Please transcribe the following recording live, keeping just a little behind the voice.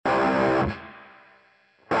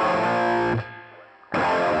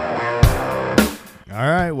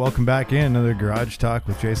right, welcome back in. Another Garage Talk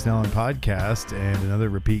with Jason Allen podcast and another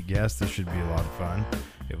repeat guest. This should be a lot of fun.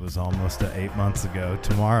 It was almost 8 months ago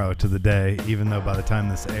tomorrow to the day, even though by the time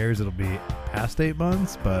this airs, it'll be past 8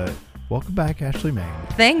 months. But welcome back, Ashley Main.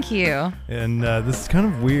 Thank you. And this is kind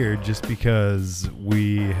of weird just because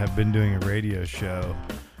we have been doing a radio show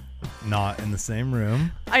not in the same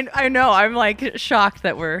room. I know. I'm like shocked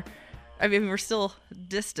that we're still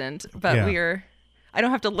distant, but Yeah. I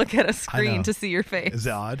don't have to look at a screen to see your face. Is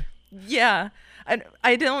it odd? Yeah.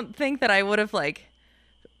 I don't think that I would have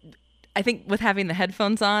I think with having the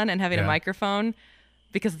headphones on and having a microphone,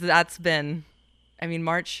 because that's been,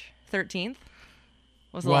 March 13th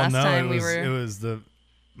was the last time we were. It was the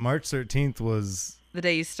March 13th was the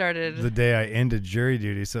day you started. The day I ended jury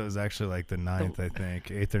duty, so it was actually like the 9th, I think.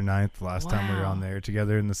 8th or 9th last time we were on there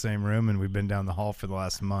together in the same room, and we've been down the hall for the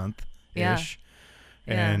last month-ish.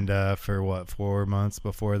 Yeah. And for 4 months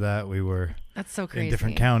before that, we were That's so crazy. in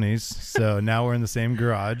different counties. So now we're in the same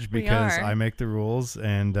garage because I make the rules.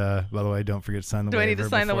 And by the way, don't forget to sign the waiver. Do I need to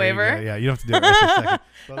sign the waiver? Yeah, you don't have to do it right this second.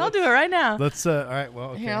 But I'll do it right now. Let's, all right, well,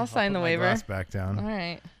 okay. Here, I'll sign put the my waiver. glass back down. All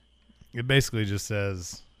right. It basically just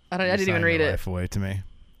says, I didn't even read your it. life away to me.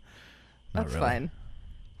 Not That's really. fine.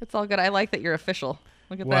 It's all good. I like that you're official.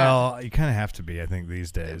 Look at that. Well, you kind of have to be, I think,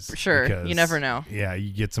 these days. For sure. Because, You never know. Yeah,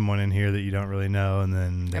 you get someone in here that you don't really know, and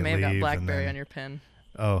then they I may have got leave, blackberry and on your pen.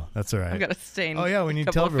 Oh, that's all right. I've got a stain. Oh yeah, we need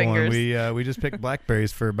to tell everyone we just picked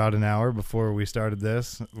blackberries for about an hour before we started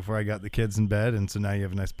this, before I got the kids in bed, and so now you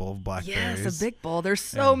have a nice bowl of blackberries. Yes, a big bowl. There's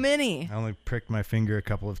so many. I only pricked my finger a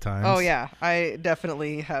couple of times. Oh yeah, I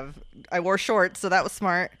definitely have. I wore shorts, so that was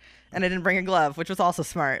smart, and I didn't bring a glove, which was also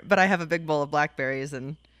smart. But I have a big bowl of blackberries,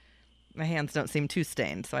 and my hands don't seem too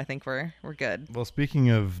stained, so I think we're good. Well, speaking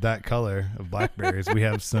of that color of blackberries, we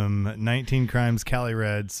have some 19 Crimes Cali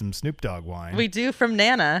Red, some Snoop Dogg wine. We do from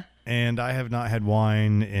Nana. And I have not had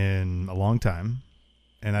wine in a long time,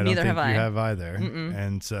 and I don't think you have either. Mm-mm.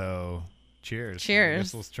 And so, cheers. Cheers. I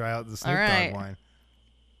guess let's try out the Snoop right. Dogg wine.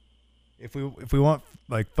 If we want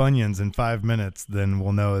like Funyuns in 5 minutes, then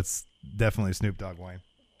we'll know it's definitely Snoop Dogg wine.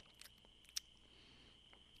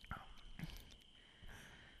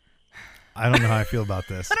 I don't know how I feel about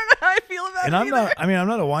this. I don't know how I feel about And it I'm either. not. I mean, I'm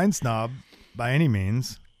not a wine snob by any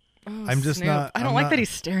means. Oh, I'm just Snoop. not. I don't like that he's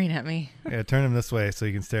staring at me. Yeah, turn him this way so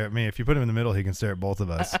he can stare at me. If you put him in the middle, he can stare at both of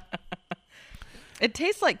us. It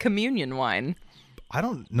tastes like communion wine. I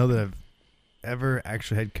don't know that I've ever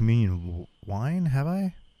actually had communion wine. Have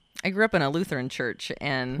I? I grew up in a Lutheran church,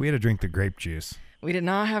 and We had to drink the grape juice. we did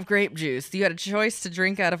not have grape juice. You had a choice to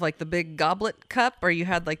drink out of like the big goblet cup, or you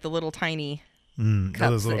had like the little tiny cups,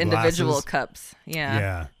 those the little individual glasses cups. Yeah.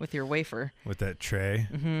 Yeah. With your wafer. with that tray.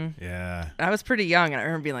 Mm-hmm. Yeah. I was pretty young, and I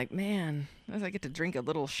remember being like, man, I get to drink a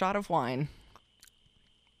little shot of wine.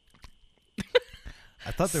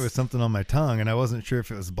 I thought there was something on my tongue, and I wasn't sure if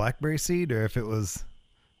it was blackberry seed or if it was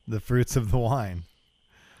the fruits of the wine.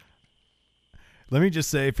 Let me just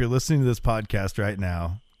say, if you're listening to this podcast right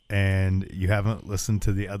now and you haven't listened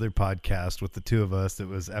to the other podcast with the two of us, it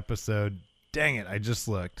was episode, dang it, I just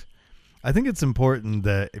looked. I think it's important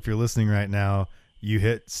that if you're listening right now, you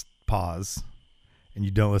hit pause and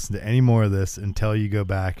you don't listen to any more of this until you go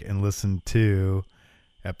back and listen to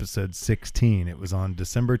episode 16. It was on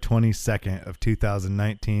December 22nd of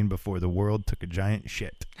 2019 before the world took a giant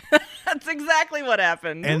shit. That's exactly what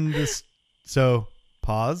happened. And this, so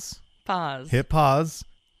pause, Pause. hit pause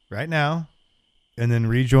right now, and then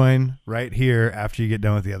rejoin right here after you get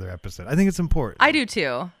done with the other episode. I think it's important. I do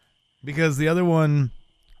too. Because the other one,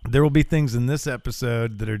 there will be things in this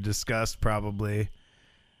episode that are discussed probably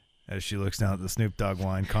as she looks down at the Snoop Dogg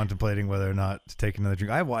wine, contemplating whether or not to take another drink.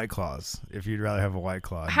 I have White Claws. If you'd rather have a White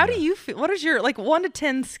Claw. How do you feel? What is your 1 to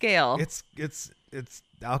 10 scale? It's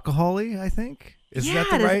alcohol-y, I think. Is Yeah, that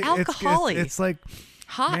the it is right? alcohol-y. It's like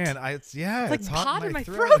hot. man, it's like hot hot in my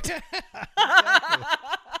throat.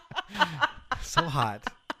 So hot.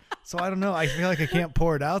 So I don't know. I feel like I can't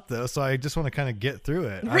pour it out though. So I just want to kind of get through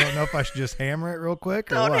it. I don't know if I should just hammer it real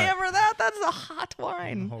quick or Don't what. hammer that. That's a hot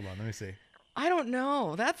wine. Hold on, let me see. I don't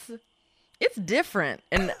know. It's different.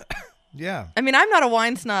 And Yeah. I mean, I'm not a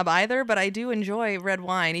wine snob either, but I do enjoy red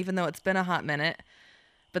wine, even though it's been a hot minute.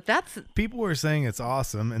 But People were saying it's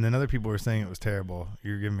awesome, and then other people were saying it was terrible.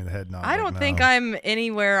 You're giving me the head nod. I don't like, think no. I'm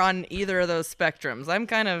anywhere on either of those spectrums. I'm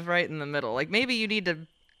kind of right in the middle. Like maybe you need to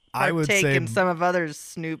I would partake say in some of other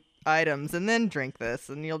Snoop items and then drink this,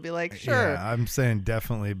 and you'll be like, sure. Yeah, I'm saying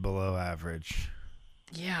definitely below average.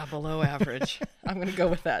 Yeah, below average. I'm going to go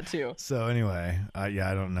with that too. So anyway, I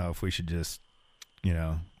don't know if we should just,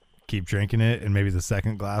 keep drinking it and maybe the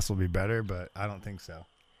second glass will be better, but I don't think so.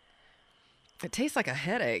 It tastes like a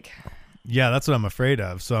headache. Yeah, that's what I'm afraid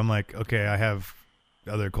of. So I'm like, okay, I have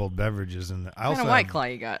other cold beverages, and I What also kind of White have, Claw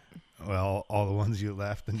you got? well, all the ones you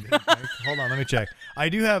left. And didn't drink. Hold on, let me check. I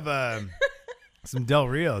do have some Del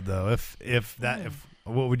Rio though. If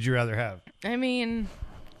what would you rather have? I mean,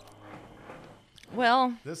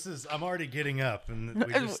 well, I'm already getting up, and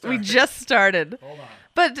we just started. Hold on.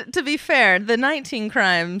 But to be fair, the 19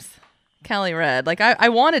 Crimes Cali Red, like I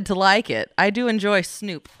wanted to like it. I do enjoy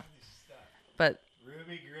Snoop, but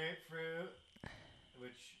Ruby grapefruit,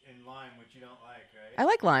 which in lime, which you don't like, right? I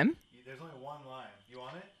like lime. There's only one lime. You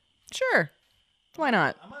want it? Sure, why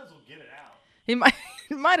not? I might as well get it out.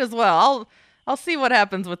 You might as well. I'll see what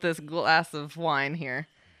happens with this glass of wine here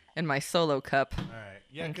in my solo cup. All right.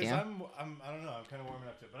 Yeah, Thank because you. I don't know. I'm kind of warming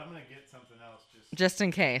up to it, but I'm gonna get something else Just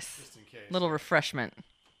in case. just in case. Little refreshment.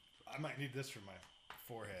 I might need this for my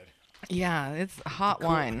forehead. Yeah, it's hot I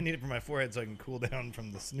wine. need it for my forehead so I can cool down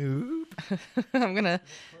from the Snoop. I'm gonna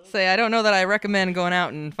say I don't know that I recommend going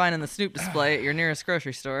out and finding the Snoop display at your nearest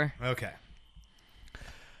grocery store. Okay.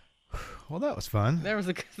 Well, that was fun. This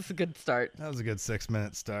is a good start. That was a good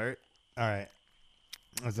 6-minute start. All right.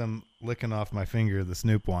 As I'm licking off my finger the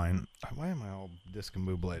Snoop wine. Why am I all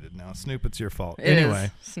discombobulated now? Snoop, it's your fault. It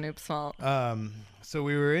Anyway. is Snoop's fault. So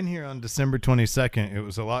we were in here on December 22nd. It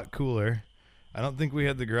was a lot cooler. I don't think we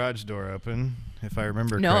had the garage door open, if I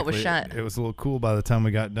remember correctly. No, it was shut. It was a little cool by the time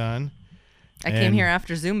we got done. I came here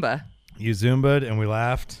after Zumba. You Zumba'd, and we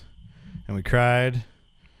laughed, and we cried,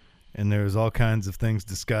 and there was all kinds of things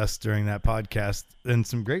discussed during that podcast, and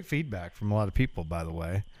some great feedback from a lot of people, by the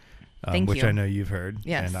way, Thank which you. I know you've heard,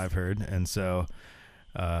 Yes. and I've heard. And so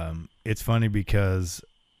it's funny because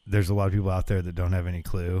there's a lot of people out there that don't have any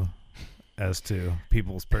clue as to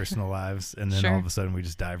people's personal lives, and then Sure. all of a sudden we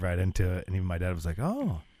just dive right into it, and even my dad was like,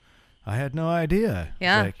 "Oh, I had no idea."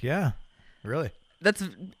 Yeah. Like, yeah, really. That's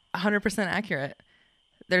 100% accurate.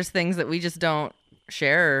 There's things that we just don't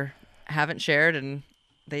share or haven't shared, and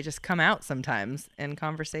they just come out sometimes in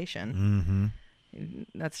conversation. Mm-hmm.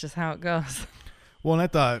 That's just how it goes. Well, and I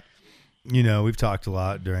thought, we've talked a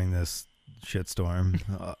lot during this shitstorm,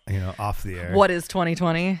 off the air. What is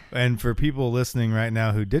 2020? And for people listening right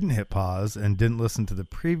now who didn't hit pause and didn't listen to the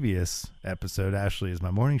previous episode, Ashley is my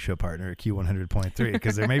morning show partner at Q100.3,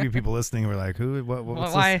 because there may be people listening who are like,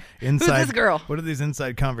 what's Why? this inside? Who's this girl? What are these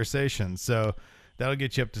inside conversations? So that'll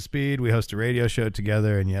get you up to speed. We host a radio show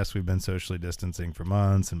together, and yes, we've been socially distancing for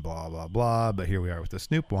months and blah, blah, blah. But here we are with the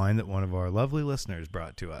Snoop wine that one of our lovely listeners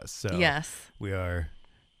brought to us. So Yes. we are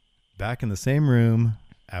back in the same room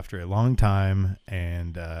after a long time,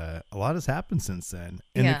 and a lot has happened since then.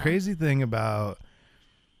 And the Yeah. crazy thing about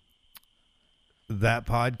that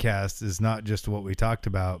podcast is not just what we talked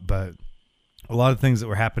about, but a lot of things that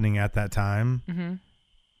were happening at that time Mm-hmm.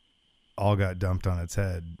 all got dumped on its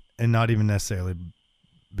head, and not even necessarily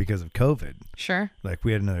because of COVID. Sure. Like,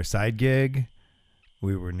 we had another side gig.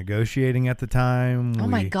 We were negotiating at the time. Oh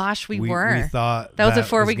my gosh, we were. We thought That was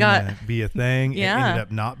before we got- gonna be a thing. Yeah. It ended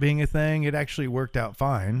up not being a thing. It actually worked out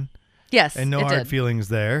fine, Yes. and no it hard did. feelings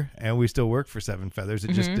there. And we still work for Seven Feathers.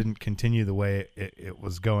 It just Mhm. didn't continue the way it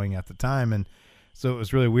was going at the time. And so it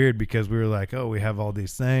was really weird because we were like, oh, we have all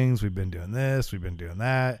these things. We've been doing this. We've been doing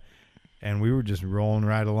that. And we were just rolling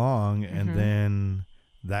right along. Mhm. And then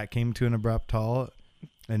that came to an abrupt halt.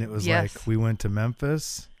 And it was Yes. like we went to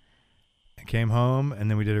Memphis and came home, and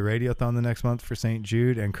then we did a radiothon the next month for St.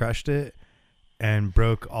 Jude and crushed it and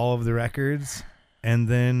broke all of the records. And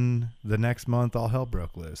then the next month, all hell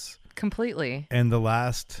broke loose. Completely. And the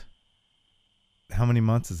last, how many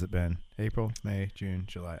months has it been? April, May, June,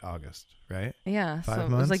 July, August, right? Yeah. 5 So it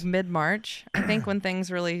months? was like mid-March, I think, when things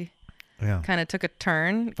really Yeah. kind of took a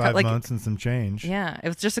turn. 5 Like, months and some change. Yeah. It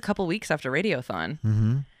was just a couple weeks after Radiothon.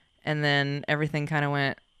 Mm-hmm. And then everything kind of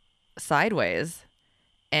went sideways,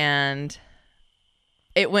 and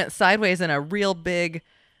it went sideways in a real big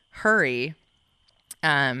hurry,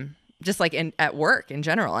 just like at work in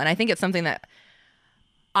general. And I think it's something that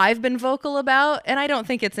I've been vocal about, and I don't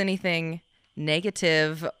think it's anything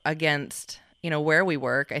negative against where we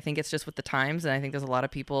work. I think it's just with the times, and I think there's a lot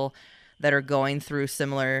of people that are going through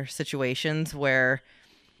similar situations where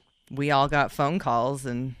we all got phone calls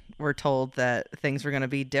and we're told that things were going to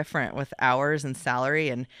be different with hours and salary.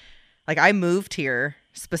 And like, I moved here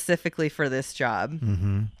specifically for this job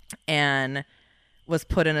Mm-hmm. and was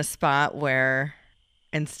put in a spot where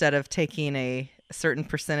instead of taking a certain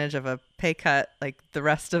percentage of a pay cut, like the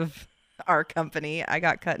rest of our company, I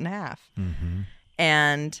got cut in half. Mm-hmm.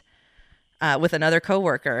 And with another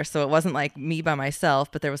coworker. So it wasn't like me by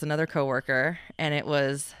myself, but there was another coworker, and it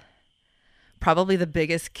was probably the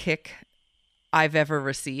biggest kick I've ever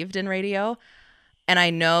received in radio. And I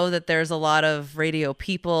know that there's a lot of radio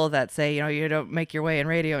people that say, you don't make your way in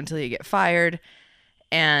radio until you get fired.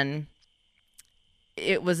 And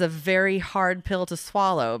it was a very hard pill to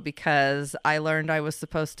swallow because I learned I was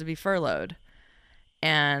supposed to be furloughed.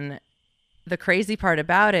 And the crazy part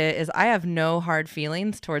about it is I have no hard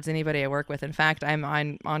feelings towards anybody I work with. In fact, I'm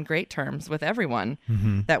on great terms with everyone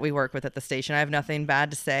that we work with at the station. I have nothing bad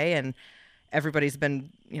to say, and everybody's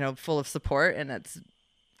been, full of support, and it's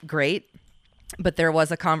great. But there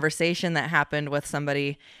was a conversation that happened with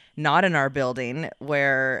somebody not in our building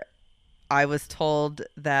where I was told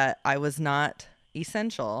that I was not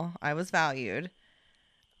essential. I was valued,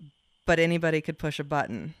 but anybody could push a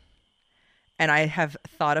button. And I have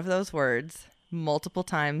thought of those words multiple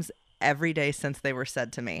times every day since they were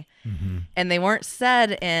said to me. And they weren't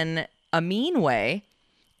said in a mean way.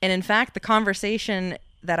 And in fact, the conversation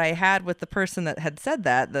that I had with the person that had said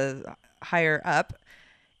that, the higher up,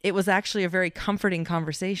 it was actually a very comforting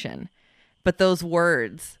conversation. But those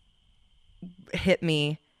words hit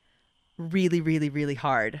me really, really, really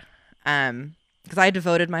hard. Because I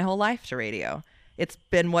devoted my whole life to radio. It's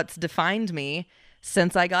been what's defined me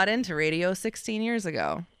since I got into radio 16 years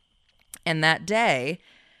ago. And that day,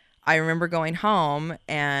 I remember going home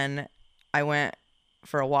and I went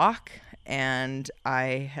for a walk and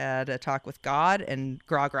I had a talk with God and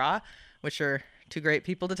Gra Gra, which are two great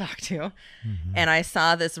people to talk to. And I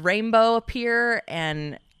saw this rainbow appear,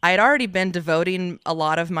 and I had already been devoting a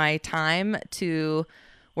lot of my time to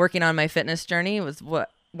working on my fitness journey. It was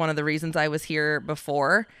one of the reasons I was here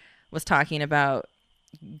before, was talking about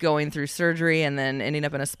going through surgery and then ending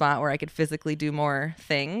up in a spot where I could physically do more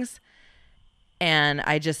things. And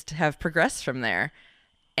I just have progressed from there.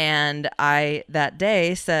 And I, that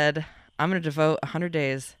day, said, I'm going to devote 100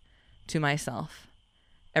 days to myself.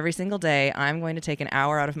 Every single day, I'm going to take an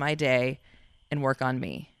hour out of my day and work on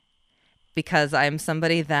me. Because I'm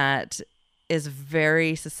somebody that is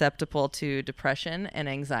very susceptible to depression and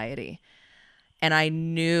anxiety. And I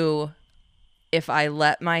knew if I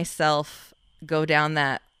let myself go down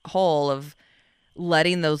that hole of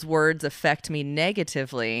letting those words affect me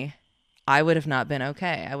negatively, I would have not been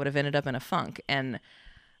okay. I would have ended up in a funk. And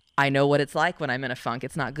I know what it's like when I'm in a funk.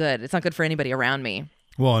 It's not good. It's not good for anybody around me.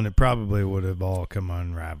 Well, and it probably would have all come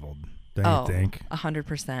unraveled, don't you think?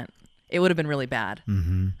 100%. It would have been really bad.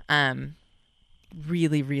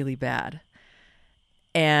 Really, really bad.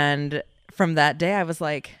 And from that day, I was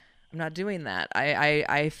like, I'm not doing that.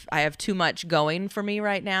 I have too much going for me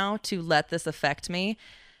right now to let this affect me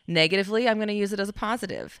negatively. I'm going to use it as a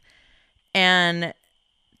positive. And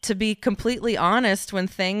to be completely honest, when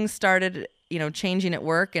things started, changing at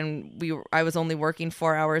work, and I was only working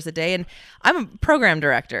 4 hours a day, and I'm a program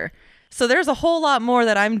director. So there's a whole lot more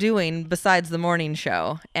that I'm doing besides the morning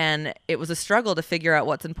show. And it was a struggle to figure out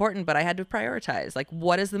what's important, but I had to prioritize. Like,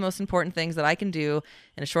 what is the most important things that I can do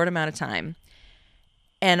in a short amount of time?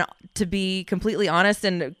 And to be completely honest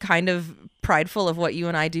and kind of prideful of what you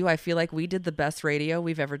and I do, I feel like we did the best radio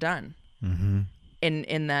we've ever done.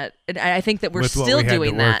 In that, and I think that we're with still what we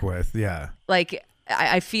doing had to that. work with, yeah. Like,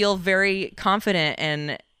 I feel very confident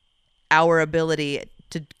in our ability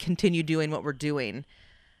to continue doing what we're doing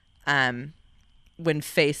when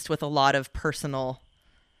faced with a lot of personal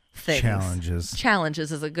things.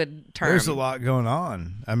 Challenges is a good term. There's a lot going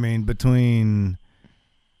on. I mean, between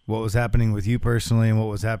what was happening with you personally and what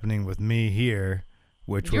was happening with me here,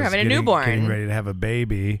 which You're was having a newborn. getting ready to have a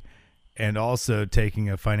baby, and also taking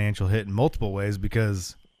a financial hit in multiple ways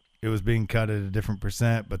because it was being cut at a different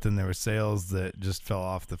percent, but then there were sales that just fell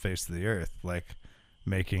off the face of the earth, like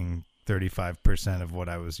making 35% of what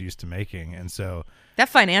I was used to making. And so that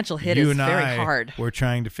financial hit is very hard. We're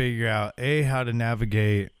trying to figure out how to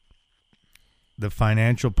navigate the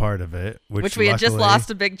financial part of it, which we had just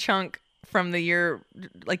lost a big chunk from the year,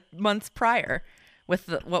 like months prior, with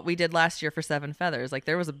what we did last year for Seven Feathers. Like,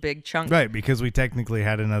 there was a big chunk. Right, because we technically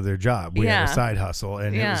had another job. We had a side hustle,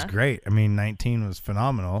 and it was great. I mean, 19 was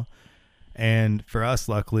phenomenal. And for us,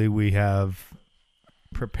 luckily, we have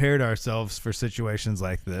prepared ourselves for situations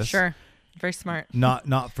like this. Sure. Very smart.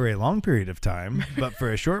 Not for a long period of time, but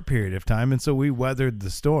for a short period of time. And so we weathered the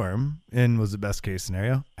storm. And was the best case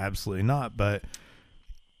scenario? Absolutely not. But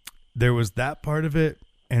there was that part of it.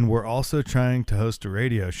 And we're also trying to host a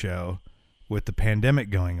radio show with the pandemic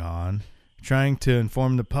going on, trying to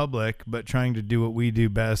inform the public, but trying to do what we do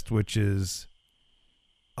best, which is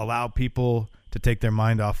allow people to take their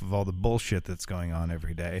mind off of all the bullshit that's going on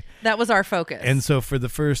every day. That was our focus. And so for the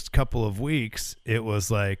first couple of weeks, it was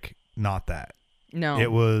like not that. No.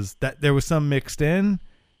 It was that there was some mixed in,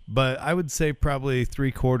 but I would say probably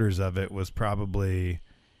 3/4 of it was probably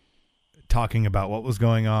talking about what was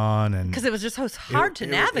going on, and because it was just so hard to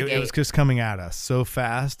navigate. It was just coming at us so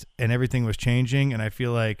fast, and everything was changing. And I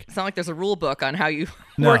feel like it's not like there's a rule book on how you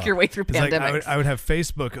work your way through pandemics. Like I would have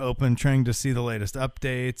Facebook open, trying to see the latest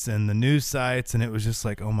updates and the news sites, and it was just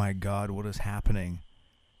like, oh my God, what is happening?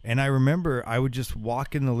 And I remember I would just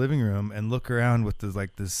walk in the living room and look around with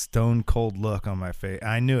this stone cold look on my face.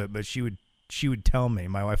 I knew it, but she would tell me,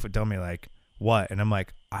 my wife would tell me, like, what? And I'm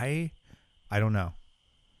like, I don't know.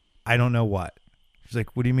 I don't know what. She's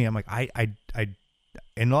like, what do you mean? I'm like, I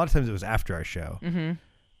and a lot of times it was after our show. Mm-hmm.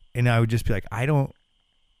 And I would just be like, I'm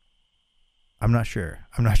not sure.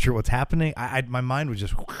 I'm not sure what's happening. My mind was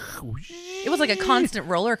just. It was like a constant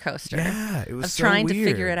roller coaster. Yeah, it was of so trying weird to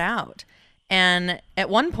figure it out. And at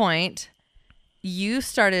one point, you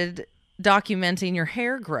started documenting your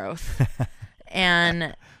hair growth.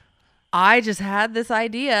 And I just had this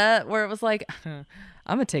idea where it was like, I'm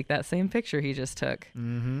going to take that same picture he just took.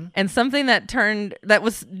 Mm-hmm. And something that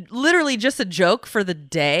was literally just a joke for the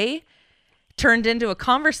day turned into a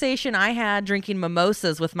conversation I had drinking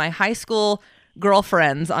mimosas with my high school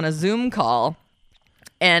girlfriends on a Zoom call,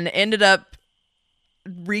 and ended up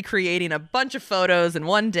recreating a bunch of photos in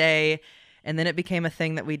one day. And then it became a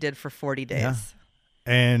thing that we did for 40 days. Yeah.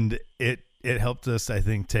 And it helped us, I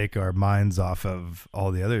think, take our minds off of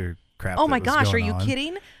all the other crap. Oh my gosh, are you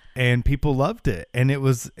kidding? And people loved it. And I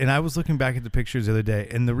was looking back at the pictures the other day,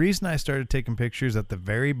 and the reason I started taking pictures at the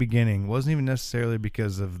very beginning wasn't even necessarily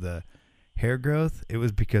because of the hair growth. It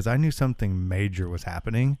was because I knew something major was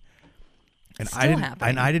happening. And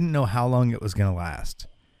I didn't know how long it was going to last.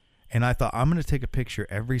 And I thought, I'm going to take a picture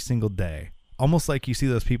every single day. Almost like you see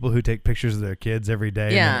those people who take pictures of their kids every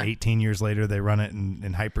day, yeah. And then 18 years later they run it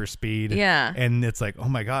in hyper speed. Yeah. And it's like, oh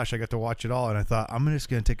my gosh, I got to watch it all. And I thought, I'm just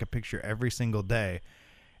going to take a picture every single day.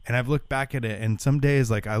 And I've looked back at it, and some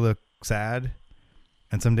days like I look sad,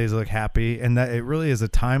 and some days I look happy. And that it really is a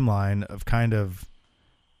timeline of kind of,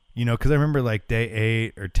 because I remember like day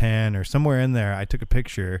 8 or 10 or somewhere in there, I took a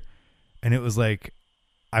picture, and it was like,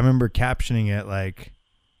 I remember captioning it like,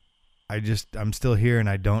 I'm still here and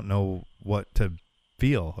I don't know what to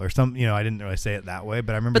feel or something. I didn't really say it that way,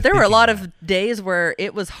 but I remember. But there were a lot of days where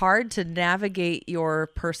it was hard to navigate your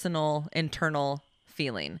personal internal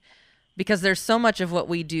feeling, because there's so much of what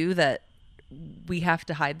we do that we have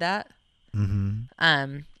to hide that.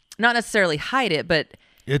 Mm-hmm. Not necessarily hide it, but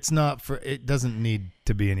it doesn't need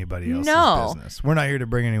to be anybody else's business. We're not here to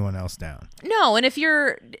bring anyone else down. No. And if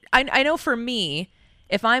I know for me,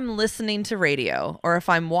 if I'm listening to radio or if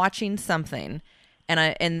I'm watching something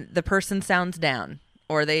and the person sounds down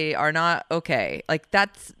or they are not okay, like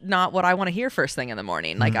that's not what I want to hear first thing in the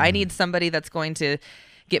morning. Like I need somebody that's going to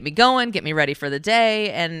get me going, get me ready for the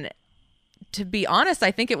day. And to be honest,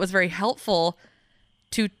 I think it was very helpful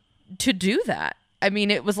to do that. I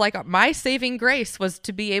mean, it was like my saving grace was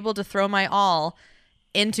to be able to throw my all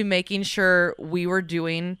into making sure we were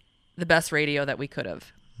doing the best radio that we could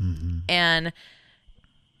have. Mm-hmm. And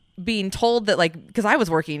being told that, like, because I was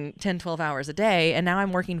working 10, 12 hours a day, and now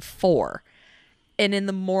I'm working 4 and in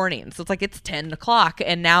the morning. So it's like it's 10 o'clock,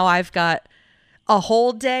 and now I've got a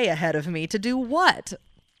whole day ahead of me to do what?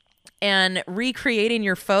 And recreating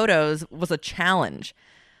your photos was a challenge.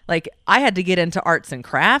 Like, I had to get into arts and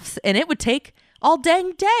crafts, and it would take all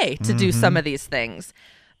dang day to do some of these things.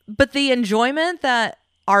 But the enjoyment that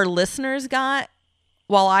our listeners got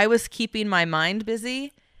while I was keeping my mind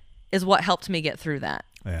busy is what helped me get through that.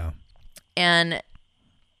 Yeah. And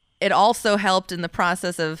it also helped in the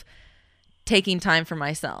process of taking time for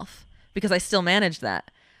myself, because I still managed that.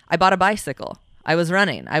 I bought a bicycle. I was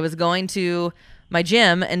running. I was going to my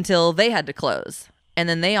gym until they had to close. And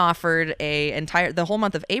then they offered the whole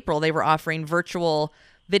month of April, they were offering virtual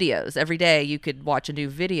videos. Every day you could watch a new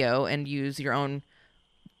video and use your own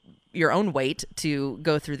weight to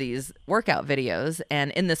go through these workout videos.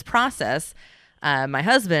 And in this process, my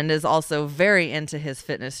husband is also very into his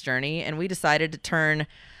fitness journey, and we decided to turn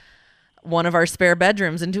one of our spare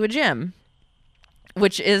bedrooms into a gym,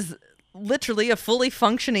 which is literally a fully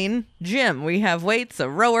functioning gym. We have weights, a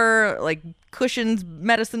rower, like cushions,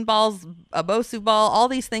 medicine balls, a Bosu ball, all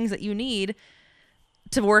these things that you need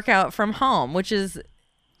to work out from home, which is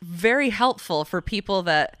very helpful for people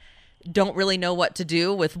that don't really know what to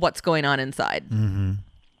do with what's going on inside. Mm-hmm.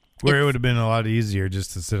 Where it would have been a lot easier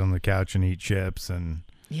just to sit on the couch and eat chips and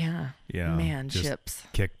just chips.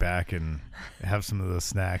 Kick back and have some of those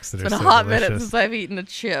snacks that it's are been so a hot delicious. minute since I've eaten a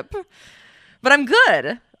chip, but I'm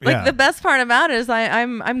good. Like the best part about it is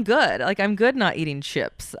I'm good. Like I'm good not eating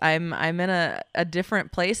chips. I'm in a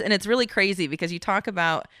different place, and it's really crazy because you talk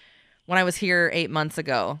about when I was here 8 months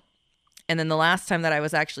ago, and then the last time that I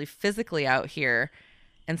was actually physically out here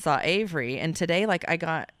and saw Avery. And today, like, I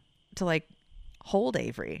got to like hold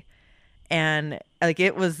Avery, and like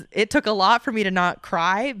it took a lot for me to not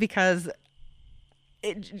cry, because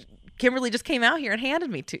Kimberly just came out here and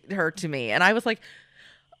handed her to me, and I was like,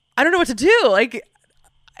 I don't know what to do. Like,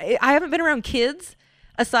 I haven't been around kids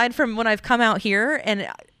aside from when I've come out here, and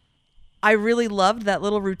I really loved that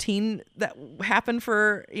little routine that happened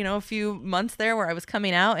for, a few months there where I was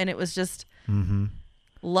coming out, and it was just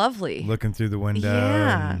lovely. Looking through the window.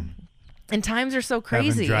 Yeah. And times are so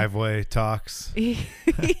crazy. Having driveway talks. Yeah.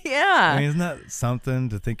 I mean, isn't that something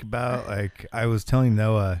to think about? Like, I was telling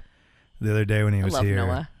Noah the other day when he was here. I love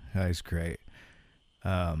Noah. Oh, he's great.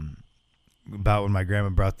 About when my grandma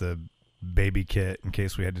brought the baby kit in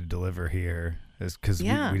case we had to deliver here. Is because we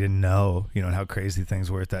didn't know, how crazy things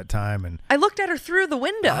were at that time. And I looked at her through the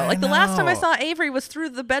window. The last time I saw Avery was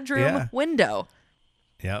through the bedroom window.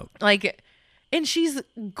 Yeah. Like, and she's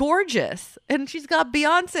gorgeous, and she's got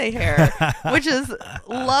Beyonce hair, which is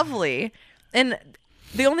lovely. And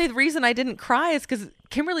the only reason I didn't cry is because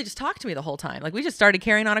Kimberly just talked to me the whole time. Like, we just started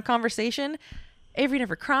carrying on a conversation. Avery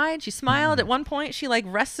never cried. She smiled. At one point, she like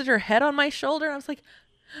rested her head on my shoulder. I was like,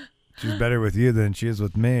 she's better with you than she is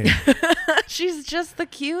with me. She's just the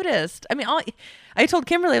cutest. I mean, I told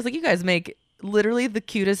Kimberly, I was like, you guys make literally the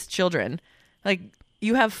cutest children. Like,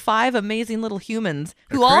 you have 5 amazing little humans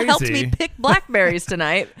who all helped me pick blackberries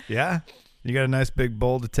tonight. Yeah. You got a nice big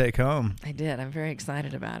bowl to take home. I did. I'm very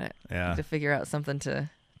excited about it. Yeah. To figure out something to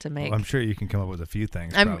make. Well, I'm sure you can come up with a few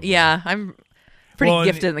things. I'm pretty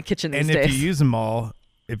gifted in the kitchen these days. And if you use them all,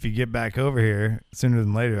 if you get back over here sooner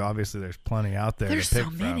than later, obviously there's plenty out there there's to pick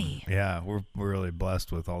so many. from. Yeah, we're really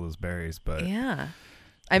blessed with all those berries, but yeah.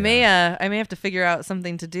 I may have to figure out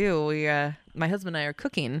something to do. My husband and I are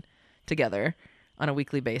cooking together on a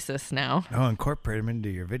weekly basis now. Oh, incorporate them into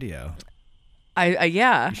your video.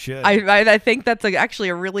 Yeah. You should. I think that's actually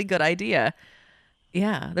a really good idea.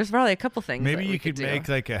 Yeah, there's probably a couple things. Maybe you could make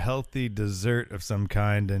like a healthy dessert of some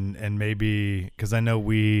kind, and maybe, because I know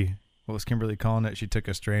what was Kimberly calling it? She took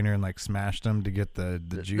a strainer and like smashed them to get the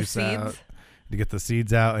juice out, to get the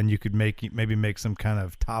seeds out, and you could maybe make some kind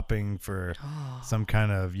of topping for some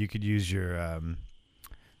kind of. You could use your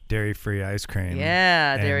dairy-free ice cream.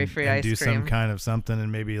 Yeah, dairy-free ice cream. Do some kind of something,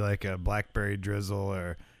 and maybe like a blackberry drizzle,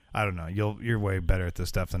 or I don't know. You're way better at this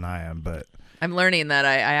stuff than I am, but I'm learning that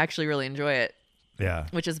I actually really enjoy it. Yeah,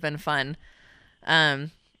 which has been fun.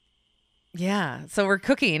 Yeah, so we're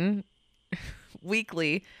cooking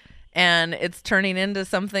weekly, and it's turning into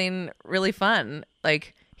something really fun.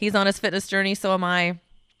 Like, he's on his fitness journey, so am I.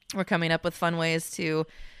 We're coming up with fun ways to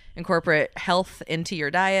incorporate health into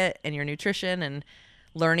your diet and your nutrition, and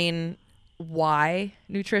learning why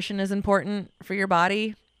nutrition is important for your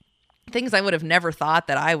body. Things I would have never thought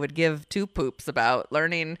that I would give 2 poops about.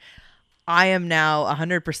 Learning, I am now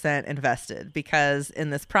 100% invested, because in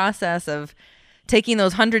this process of taking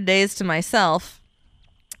those 100 days to myself,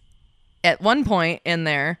 at one point in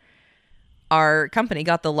there, our company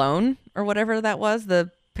got the loan or whatever that was,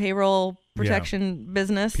 the payroll protection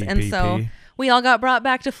business. PPP. And so we all got brought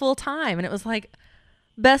back to full time, and it was like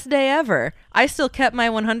best day ever. I still kept my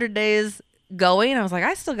 100 days going. I was like,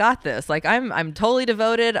 I still got this. Like, I'm totally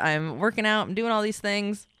devoted. I'm working out. I'm doing all these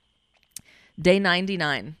things. Day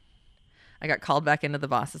 99, I got called back into the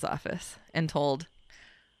boss's office and told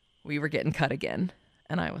we were getting cut again.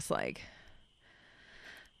 And I was like,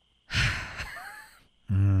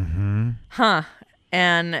 huh.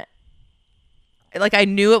 And like, I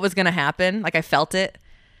knew it was going to happen. Like, I felt it,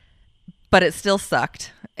 but it still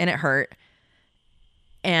sucked and it hurt.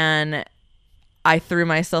 And I threw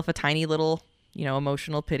myself a tiny little,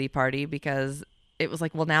 emotional pity party, because it was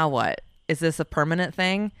like, well, now what? Is this a permanent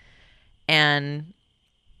thing? And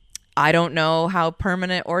I don't know how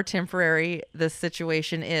permanent or temporary this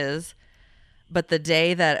situation is, but the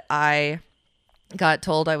day that I got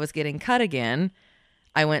told I was getting cut again,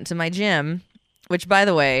 I went to my gym, which, by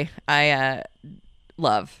the way, I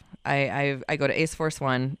love. I go to Ace Force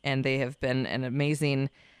One, and they have been an amazing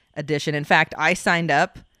addition. In fact, I signed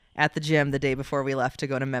up at the gym the day before we left to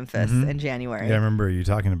go to Memphis in January. Yeah, I remember you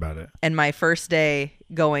talking about it. And my first day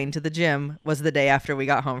going to the gym was the day after we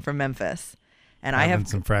got home from Memphis. And I have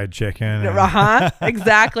some fried chicken.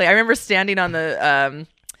 Exactly. I remember standing on the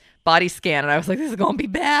body scan, and I was like, this is going to be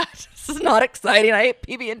bad. This is not exciting. I ate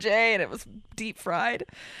PB&J, and it was deep fried.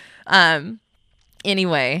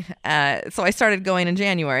 Anyway, so I started going in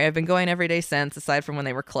January. I've been going every day since, aside from when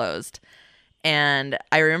they were closed. And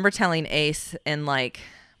I remember telling Ace in like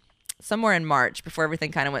somewhere in March, before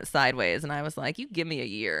everything kind of went sideways, and I was like, you give me a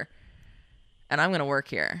year and I'm going to work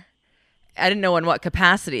here. I didn't know in what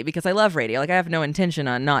capacity, because I love radio. Like, I have no intention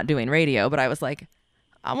on not doing radio, but I was like,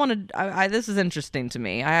 this is interesting to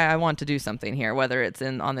me. I want to do something here, whether it's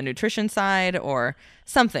on the nutrition side or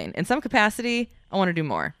something. In some capacity, I want to do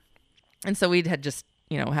more. And so we had just,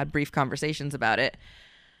 had brief conversations about it.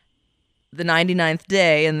 The 99th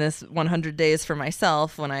day in this 100 days for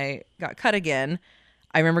myself, when I got cut again,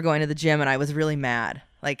 I remember going to the gym and I was really mad.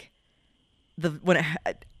 Like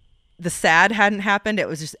the sad hadn't happened. It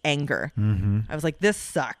was just anger. Mm-hmm. I was like, this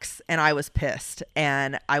sucks. And I was pissed.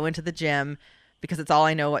 And I went to the gym because it's all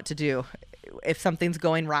I know what to do. If something's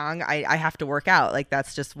going wrong, I have to work out. Like,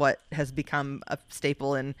 that's just what has become a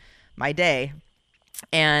staple in my day.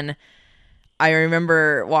 And I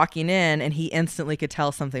remember walking in and he instantly could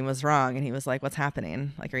tell something was wrong. And he was like, what's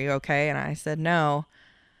happening? Like, are you okay? And I said, no.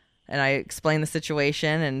 And I explained the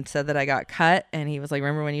situation and said that I got cut. And he was like,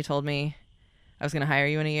 remember when you told me I was going to hire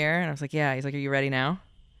you in a year? And I was like, yeah. He's like, are you ready now?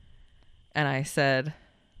 And I said,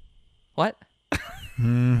 what?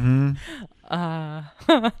 Mm-hmm.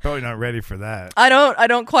 Probably not ready for that. I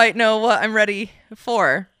don't quite know what I'm ready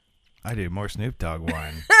for. I do more Snoop Dogg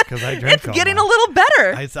wine because I drank. It's getting a little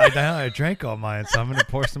better. I drank all mine, so I'm gonna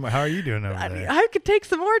pour some more. How are you doing over there? I could take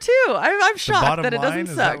some more too. I'm shocked that it doesn't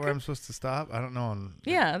suck. Is that where I'm supposed to stop? I don't know.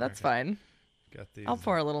 Yeah, that's fine. Got these. I'll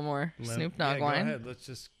pour a little more Snoop Dogg wine. Go ahead. Let's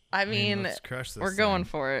just. Let's crush this. We're going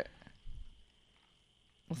for it.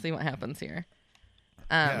 We'll see what happens here.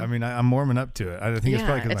 Yeah, I'm warming up to it. I think it's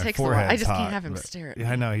probably because my forehead's I just hot, can't have him stare at me.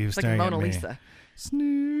 Yeah, I know he was like staring Mona at me. Lisa.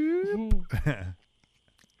 Snoop.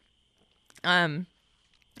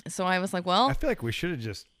 So I was like, well, I feel like we should have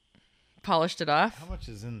just polished it off. How much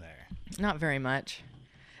is in there? Not very much.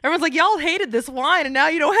 Everyone's like, y'all hated this wine and now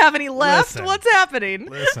you don't have any left. Listen, What's happening?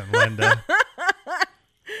 Listen, Linda.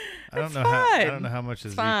 I don't know how much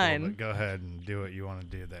is fine. Equal, but go ahead and do what you want to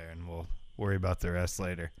do there, and we'll worry about the rest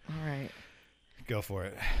later. All right. Go for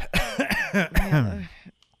it. Yeah,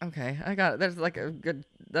 okay, I got it. There's like a good.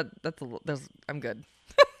 I'm good.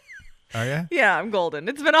 Are you? Yeah, I'm golden.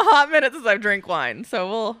 It's been a hot minute since I've drank wine, so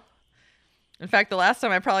we'll. In fact, the last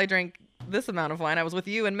time I probably drank this amount of wine, I was with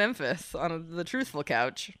you in Memphis on the Truthful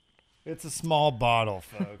couch. It's a small bottle,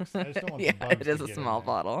 folks. I just don't want yeah, the bugs it is to a get small in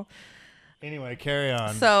there. bottle. Anyway, carry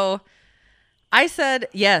on. So, I said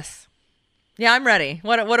yes. Yeah, I'm ready.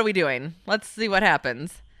 What are we doing? Let's see what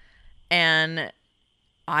happens. And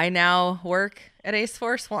I now work at Ace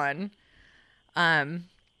Force One.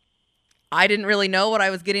 I didn't really know what I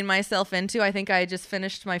was getting myself into. I think I just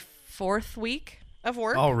finished my 4th week of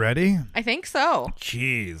work. Already? I think so.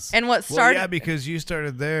 Jeez. And what started... Well, yeah, because you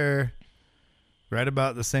started there right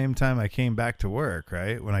about the same time I came back to work,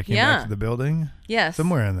 right? When I came back to the building? Yes.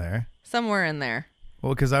 Somewhere in there. Somewhere in there.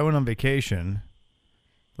 Well, because I went on vacation,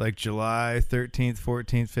 like July 13th,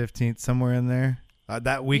 14th, 15th, somewhere in there.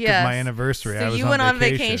 That week of my anniversary, I was on vacation. So you went on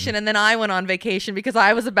vacation, and then I went on vacation because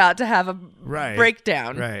I was about to have a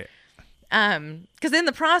breakdown. Right. Because in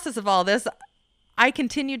the process of all this, I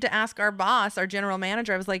continued to ask our boss, our general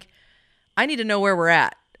manager, I was like, I need to know where we're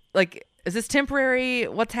at. Like, is this temporary?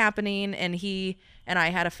 What's happening? And he and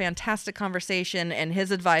I had a fantastic conversation, and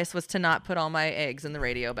his advice was to not put all my eggs in the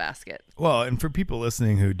radio basket. Well, and for people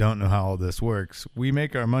listening who don't know how all this works, we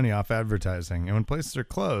make our money off advertising. And when places are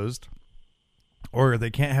closed or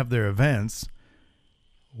they can't have their events,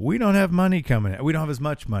 we don't have money coming in. We don't have as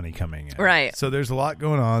much money coming in. Right. So there's a lot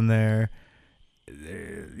going on there.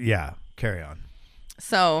 Yeah, carry on.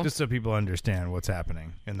 So just so people understand what's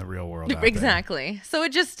happening in the real world. Exactly. So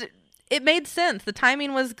it made sense. The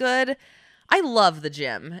timing was good. I love the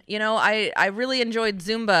gym. I really enjoyed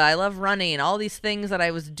Zumba. I love running. All these things that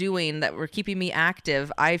I was doing that were keeping me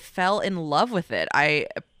active. I fell in love with it. I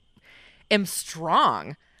am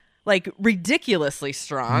strong. Like ridiculously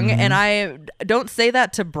strong. Mm-hmm. And I don't say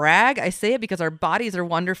that to brag. I say it because our bodies are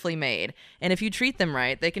wonderfully made. And if you treat them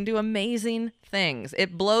right, they can do amazing things.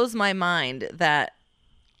 It blows my mind that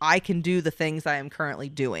I can do the things I am currently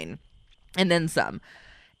doing and then some.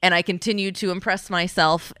 And I continue to impress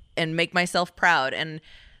myself and make myself proud. And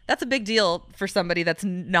that's a big deal for somebody that's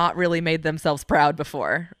not really made themselves proud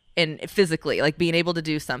before. And physically, like being able to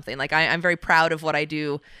do something. Like I'm very proud of what I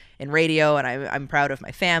do in radio, and I'm proud of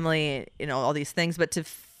my family, all these things. But to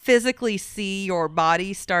physically see your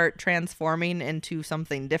body start transforming into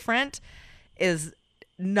something different is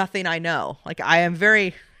nothing I know. Like I am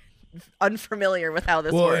very unfamiliar with how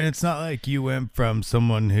this works. Well, and it's not like you went from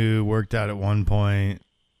someone who worked out at one point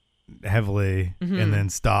heavily and then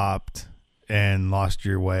stopped and lost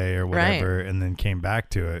your way or whatever, and then came back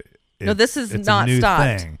to it. No, this is it's not a new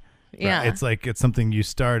stopped. Thing. Yeah. Right? It's something you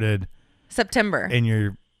started September in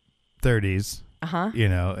your 30s,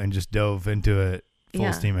 and just dove into it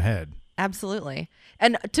full steam ahead. Absolutely.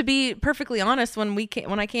 And to be perfectly honest, when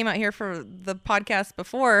I came out here for the podcast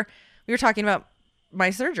before, we were talking about my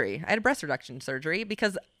surgery. I had a breast reduction surgery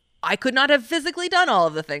because I could not have physically done all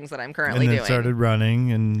of the things that I'm currently and then doing. Started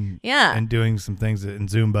running and and doing some things in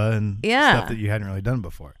Zumba and stuff that you hadn't really done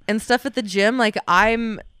before. And stuff at the gym. Like,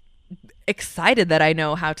 I'm excited that I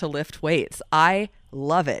know how to lift weights. I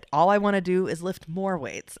love it. All I want to do is lift more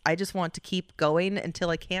weights. I just want to keep going until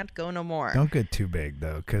I can't go no more. Don't get too big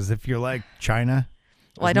though, because if you're like China,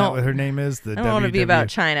 well, I don't. What her name is? I don't want to be about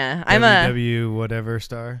China. I'm a whatever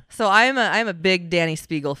star. So I'm a big Danny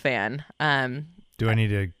Spiegel fan. Do I need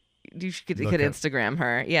to? You could Instagram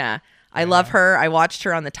her. Yeah, I love her. I watched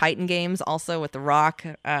her on the Titan Games also with The Rock.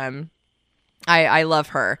 I love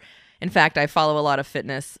her. In fact, I follow a lot of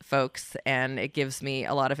fitness folks, and it gives me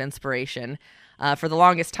a lot of inspiration. For the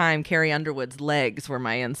longest time, Carrie Underwood's legs were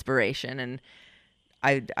my inspiration, and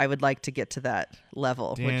I would like to get to that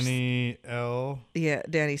level. Danny L. Yeah,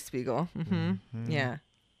 Danny Spiegel. Yeah,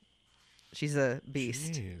 she's a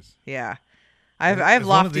beast. Jeez. Yeah, I have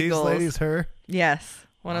lofty goals. One of these ladies her? Yes,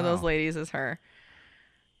 one of those ladies is her.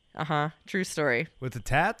 True story. With the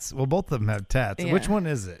tats? Well, both of them have tats. Yeah. Which one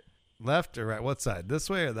is it? Left or right? What side? This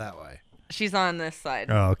way or that way? She's on this side.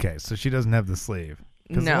 Oh, okay. So she doesn't have the sleeve.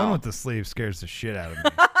 Because the one with the sleeve scares the shit out of me.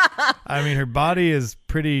 I mean, her body is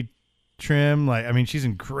pretty trim. Like, I mean, she's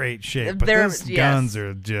in great shape. But those guns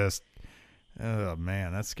are just, oh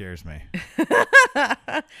man, that scares me.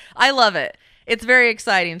 I love it. It's very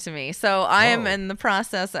exciting to me. So I am in the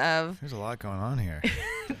process of. There's a lot going on here.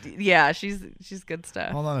 Yeah, she's good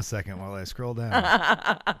stuff. Hold on a second while I scroll down.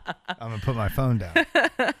 I'm gonna put my phone down.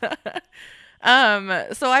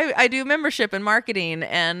 So I do membership and marketing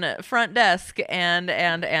and front desk and.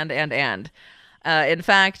 In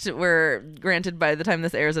fact, we're granted by the time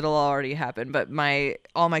this airs, it'll already happen. But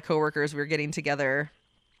all my coworkers, we're getting together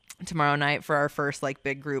tomorrow night for our first like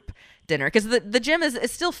big group dinner because the gym is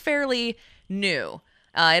still fairly new.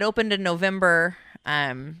 It opened in November.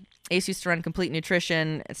 Ace used to run Complete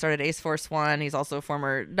Nutrition. It started Ace Force One. He's also a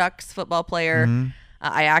former Ducks football player. Mm-hmm.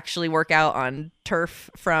 I actually work out on turf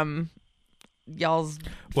from y'all's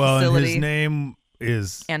facility. And his name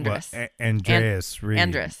is Andres. Andreas Reed.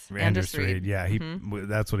 Andres Reed. Yeah,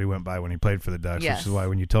 that's what he went by when he played for the Ducks, which is why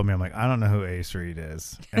when you told me, I'm like, I don't know who Ace Reed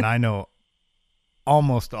is. And I know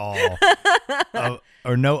almost all of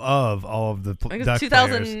all of the Duck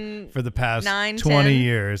players for the past 20 10.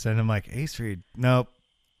 years. And I'm like, Ace Reed? Nope.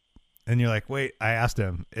 And you're like, wait, I asked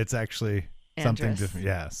him. It's actually something different.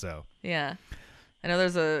 Yeah, so. Yeah. I know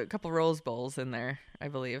there's a couple Rose Bowls in there, I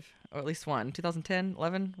believe. Or at least one. 2010,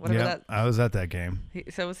 11, whatever that. I was at that game.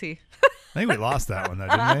 So was he. I think we lost that one, though,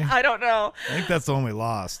 didn't we? I don't know. I think that's the one we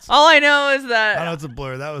lost. All I know is that. I know it's a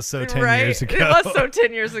blur. That was so 10 years ago. It was so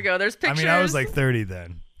 10 years ago. There's pictures. I mean, I was like 30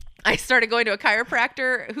 then. I started going to a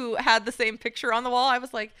chiropractor who had the same picture on the wall. I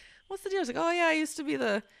was like, what's the deal? I was like, oh, yeah, I used to be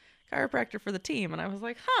the chiropractor for the team. And I was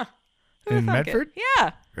like, huh. In Medford?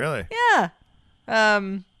 Yeah. Really? Yeah.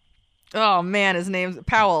 Oh, man, his name's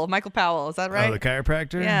Powell. Michael Powell. Is that right? Oh, the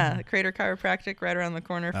chiropractor? Yeah. Crater Chiropractic right around the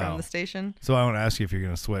corner from the station. So I want to ask you if you're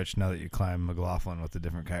going to switch now that you climb McLaughlin with a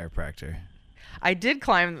different chiropractor. I did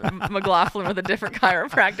climb McLaughlin with a different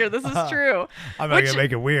chiropractor. This is true. I'm not going to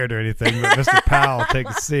make it weird or anything, but Mr. Powell, take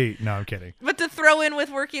a seat. No, I'm kidding. But to throw in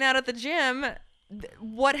with working out at the gym,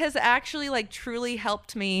 what has actually like truly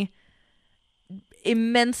helped me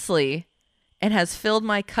immensely and has filled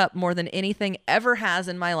my cup more than anything ever has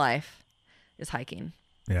in my life is hiking.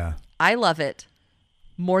 Yeah. I love it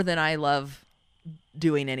more than I love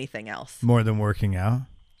doing anything else. More than working out?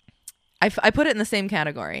 I put it in the same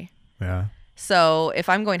category. Yeah. So if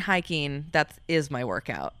I'm going hiking, that is my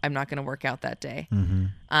workout. I'm not going to work out that day.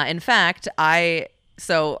 Mm-hmm. In fact,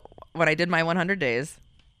 so when I did my 100 days,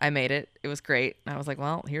 I made it. It was great. I was like,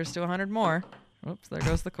 well, here's to 100 more. Oops, there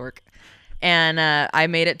goes the cork. And I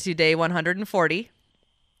made it to day 140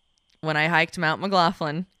 when I hiked Mount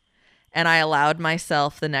McLaughlin. And I allowed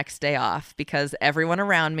myself the next day off because everyone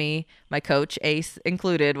around me, my coach, Ace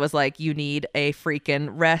included, was like, you need a freaking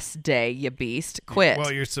rest day, you beast. Quit.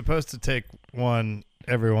 Well, you're supposed to take one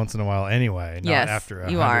every once in a while anyway, not after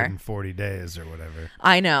 140 days or whatever.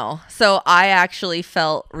 I know. So I actually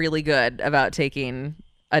felt really good about taking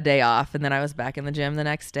a day off, and then I was back in the gym the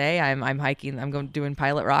next day. I'm hiking. I'm doing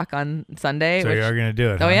Pilot Rock on Sunday. So you are going to do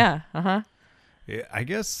it, Oh, huh? yeah. Uh-huh. Yeah, I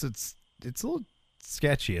guess it's a little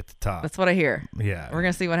sketchy at the top. That's what I hear. Yeah. We're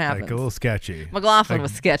going to see what happens. Like a little sketchy. McLaughlin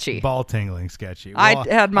was sketchy. Ball tingling sketchy. Well, I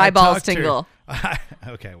had my balls tingle.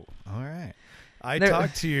 Okay. All right. I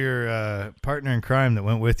talked to your partner in crime that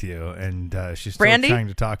went with you, and she's still Brandy? trying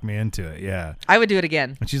to talk me into it. Yeah. I would do it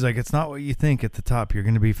again. And she's like, it's not what you think at the top. You're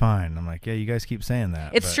going to be fine. I'm like, yeah, you guys keep saying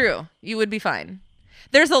that. It's true. You would be fine.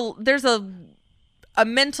 There's a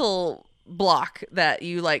mental block that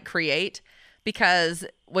you like create, because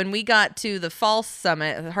when we got to the false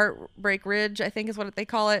summit, the Heartbreak Ridge, I think is what they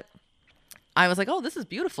call it, I was like, oh, this is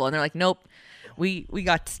beautiful. And they're like, nope, we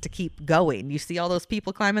got to keep going. You see all those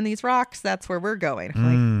people climbing these rocks? That's where we're going.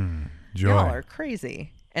 I'm like, joy. y'all are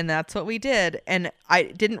crazy. And that's what we did. And I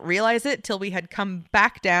didn't realize it till we had come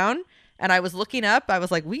back down, and I was looking up. I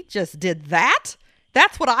was like, we just did that?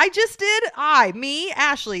 That's what I just did? Me,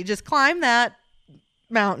 Ashley, just climbed that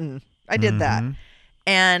mountain. I did that.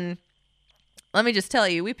 And let me just tell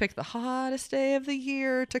you, we picked the hottest day of the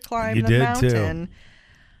year to climb the mountain. Too.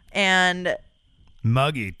 And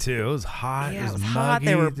muggy too. It was hot. Yeah, it was hot.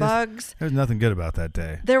 There were bugs. There's nothing good about that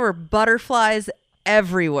day. There were butterflies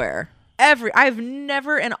everywhere. I've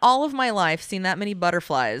never in all of my life seen that many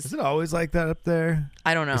butterflies. Is it always like that up there?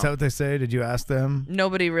 I don't know. Is that what they say? Did you ask them?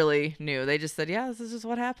 Nobody really knew. They just said, yeah, this is just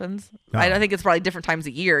what happens. Oh. I think it's probably different times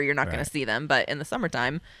a year you're not going to see them, but in the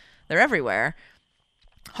summertime, they're everywhere.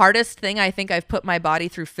 Hardest thing I think I've put my body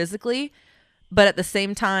through physically, but at the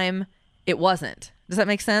same time, it wasn't. Does that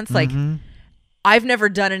make sense? Like, I've never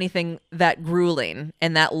done anything that grueling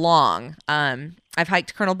and that long. I've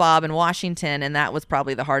hiked Colonel Bob in Washington, and that was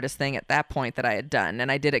probably the hardest thing at that point that I had done.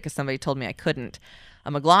 And I did it because somebody told me I couldn't.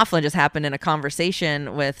 A McLaughlin just happened in a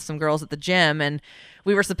conversation with some girls at the gym, and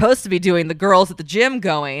we were supposed to be doing the girls at the gym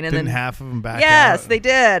going. And didn't then half of them back Yes, out? They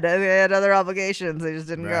did. They had other obligations. They just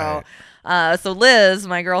didn't go. So Liz,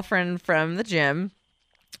 my girlfriend from the gym,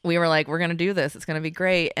 we were like, we're going to do this. It's going to be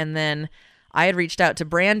great. And then I had reached out to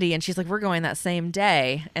Brandy, and she's like, we're going that same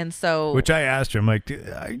day. And so, which I asked her, I'm like,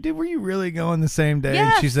 were you really going the same day?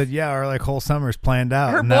 Yes. And she said, yeah, our like whole summer's planned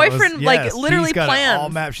out. Her and boyfriend literally he's got planned. it all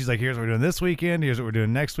mapped. She's like, here's what we're doing this weekend. Here's what we're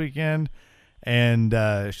doing next weekend. And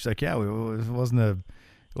she's like, yeah, it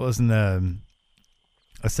wasn't a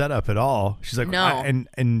setup at all. She's like, no.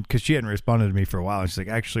 And because she hadn't responded to me for a while. And she's like,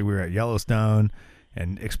 actually, we were at Yellowstone,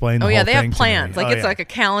 and explained the whole thing. They have plans. Like, it's like a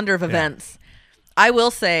calendar of events. I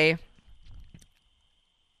will say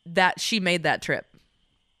that she made that trip.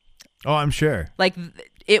 Oh, I'm sure. Like,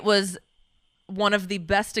 it was one of the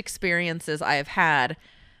best experiences I have had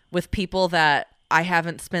with people that I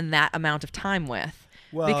haven't spent that amount of time with.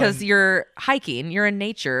 Well, because you're hiking, you're in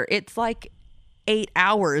nature. It's like 8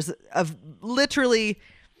 hours of literally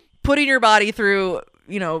putting your body through,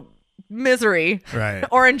 misery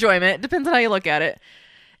or enjoyment. Depends on how you look at it.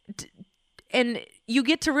 And you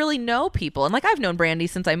get to really know people. And like, I've known Brandy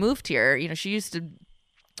since I moved here. She used to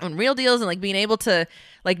own Real Deals, and like being able to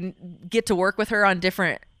like get to work with her on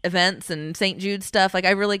different events and St. Jude stuff. Like, I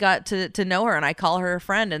really got to know her, and I call her a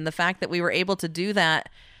friend. And the fact that we were able to do that,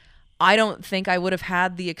 I don't think I would have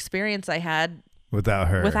had the experience I had without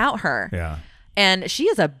her. Yeah. And she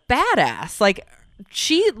is a badass. Like,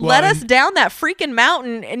 she led us down that freaking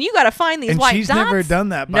mountain, and you got to find these white dots. And she's never done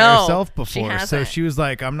that by herself before. So she was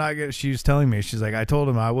like, she was telling me, she's like, I told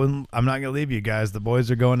him I'm not going to leave you guys. The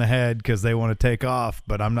boys are going ahead because they want to take off,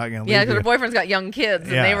 but I'm not going to leave you. Yeah, because her boyfriend's got young kids,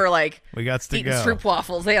 and they were like, we got to eating go. Stroop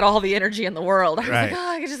waffles. They had all the energy in the world. I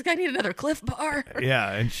was like, I need another Cliff Bar.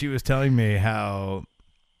 Yeah, and she was telling me how,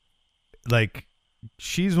 like,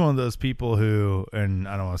 she's one of those people who, and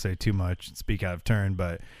I don't want to say too much and speak out of turn,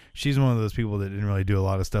 but she's one of those people that didn't really do a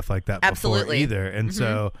lot of stuff like that before either. And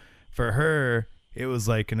so for her, it was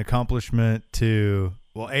like an accomplishment to,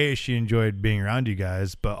 well, A, she enjoyed being around you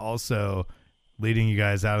guys, but also leading you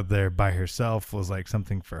guys out of there by herself was like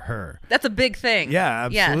something for her. That's a big thing. Yeah,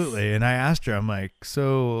 absolutely. Yes. And I asked her, I'm like,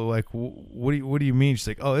 so like, what do you mean? She's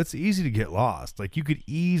like, oh, it's easy to get lost. Like, you could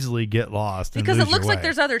easily get lost because it looks like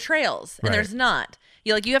there's other trails, and there's not.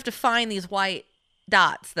 You have to find these white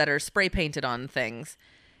dots that are spray painted on things.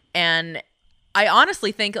 And I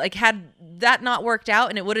honestly think, like, had that not worked out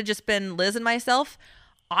and it would have just been Liz and myself,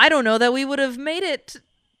 I don't know that we would have made it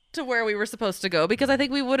to where we were supposed to go, because I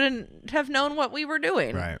think we wouldn't have known what we were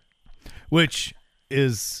doing. Right. Which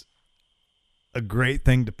is a great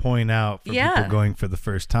thing to point out for people going for the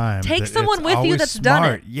first time. Take someone with you that's done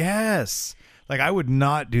it. Yes. Like, I would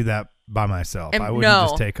not do that by myself. I wouldn't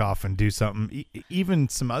just take off and do something. Even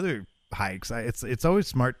some other hikes. It's always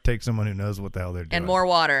smart to take someone who knows what the hell they're doing. And more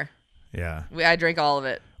water. Yeah. I drank all of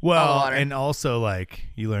it. Well, and also, like,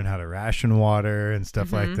 you learn how to ration water and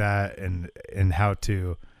stuff like that, and how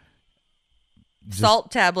to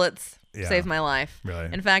salt tablets. Yeah. Saved my life. Really?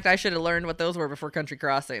 In fact, I should have learned what those were before Country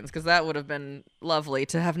Crossings, because that would have been lovely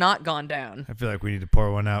to have not gone down. I feel like we need to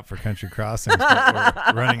pour one out for Country Crossings, but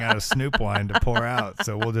we're running out of Snoop wine to pour out,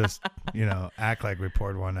 so we'll just, act like we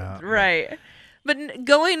poured one out. Right. But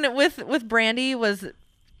going with Brandy was,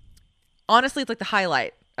 honestly, it's like the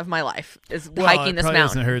highlight of my life is hiking this mountain. It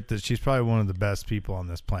doesn't hurt that she's probably one of the best people on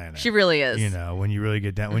this planet. She really is. When you really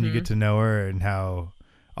get down, when you get to know her and how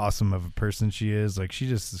awesome of a person she is, like she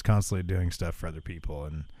just is constantly doing stuff for other people,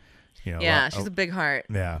 and she's a big heart.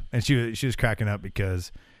 Yeah, and she was cracking up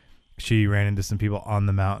because she ran into some people on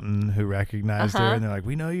the mountain who recognized her, and they're like,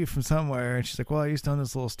 "We know you from somewhere," and she's like, "Well, I used to own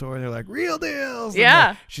this little store." And they're like, "Real deals."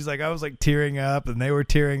 Yeah. She's like, I was like tearing up, and they were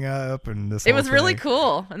tearing up, and it was really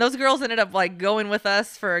cool. And those girls ended up like going with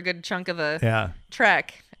us for a good chunk of the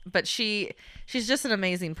trek. But she's just an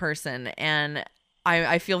amazing person, and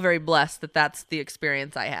I feel very blessed that that's the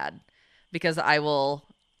experience I had, because I will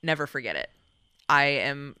never forget it. I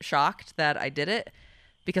am shocked that I did it,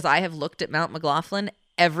 because I have looked at Mount McLaughlin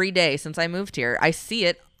every day since I moved here. I see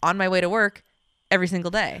it on my way to work every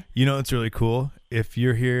single day. It's really cool. If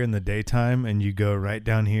you're here in the daytime and you go right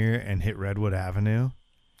down here and hit Redwood Avenue,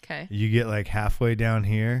 okay, you get like halfway down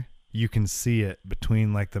here, you can see it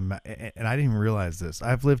between like and I didn't even realize this.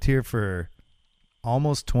 I've lived here for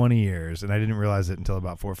almost 20 years, and I didn't realize it until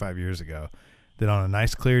about 4 or 5 years ago, that on a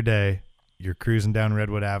nice clear day, you're cruising down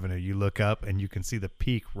Redwood Avenue, you look up and you can see the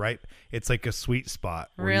peak right. It's like a sweet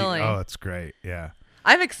spot. Really? It's great. Yeah.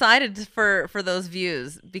 I'm excited for those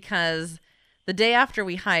views, because the day after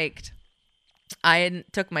we hiked, I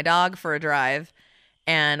took my dog for a drive,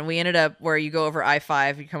 and we ended up where you go over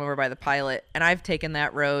I-5, you come over by the Pilot, and I've taken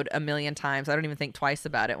that road a million times. I don't even think twice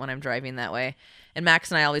about it when I'm driving that way. And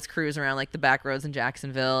Max and I always cruise around like the back roads in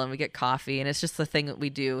Jacksonville, and we get coffee, and it's just the thing that we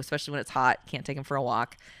do, especially when it's hot. Can't take him for a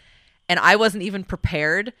walk. And I wasn't even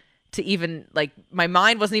prepared to even, like, my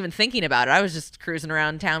mind wasn't even thinking about it. I was just cruising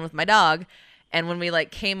around town with my dog. And when we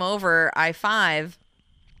like came over I-5,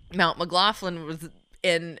 Mount McLaughlin was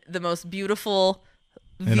in the most beautiful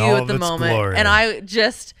view at the moment. Glory. And I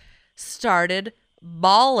just started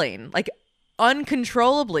bawling, like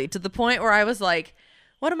uncontrollably, to the point where I was like,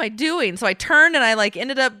 what am I doing? So I turned, and I like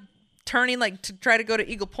ended up turning like to try to go to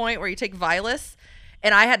Eagle Point, where you take Vilas,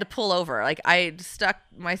 and I had to pull over. Like I stuck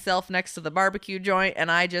myself next to the barbecue joint, and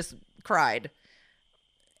I just cried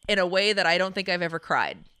in a way that I don't think I've ever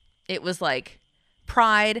cried. It was like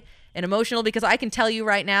pride and emotional, because I can tell you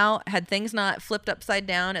right now, had things not flipped upside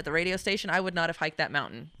down at the radio station, I would not have hiked that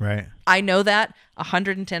mountain. Right. I know that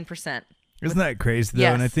 110%. Isn't that crazy though?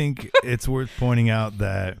 Yes. And I think it's worth pointing out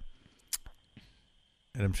that,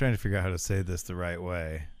 and I'm trying to figure out how to say this the right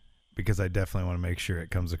way, because I definitely want to make sure it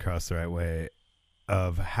comes across the right way,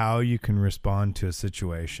 of how you can respond to a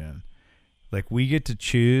situation. Like, we get to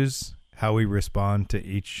choose how we respond to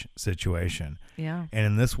each situation. Yeah. And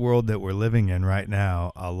in this world that we're living in right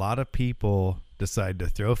now, a lot of people decide to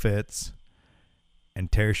throw fits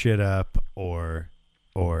and tear shit up, or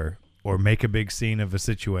make a big scene of a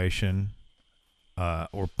situation,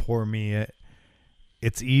 or pour me it.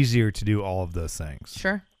 It's easier to do all of those things.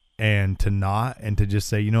 Sure. And to just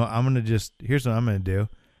say, here's what I'm going to do.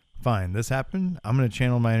 Fine, this happened. I'm going to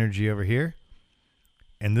channel my energy over here.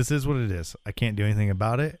 And this is what it is. I can't do anything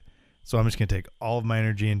about it. So I'm just going to take all of my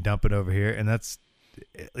energy and dump it over here. And that's,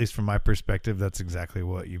 at least from my perspective, that's exactly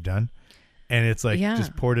what you've done. And it's like,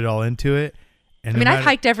 just poured it all into it. And I've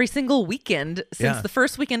hiked every single weekend since the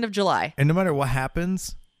first weekend of July. And no matter what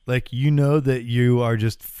happens, like, that you are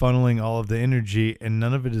just funneling all of the energy, and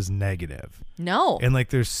none of it is negative. No. And like,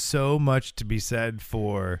 there's so much to be said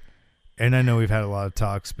for, and I know we've had a lot of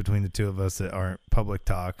talks between the two of us that aren't public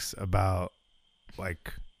talks about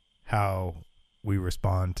like how we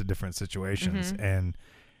respond to different situations. Mm-hmm. And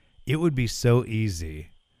it would be so easy.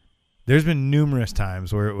 There's been numerous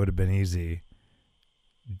times where it would have been easy,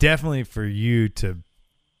 definitely, for you to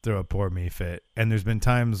throw a poor me fit. And there's been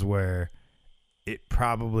times where it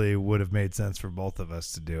probably would have made sense for both of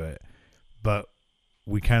us to do it. But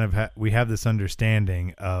we kind of we have this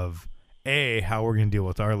understanding of how we're going to deal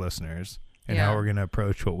with our listeners and how we're going to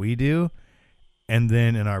approach what we do. And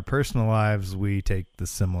then in our personal lives, we take the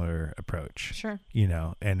similar approach. Sure.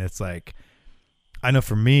 And it's like, I know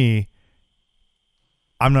for me,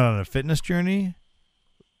 I'm not on a fitness journey,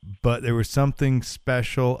 but there was something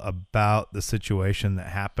special about the situation that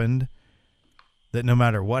happened that no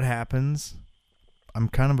matter what happens, I'm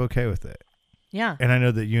kind of okay with it. Yeah. And I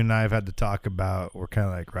know that you and I have had to talk about, we're kind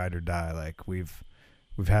of like ride or die. Like we've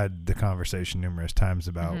had the conversation numerous times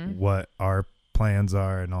about what our plans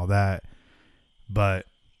are and all that. But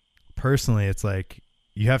personally, it's like,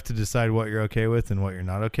 you have to decide what you're okay with and what you're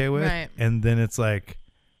not okay with. Right. And then it's like,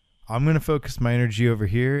 I'm going to focus my energy over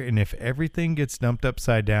here. And if everything gets dumped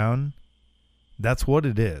upside down, that's what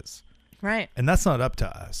it is. Right. And that's not up to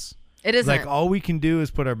us. It isn't. Like, all we can do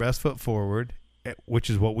is put our best foot forward, which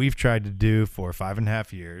is what we've tried to do for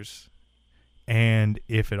 5.5 years. And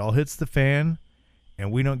if it all hits the fan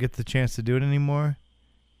and we don't get the chance to do it anymore,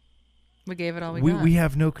 we gave it all we got. We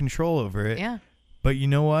have no control over it. Yeah. But you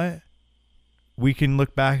know what? We can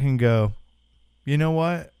look back and go, you know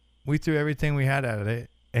what? We threw everything we had at it,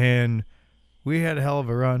 and we had a hell of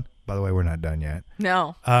a run. By the way, we're not done yet.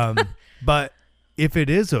 No. But if it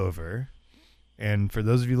is over, and for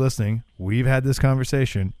those of you listening, we've had this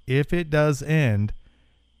conversation. If it does end,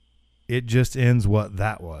 it just ends what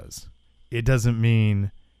that was. It doesn't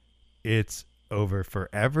mean it's over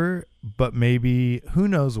forever, but maybe who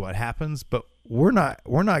knows what happens, but we're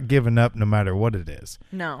not giving up no matter what it is.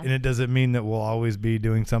 No. And it doesn't mean that we'll always be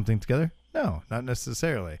doing something together. No, not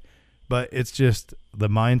necessarily. But it's just the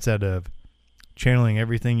mindset of channeling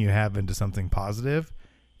everything you have into something positive.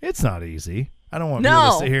 It's not easy. I don't want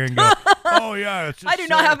people to sit here and go, oh, yeah. It's just I do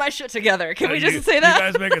not have my shit together. Can we just say that?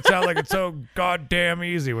 You guys make it sound like it's so goddamn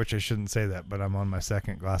easy, which I shouldn't say that, but I'm on my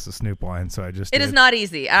second glass of Snoop wine, so I just It is not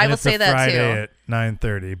easy. I will say that, too. It's Friday at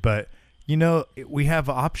 9:30, but, you know, we have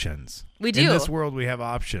options. We do. In this world, we have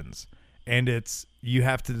options, and you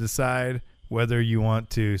have to decide whether you want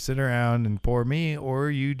to sit around and pour me or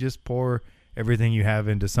you just pour everything you have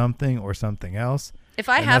into something or something else. If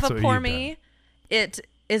I have a pour me, it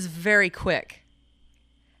is very quick.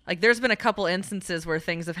 Like, there's been a couple instances where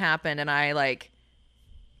things have happened and I like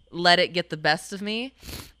let it get the best of me,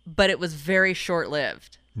 but it was very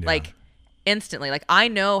short-lived. Yeah. Like, instantly. Like, I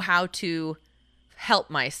know how to help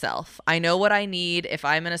myself. I know what I need. If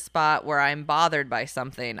I'm in a spot where I'm bothered by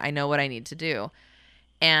something, I know what I need to do.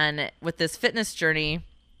 And with this fitness journey,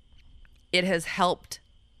 it has helped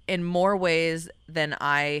in more ways than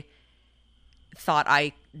I thought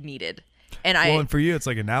I needed. And for you, it's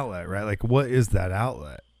like an outlet, right? Like, what is that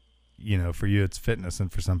outlet? You know, for you, it's fitness,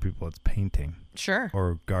 and for some people, it's painting. Sure.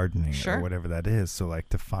 Or gardening, or whatever that is. So, like,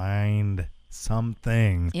 to find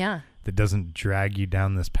something that doesn't drag you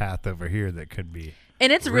down this path over here that could be.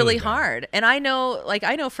 And it's really hard. And I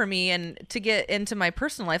know for me, and to get into my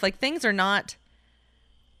personal life, like, things are not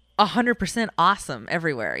 100% awesome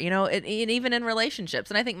everywhere, you know, and even in relationships.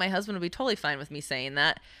 And I think my husband would be totally fine with me saying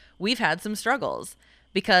that we've had some struggles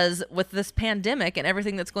because with this pandemic and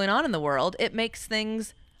everything that's going on in the world, it makes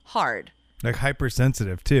things hard. Like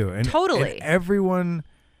hypersensitive too. And totally. And everyone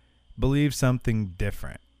believes something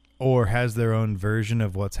different or has their own version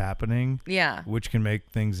of what's happening. Yeah. Which can make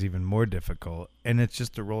things even more difficult. And it's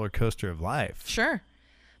just a roller coaster of life. Sure.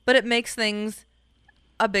 But it makes things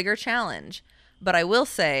a bigger challenge. But I will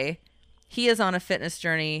say he is on a fitness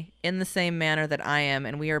journey in the same manner that I am,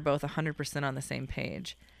 and we are both 100% on the same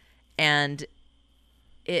page. And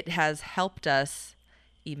it has helped us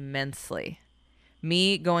immensely.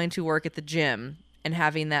 Me going to work at the gym and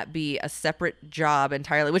having that be a separate job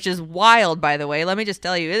entirely, which is wild, by the way. Let me just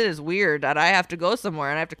tell you, it is weird that I have to go somewhere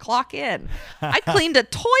and I have to clock in. I cleaned a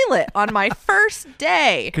toilet on my first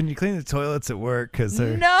day. Can you clean the toilets at work?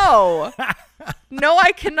 No. No,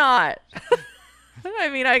 I cannot. I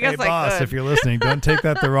mean, I guess hey, boss, if you're listening, don't take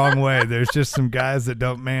that the wrong way. There's just some guys that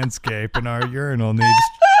don't manscape, and our urinal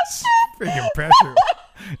needs freaking pressure.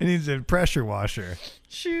 It needs a pressure washer.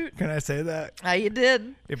 Shoot. Can I say that? You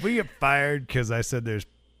did. If we get fired because I said there's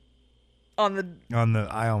on the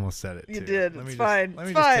I almost said it. You too. did. Let me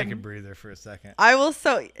just take a breather for a second. I will.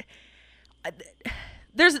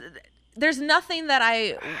 There's nothing that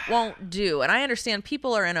I won't do, and I understand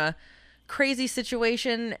people are in a crazy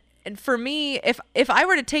situation. And for me, if I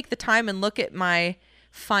were to take the time and look at my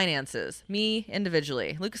finances, me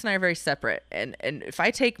individually, Lucas and I are very separate. And if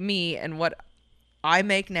I take me and what I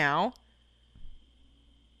make now,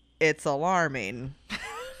 it's alarming.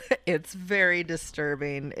 It's very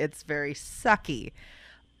disturbing. It's very sucky.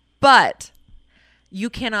 But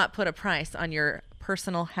you cannot put a price on your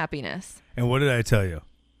personal happiness. And what did I tell you?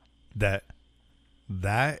 That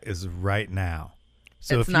is right now.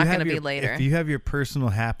 So it's not going to be later. If you have your personal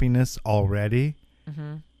happiness already,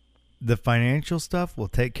 the financial stuff will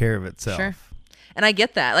take care of itself. Sure. And I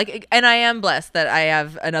get that. Like, and I am blessed that I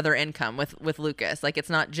have another income with Lucas. Like, it's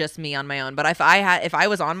not just me on my own. But if I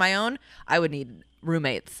was on my own, I would need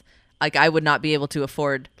roommates. Like, I would not be able to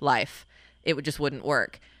afford life. It just wouldn't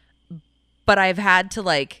work. But I've had to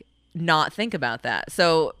like not think about that.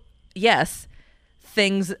 So yes,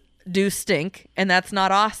 things do stink, and that's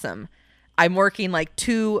not awesome. I'm working like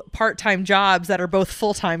 2 part-time jobs that are both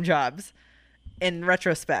full-time jobs in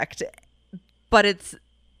retrospect. but it's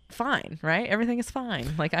fine, right? Everything is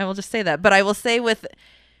fine. Like, I will just say that. But I will say with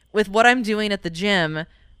what I'm doing at the gym,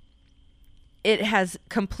 it has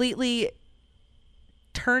completely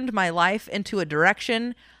turned my life into a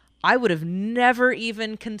direction I would have never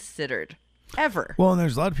even considered, ever. Well, and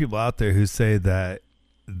there's a lot of people out there who say that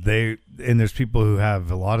there's people who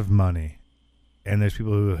have a lot of money, and there's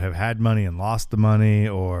people who have had money and lost the money,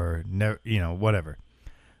 or never, whatever.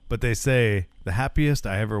 But they say the happiest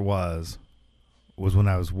I ever was when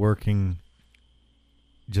I was working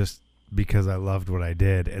just because I loved what I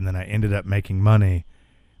did, and then I ended up making money,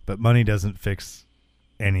 but money doesn't fix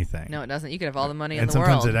anything. No, it doesn't. You could have all the money in the world.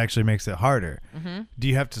 And sometimes it actually makes it harder. Mm-hmm. Do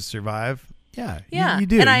you have to survive? Yeah. Yeah. You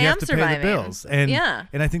do. And I am have to surviving. Pay the bills.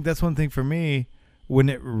 And I think that's one thing for me when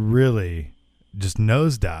it really just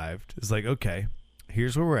nosedived. It's like, okay,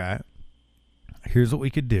 here's where we're at. Here's what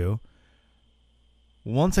we could do.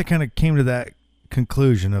 Once I kind of came to that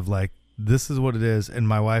conclusion of like, this is what it is. And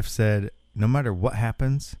my wife said, no matter what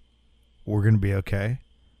happens, we're going to be okay.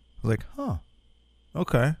 I was like, huh,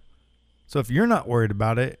 okay. So if you're not worried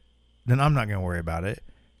about it, then I'm not going to worry about it.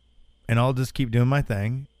 And I'll just keep doing my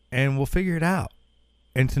thing and we'll figure it out.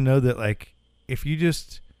 And to know that, like, if you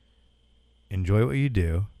just enjoy what you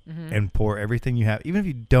do and pour everything you have, even if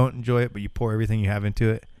you don't enjoy it, but you pour everything you have into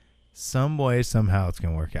it, some way, somehow it's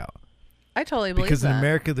going to work out. I totally believe because that. In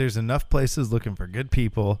America, there's enough places looking for good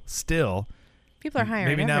people still. People are hiring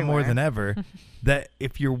maybe everywhere. not more than ever, that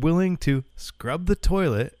if you're willing to scrub the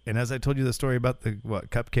toilet, and as I told you the story about the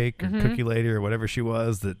cupcake or cookie lady or whatever she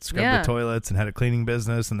was that scrubbed the toilets and had a cleaning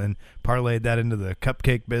business and then parlayed that into the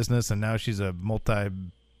cupcake business, and now she's a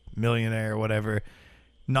multi-millionaire or whatever.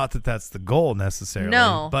 Not that that's the goal necessarily,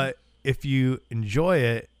 but if you enjoy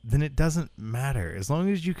it, then it doesn't matter as long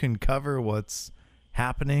as you can cover what's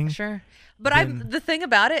happening. Sure, but the thing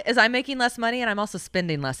about it is I'm making less money and I'm also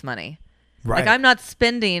spending less money. Right. Like, I'm not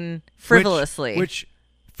spending frivolously. Which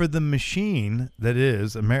for the machine that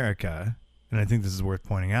is America, and I think this is worth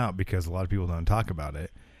pointing out because a lot of people don't talk about it,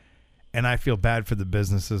 and I feel bad for the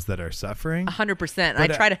businesses that are suffering. 100%. I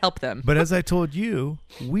try to help them. But as I told you,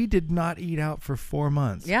 we did not eat out for 4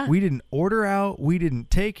 months. Yeah. We didn't order out. We didn't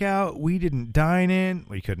take out. We didn't dine in.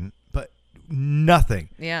 We couldn't. But nothing.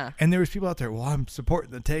 Yeah. And there was people out there, well, I'm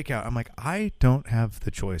supporting the takeout. I'm like, I don't have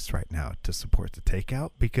the choice right now to support the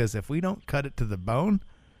takeout because if we don't cut it to the bone,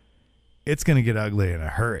 it's going to get ugly in a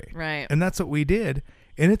hurry. Right. And that's what we did.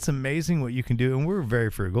 And it's amazing what you can do. And we're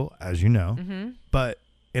very frugal, as you know.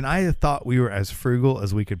 And I thought we were as frugal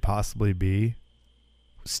as we could possibly be,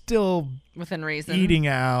 still within reason, eating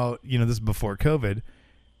out, this is before COVID.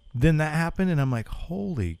 Then that happened. And I'm like,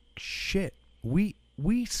 holy shit, we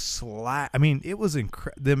I mean, it was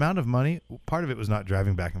the amount of money. Part of it was not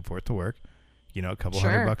driving back and forth to work, a couple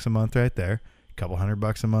 $100 a month right there, a couple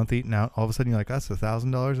 $100 a month eating out. All of a sudden you're like, that's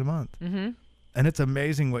 $1,000 a month. And it's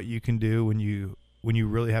amazing what you can do when you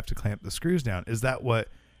really have to clamp the screws down. Is that what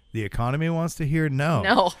the economy wants to hear?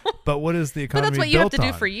 No. But what is the economy built on? But that's what you have to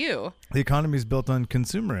do for you. The economy is built on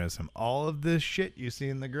consumerism. All of this shit you see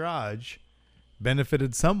in the garage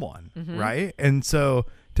benefited someone, right? And so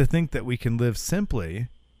to think that we can live simply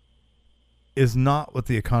is not what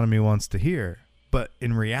the economy wants to hear. But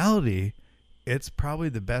in reality, it's probably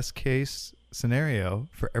the best case scenario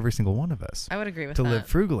for every single one of us. I would agree with that. To live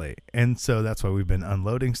frugally. And so that's why we've been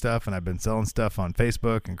unloading stuff, and I've been selling stuff on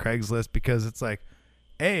Facebook and Craigslist, because it's like,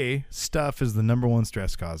 A, stuff is the number one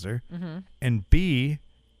stress causer. And B,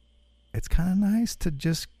 it's kind of nice to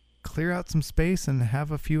just clear out some space and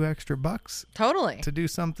have a few extra bucks. Totally. To do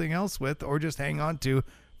something else with, or just hang on to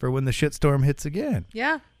for when the shitstorm hits again.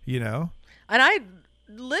 Yeah. And I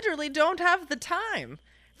literally don't have the time.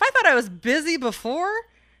 If I thought I was busy before,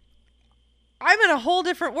 I'm in a whole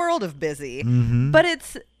different world of busy. But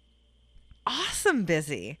it's awesome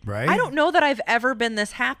busy. Right? I don't know that I've ever been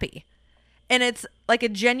this happy. And it's like a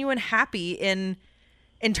genuine happy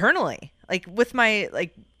internally. Like with my,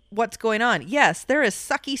 like, what's going on. Yes, there is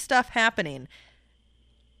sucky stuff happening.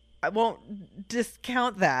 I won't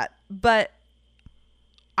discount that. But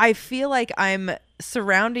I feel like I'm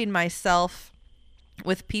surrounding myself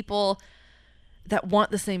with people that want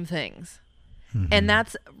the same things. And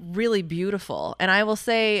that's really beautiful. And I will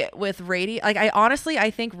say with radio, like, I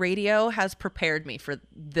think radio has prepared me for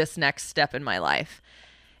this next step in my life.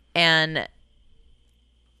 And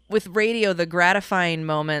with radio, the gratifying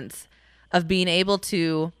moments of being able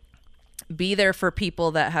to be there for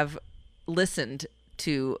people that have listened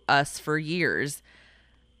to us for years,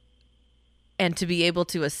 and to be able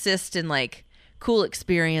to assist in like cool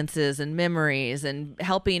experiences and memories and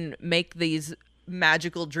helping make these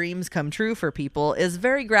magical dreams come true for people is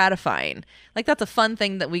very gratifying. Like, that's a fun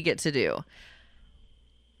thing that we get to do.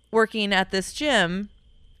 working at this gym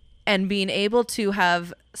and being able to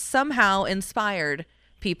have somehow inspired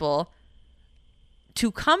people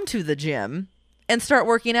to come to the gym and start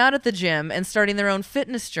working out at the gym and starting their own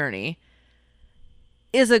fitness journey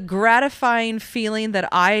is a gratifying feeling that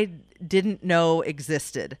I didn't know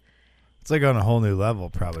existed. It's like on a whole new level,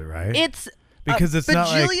 probably, right? It's because it's not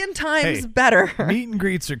like bajillion times hey, better. Meet and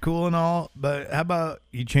greets are cool and all, but how about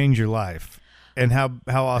you change your life? And how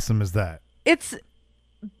awesome is that?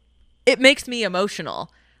 It makes me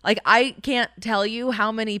emotional. Like, I can't tell you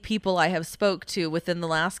how many people I have spoke to within the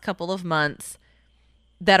last couple of months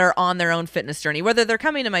that are on their own fitness journey. Whether they're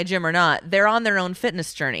coming to my gym or not, they're on their own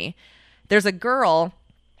fitness journey. There's a girl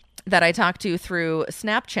that I talked to through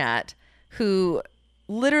Snapchat who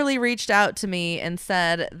literally reached out to me and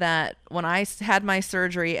said that when I had my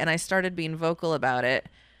surgery and I started being vocal about it,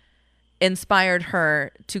 inspired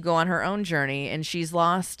her to go on her own journey, and she's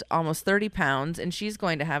lost almost 30 pounds, and she's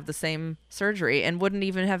going to have the same surgery and wouldn't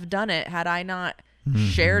even have done it had I not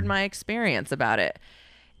shared my experience about it.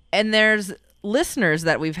 And there's listeners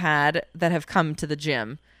that we've had that have come to the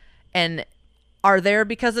gym and are there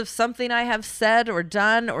because of something I have said or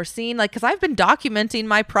done or seen, like, because I've been documenting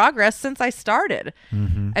my progress since I started.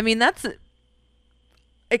 I mean, that's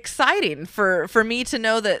exciting for me to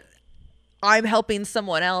know that I'm helping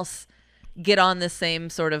someone else get on the same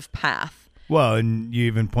sort of path. Well, and you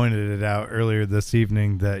even pointed it out earlier this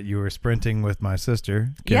evening that you were sprinting with my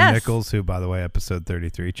sister, Kim Nichols, who, by the way, episode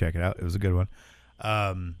 33, check it out. It was a good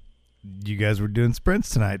one. You guys were doing sprints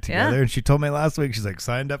tonight together, and she told me last week, she's like,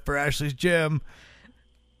 signed up for Ashley's gym.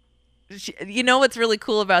 You know what's really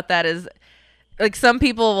cool about that is, like, some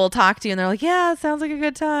people will talk to you and they're like, yeah, it sounds like a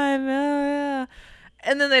good time. Yeah.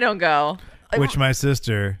 And then they don't go. Like, which my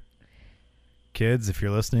sister... Kids, if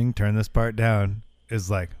you're listening, turn this part down, is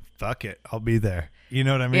like, fuck it, I'll be there. You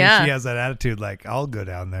know what I mean? Yeah. She has that attitude like, I'll go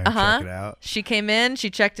down there and check it out. She came in, she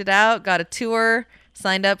checked it out, got a tour,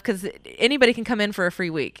 signed up, because anybody can come in for a free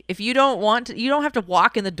week. If you don't want to, you don't have to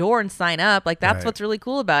walk in the door and sign up. Like, that's what's really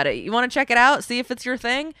cool about it. You want to check it out, see if it's your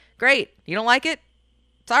thing? Great. You don't like it?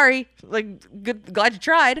 Sorry. Like, good, glad you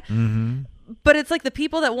tried. But it's like the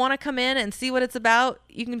people that want to come in and see what it's about,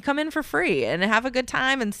 you can come in for free and have a good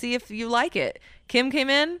time and see if you like it. Kim came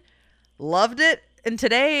in, loved it. And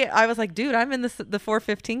today I was like, dude, I'm in the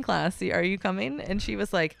 415 class. Are you coming? And she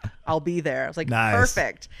was like, I'll be there. I was like, nice.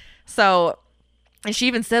 Perfect. So, and she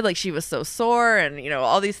even said, like, she was so sore and, you know,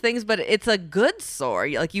 all these things, but it's a good sore.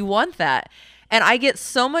 Like, you want that. And I get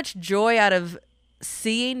so much joy out of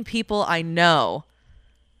seeing people I know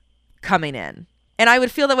coming in. And I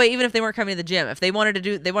would feel that way even if they weren't coming to the gym. If they wanted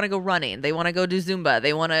to they want to go running, they want to go do Zumba,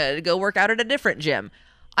 they want to go work out at a different gym.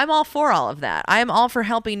 I'm all for all of that. I am all for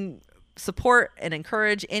helping support and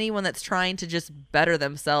encourage anyone that's trying to just better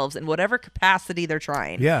themselves in whatever capacity they're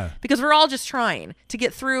trying. Yeah. Because we're all just trying to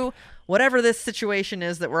get through whatever this situation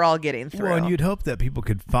is that we're all getting through. Well, and you'd hope that people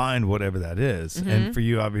could find whatever that is. And for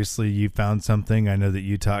you, obviously, you found something. I know that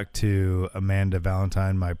you talked to Amanda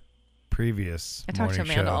Valentine, my previous I talk to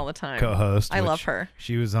Amanda all the time. Co-host. I love her.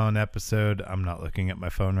 She was on episode, I'm not looking at my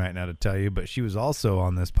phone right now to tell you, but she was also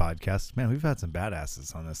on this podcast. Man, we've had some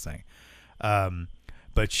badasses on this thing.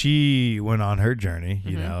 But she went on her journey,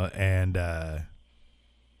 you know, and where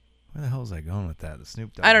the hell was I going with that? The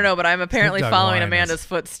Snoop Dogg. I don't know, but I'm apparently following Amanda's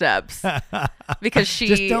footsteps because she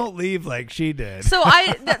just don't leave like she did. So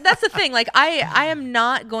that's the thing. Like, I am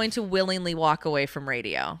not going to willingly walk away from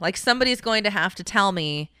radio. Like, somebody's going to have to tell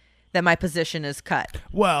me that my position is cut.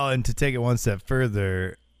 Well, and to take it one step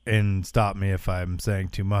further, and stop me if I'm saying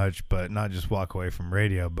too much, but not just walk away from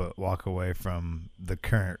radio, but walk away from the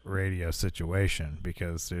current radio situation,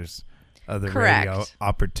 because there's other radio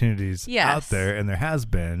opportunities out there, and there has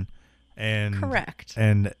been. And correct.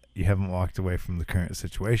 And you haven't walked away from the current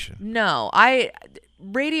situation. No,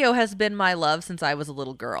 radio has been my love since I was a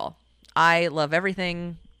little girl. I love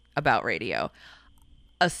everything about radio,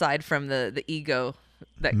 aside from the ego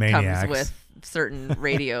that comes with certain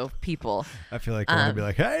radio people. I feel like I want to be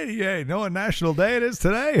like, hey, know what National Day it is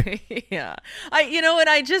today? Yeah. I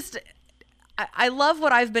love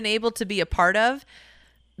what I've been able to be a part of,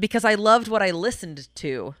 because I loved what I listened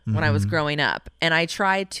to when I was growing up, and I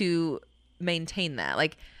try to maintain that.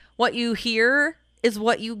 Like, what you hear is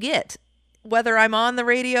what you get, whether I'm on the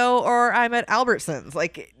radio or I'm at Albertsons.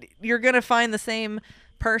 Like, you're going to find the same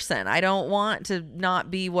person. I don't want to not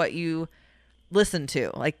be what you listen to.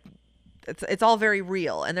 Like, it's all very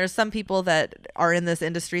real, and there's some people that are in this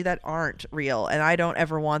industry that aren't real, and I don't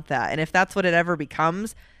ever want that. And if that's what it ever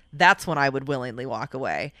becomes, that's when I would willingly walk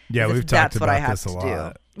away. Yeah, we've talked about this a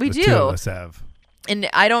lot. We the do. two of us have. And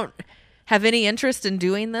I don't have any interest in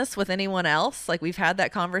doing this with anyone else. Like, we've had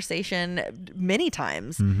that conversation many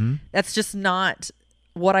times. Mm-hmm. That's just not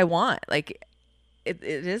what I want. Like, it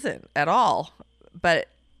isn't at all. But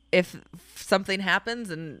if something happens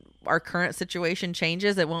and our current situation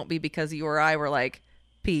changes, it won't be because you or I were like,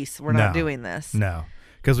 peace, we're not doing this. No,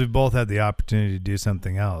 because we've both had the opportunity to do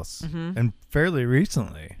something else, and fairly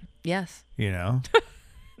recently. Yes. You know?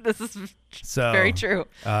 This is very true.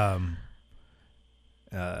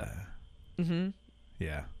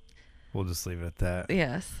 Yeah, we'll just leave it at that.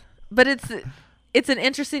 Yes. But it's an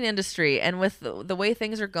interesting industry, and with the way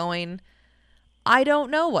things are going, I don't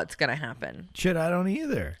know what's going to happen. Shit, I don't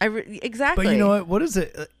either. Exactly. But you know what? What is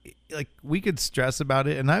it? Like, we could stress about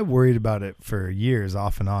it, and I worried about it for years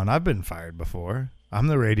off and on. I've been fired before. I'm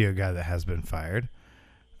the radio guy that has been fired.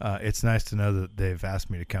 It's nice to know that they've asked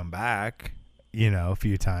me to come back, a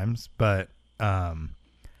few times. But I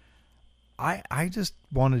just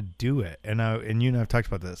want to do it. And you and I have talked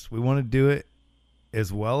about this. We want to do it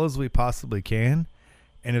as well as we possibly can.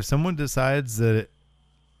 And if someone decides that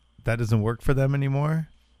that doesn't work for them anymore,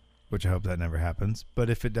 which I hope that never happens, but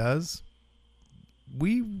if it does,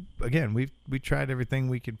 we tried everything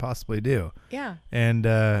we could possibly do. Yeah. And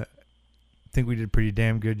I think we did a pretty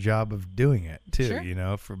damn good job of doing it too,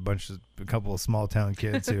 sure. For a couple of small town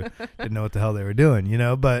kids who didn't know what the hell they were doing,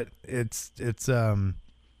 but it's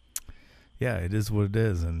yeah, it is what it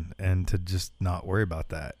is. And to just not worry about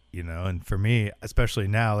that, and for me, especially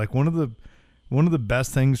now, like one of the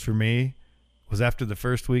best things for me was after the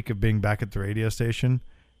first week of being back at the radio station,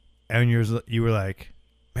 and you were like,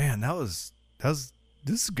 man, this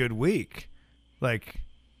is a good week. Like,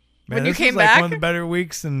 man, when you this came is like back, one of the better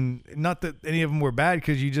weeks, and not that any of them were bad,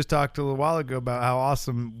 because you just talked a little while ago about how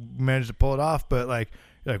awesome we managed to pull it off, but you're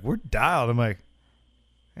like, we're dialed. I'm like,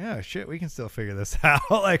 yeah, shit, we can still figure this out.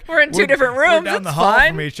 Like, we're in two different rooms. We're down the hall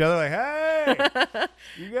from each other. Like, hey,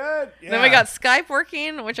 you good? Yeah. Then we got Skype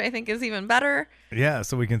working, which I think is even better. Yeah,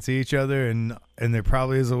 so we can see each other, and there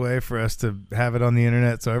probably is a way for us to have it on the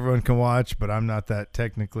internet so everyone can watch, but I'm not that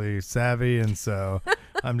technically savvy, and so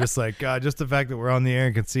I'm just like, God, just the fact that we're on the air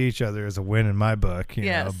and can see each other is a win in my book, you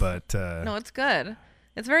know, but no, it's good.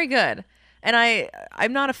 It's very good. And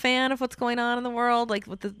I'm not a fan of what's going on in the world, like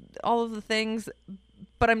with all of the things,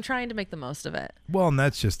 but I'm trying to make the most of it. Well, and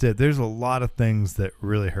that's just it. There's a lot of things that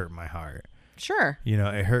really hurt my heart. Sure.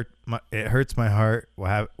 It hurts my heart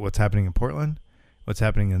what's happening in Portland, what's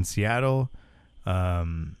happening in Seattle.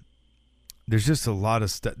 There's just a lot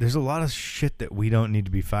of stuff. There's a lot of shit that we don't need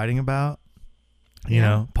to be fighting about. You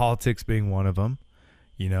know, politics being one of them.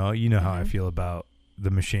 You know how I feel about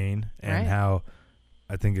the machine and how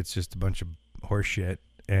I think it's just a bunch of horse shit,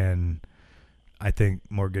 and I think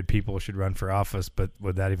more good people should run for office, but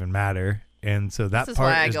would that even matter? And so that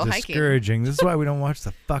part is discouraging. Hiking. This is why we don't watch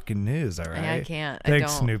the fucking news, all right? I can't.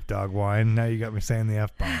 Thanks, Snoop Dogg wine. Now you got me saying the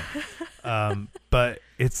F-bomb. But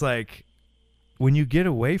it's like, when you get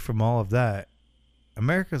away from all of that,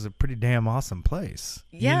 America's a pretty damn awesome place.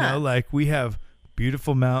 Yeah. Like, we have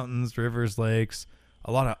beautiful mountains, rivers, lakes,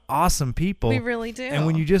 a lot of awesome people. We really do. And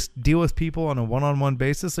when you just deal with people on a one-on-one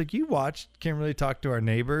basis, like you can't really talk to our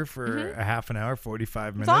neighbor for a half an hour,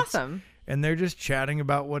 45 minutes. It's awesome. And they're just chatting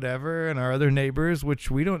about whatever, and our other neighbors, which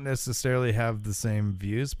we don't necessarily have the same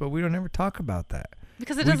views, but we don't ever talk about that.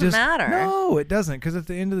 Because it doesn't matter. No, it doesn't. Because at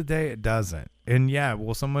the end of the day, it doesn't. And yeah,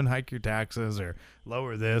 will someone hike your taxes or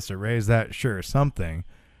lower this or raise that? Sure, something.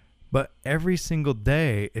 But every single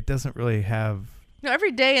day, it doesn't really have... No,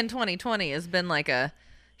 every day in 2020 has been like a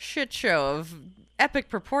shit show of epic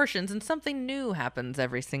proportions, and something new happens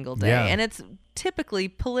every single day. Yeah. And it's typically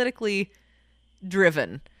politically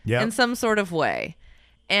driven in some sort of way.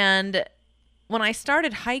 And when I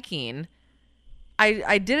started hiking,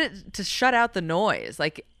 I did it to shut out the noise.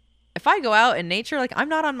 Like, if I go out in nature, like, I'm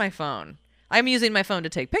not on my phone. I'm using my phone to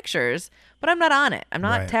take pictures, but I'm not on it. I'm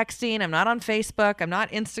not texting. I'm not on Facebook. I'm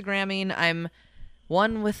not Instagramming. I'm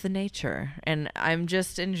one with the nature, and I'm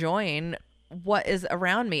just enjoying what is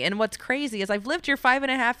around me. And what's crazy is I've lived here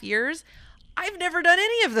 5.5 years. I've never done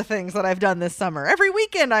any of the things that I've done this summer. Every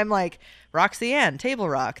weekend I'm like, Roxy Ann, Table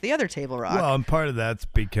Rock, the other Table Rock. Well, and part of that's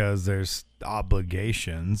because there's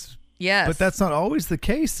obligations. Yes. But that's not always the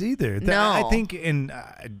case either. No. I think, and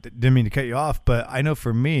I didn't mean to cut you off, but I know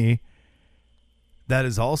for me, that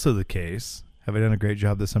is also the case. Have I done a great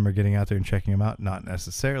job this summer getting out there and checking them out? Not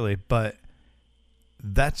necessarily, but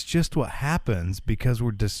that's just what happens because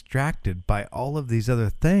we're distracted by all of these other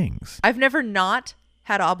things. I've never not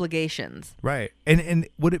had obligations. Right. And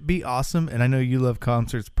would it be awesome? And I know you love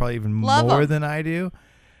concerts probably even more than I do.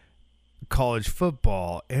 College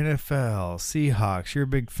football, NFL, Seahawks, you're a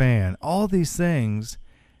big fan. All these things.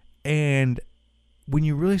 And when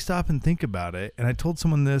you really stop and think about it, and I told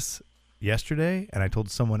someone this yesterday, and I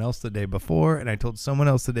told someone else the day before, and I told someone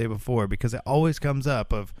else the day before, because it always comes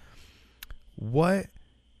up of what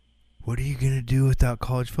are you going to do without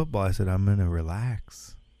college football? I said, I'm going to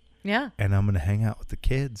relax. Yeah. And I'm going to hang out with the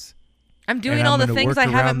kids. I'm doing all the things I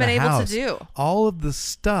haven't been able to do. All of the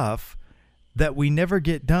stuff that we never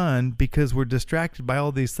get done because we're distracted by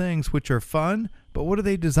all these things, which are fun, but what are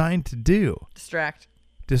they designed to do? Distract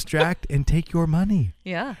and take your money.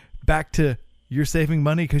 Yeah. Back to you're saving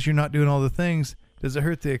money because you're not doing all the things. Does it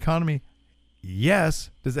hurt the economy?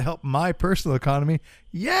 Yes. Does it help my personal economy?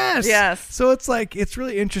 Yes. Yes. So it's like, it's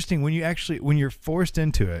really interesting when you're forced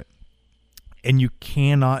into it and you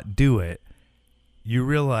cannot do it, you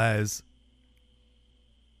realize,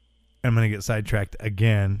 I'm going to get sidetracked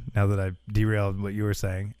again now that I've derailed what you were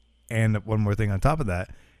saying. And one more thing on top of that.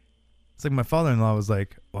 It's like my father-in-law was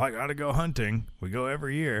like, well, I got to go hunting. We go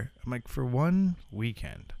every year. I'm like, for one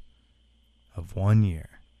weekend of 1 year,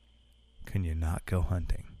 can you not go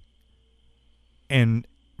hunting? And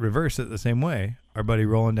reverse it the same way. Our buddy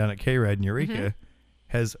rolling down at K-Ride in Eureka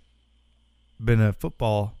has been a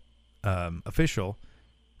football official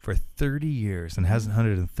for 30 years and hasn't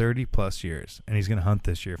hunted in 30 plus years. And he's going to hunt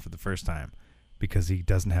this year for the first time because he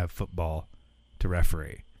doesn't have football to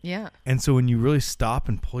referee. Yeah. And so when you really stop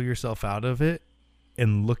and pull yourself out of it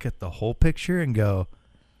and look at the whole picture and go,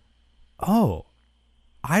 oh,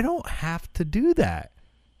 I don't have to do that.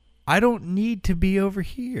 I don't need to be over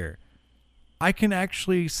here. I can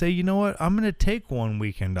actually say, you know what? I'm going to take 1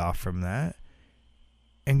 weekend off from that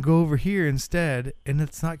and go over here instead, and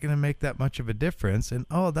it's not going to make that much of a difference. And,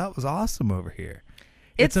 oh, that was awesome over here.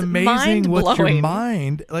 It's amazing what your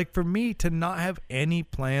mind, like for me to not have any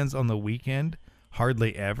plans on the weekend,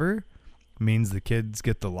 hardly ever, means the kids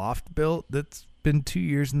get the loft built that's been 2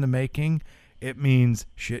 years in the making. It means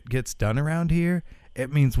shit gets done around here.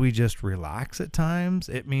 It means we just relax at times.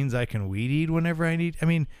 It means I can weed eat whenever I need. I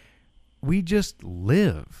mean, we just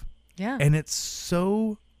live. Yeah. And it's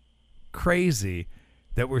so crazy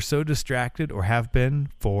that we're so distracted, or have been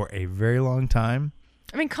for a very long time.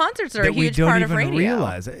 I mean, concerts are a huge part of radio. We don't even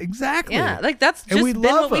realize it. Exactly. Yeah, like that's just been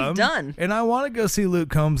what we've done. And I want to go see Luke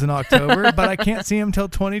Combs in October, but I can't see him till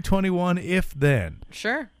 2021, if then.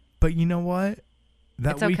 Sure. But you know what?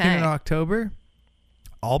 That it's weekend okay. in October,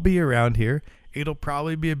 I'll be around here. It'll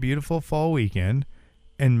probably be a beautiful fall weekend,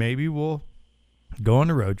 and maybe we'll go on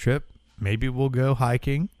a road trip. Maybe we'll go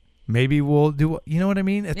hiking. Maybe we'll do, you know what I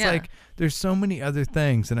mean? It's like there's so many other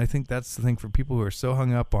things, and I think that's the thing for people who are so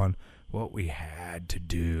hung up on what we had to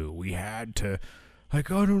do. We had to,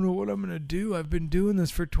 like, I don't know what I'm going to do. I've been doing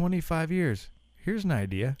this for 25 years. Here's an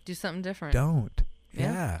idea. Do something different. Don't.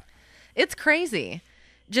 Yeah. It's crazy.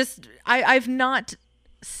 Just, I've not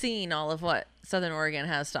seen all of what Southern Oregon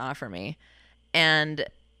has to offer me. And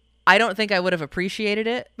I don't think I would have appreciated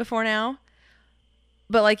it before now.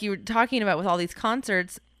 But like you were talking about with all these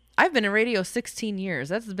concerts, I've been in radio 16 years.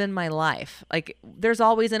 That's been my life. Like, there's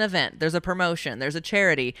always an event. There's a promotion. There's a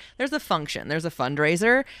charity. There's a function. There's a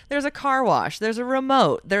fundraiser. There's a car wash. There's a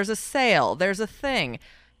remote. There's a sale. There's a thing.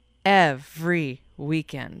 Every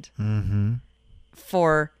weekend.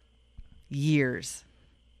 For years.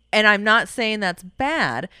 And I'm not saying that's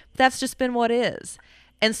bad. That's just been what is.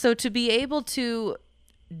 And so to be able to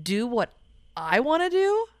do what I want to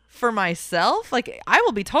do for myself, like, I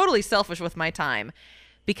will be totally selfish with my time,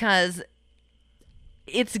 because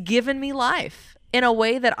it's given me life in a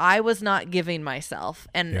way that I was not giving myself.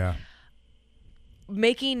 And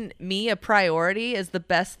making me a priority is the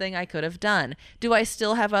best thing I could have done. Do I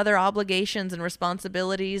still have other obligations and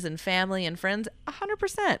responsibilities and family and friends?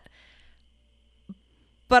 100%.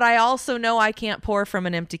 But I also know I can't pour from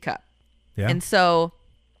an empty cup. Yeah. And so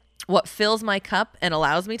what fills my cup and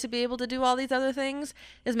allows me to be able to do all these other things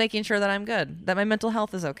is making sure that I'm good, that my mental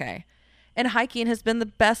health is okay. And hiking has been the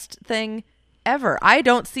best thing ever. I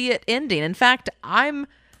don't see it ending. In fact, I'm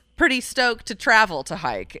pretty stoked to travel to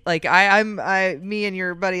hike. Like me and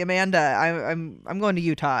your buddy Amanda, I'm going to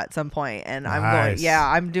Utah at some point, and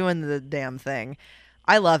I'm doing the damn thing.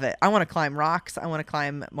 I love it. I want to climb rocks. I want to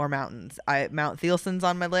climb more mountains. Mount Thielson's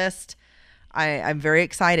on my list. I'm very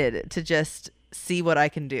excited to just see what I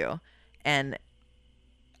can do, and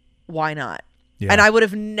why not? Yeah. And I would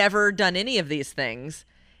have never done any of these things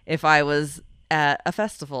if I was at a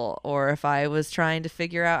festival, or if I was trying to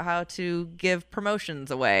figure out how to give promotions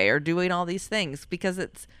away, or doing all these things, because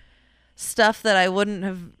it's stuff that I wouldn't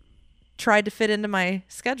have tried to fit into my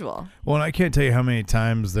schedule. Well, and I can't tell you how many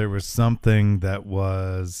times there was something that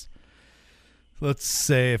was, let's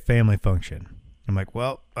say, a family function, I'm like,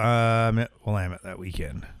 well, I'm at Willamette that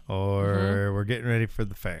weekend, or we're getting ready for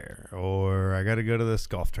the fair, or I got to go to this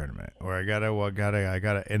golf tournament, or I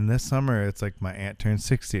gotta. And this summer, it's like my aunt turned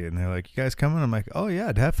 60, and they're like, "You guys coming?" I'm like, "Oh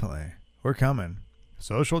yeah, definitely, we're coming."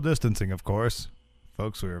 Social distancing, of course,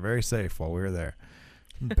 folks. We were very safe while we were there.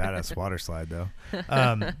 Badass water slide though.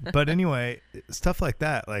 But anyway, stuff like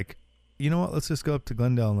that. Like, you know what? Let's just go up to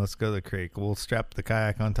Glendale and let's go to the creek. We'll strap the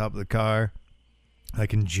kayak on top of the car.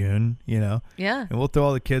 Like in June, Yeah. and we'll throw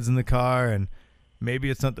all the kids in the car, and maybe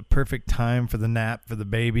it's not the perfect time for the nap for the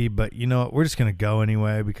baby, but you know what? We're just going to go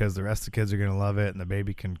anyway because the rest of the kids are going to love it, and the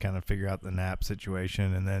baby can kind of figure out the nap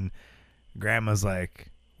situation. And then grandma's like,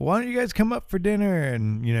 why don't you guys come up for dinner?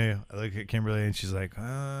 And, I look at Kimberly and she's like,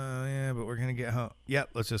 oh, yeah, but we're going to get home.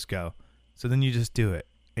 Yep, let's just go. So then you just do it.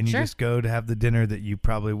 And you just go to have the dinner that you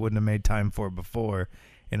probably wouldn't have made time for before.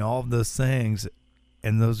 And all of those things,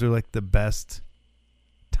 and those are like the best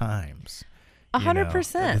times.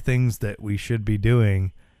 100%. The things that we should be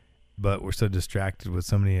doing, but we're so distracted with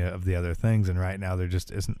so many of the other things. And right now there just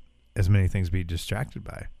isn't as many things to be distracted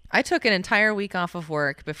by. I took an entire week off of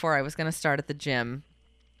work before I was going to start at the gym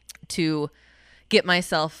to get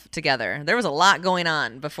myself together. There was a lot going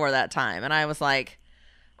on before that time. And I was like,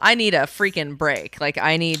 I need a freaking break. Like,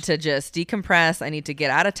 I need to just decompress. I need to get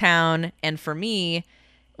out of town. And for me,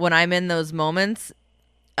 when I'm in those moments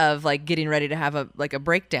of like getting ready to have a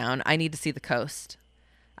breakdown, I need to see the coast.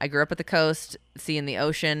 I grew up at the coast, seeing the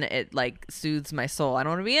ocean. It like soothes my soul. I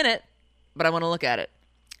don't want to be in it, but I want to look at it.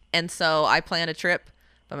 And so I planned a trip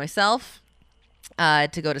by myself to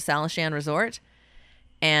go to Salishan Resort.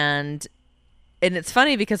 And it's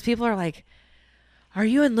funny because people are like, are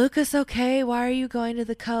you and Lucas okay? Why are you going to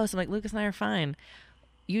the coast? I'm like, Lucas and I are fine.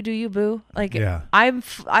 You do you, boo. Like, yeah. I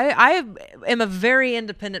am a very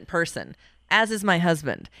independent person, as is my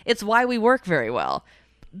husband. It's why we work very well,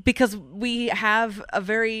 because we have a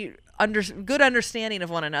very good understanding of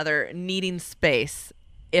one another, needing space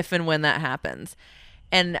if and when that happens.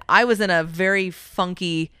 And I was in a very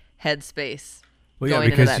funky headspace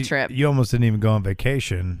going into that trip. You almost didn't even go on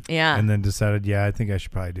vacation. Yeah. And then decided, I think I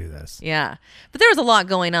should probably do this. Yeah. But there was a lot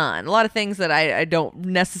going on, a lot of things that I don't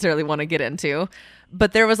necessarily want to get into.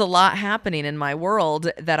 But there was a lot happening in my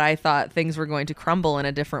world that I thought things were going to crumble in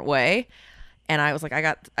a different way. And I was like, I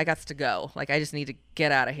got to go. Like, I just need to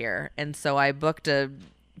get out of here. And so I booked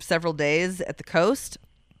several days at the coast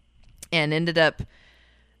and ended up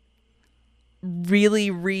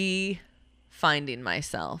really re-finding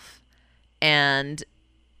myself. And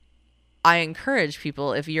I encourage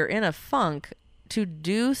people, if you're in a funk, to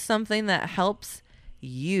do something that helps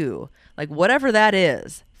you. Like, whatever that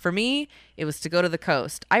is. For me, it was to go to the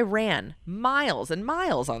coast. I ran miles and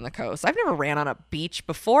miles on the coast. I've never ran on a beach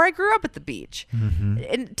before. I grew up at the beach. Mm-hmm.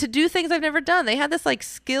 And to do things I've never done. They had this like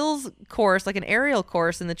skills course, like an aerial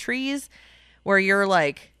course in the trees where you're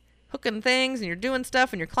like hooking things and you're doing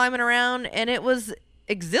stuff and you're climbing around. And it was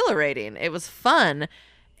exhilarating. It was fun.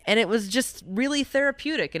 And it was just really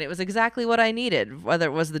therapeutic. And it was exactly what I needed, whether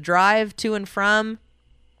it was the drive to and from,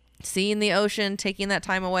 seeing the ocean, taking that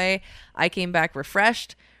time away. I came back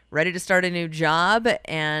refreshed, ready to start a new job.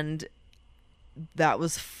 And that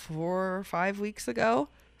was 4 or 5 weeks ago,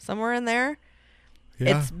 somewhere in there.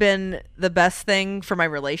 Yeah. It's been the best thing for my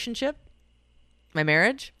relationship, my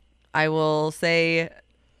marriage. I will say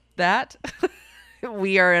that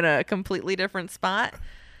we are in a completely different spot,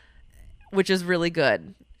 which is really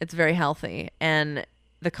good. It's very healthy. And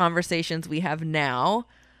the conversations we have now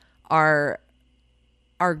are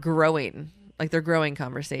growing. Like, they're growing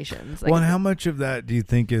conversations. Like, well, and how much of that do you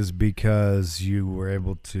think is because you were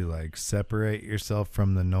able to like separate yourself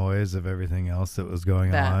from the noise of everything else that was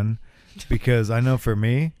going on? Because I know for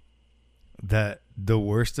me that the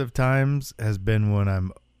worst of times has been when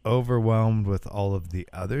I'm overwhelmed with all of the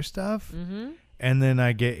other stuff. Mm-hmm. And then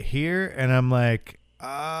I get here and I'm like,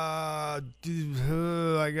 I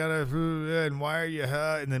gotta, and why are you,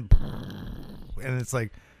 and then, and it's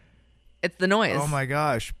like, it's the noise. Oh my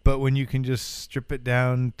gosh. But when you can just strip it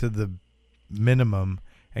down to the minimum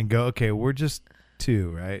and go, okay, we're just two,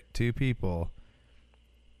 right? Two people.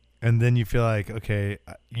 And then you feel like, okay,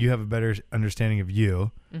 you have a better understanding of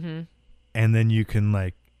you. Mm-hmm. And then you can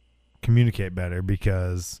like communicate better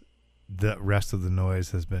because the rest of the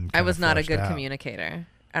noise has been I was not a good communicator.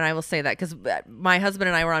 And I will say that because my husband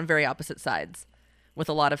and I were on very opposite sides with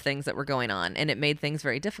a lot of things that were going on, and it made things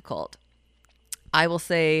very difficult. I will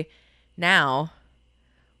say now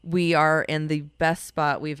we are in the best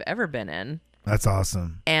spot we've ever been in. That's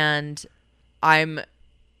awesome. And I'm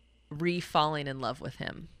re-falling in love with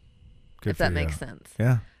him. Good if that makes sense.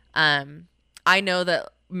 Yeah. I know that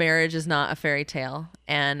marriage is not a fairy tale,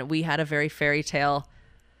 and we had a very fairy tale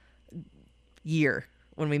year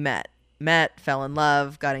when we met, fell in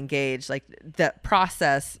love, got engaged, like that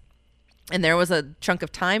process. And there was a chunk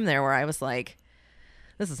of time there where I was like,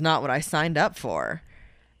 this is not what I signed up for.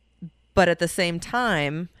 But at the same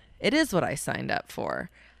time, it is what I signed up for.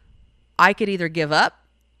 I could either give up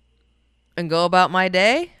and go about my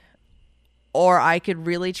day, or I could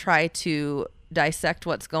really try to dissect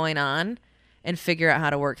what's going on and figure out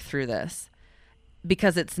how to work through this.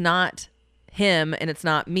 Because it's not him and it's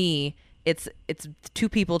not me. It's two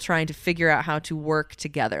people trying to figure out how to work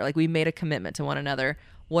together. Like, we made a commitment to one another.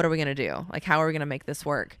 What are we going to do? Like, how are we going to make this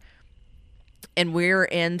work? And we're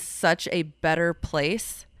in such a better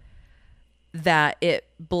place that it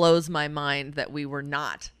blows my mind that we were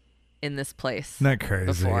not in this place. Not crazy.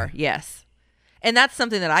 Before. Yes. And that's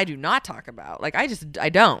something that I do not talk about. Like, I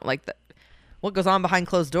don't. Like, what goes on behind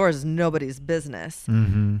closed doors is nobody's business.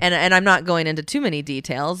 Mm-hmm. And I'm not going into too many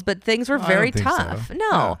details, but things were very tough. So.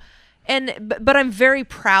 No. Yeah. But I'm very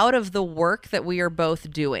proud of the work that we are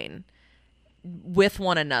both doing with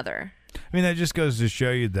one another. I mean, that just goes to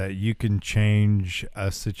show you that you can change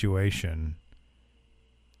a situation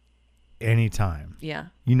anytime. Yeah.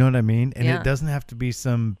 You know what I mean? And yeah. It doesn't have to be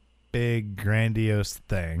some big grandiose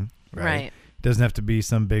thing, right? It doesn't have to be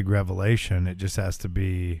some big revelation. It just has to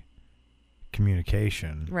be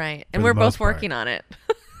communication. Right. And we're both working on it.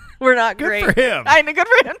 We're not good great. For him. I know, good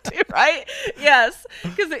for him too, right? Yes.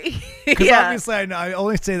 Because obviously I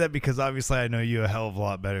only say that because obviously I know you a hell of a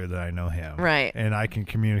lot better than I know him. Right. And I can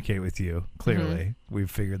communicate with you clearly. Mm-hmm.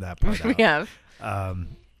 We've figured that part out. We have.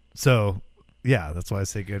 So yeah, that's why I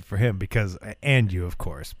say good for him, because, and you of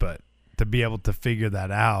course, but to be able to figure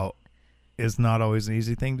that out is not always an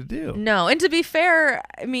easy thing to do. No. And to be fair,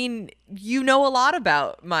 I mean, you know a lot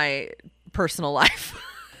about my personal life.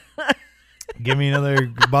 Give me another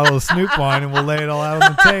bottle of Snoop wine and we'll lay it all out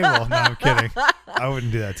on the table. No, I'm kidding. I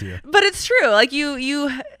wouldn't do that to you. But it's true. Like,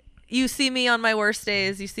 you see me on my worst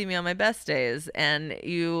days, you see me on my best days, and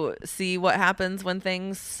you see what happens when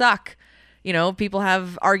things suck. You know, people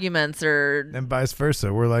have arguments and vice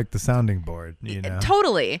versa. We're like the sounding board, you know.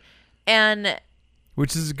 Totally. And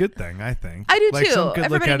which is a good thing, I think. I do like, too. Some could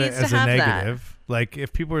Everybody look at needs it as to have a negative. That. Like,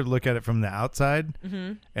 if people were to look at it from the outside,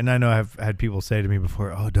 mm-hmm. and I know I've had people say to me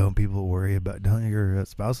before, "Oh, don't your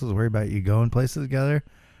spouses worry about you going places together?"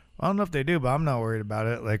 I don't know if they do, but I'm not worried about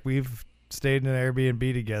it. Like, we've stayed in an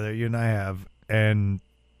Airbnb together, you and I have, and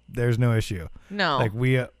there's no issue. No. Like,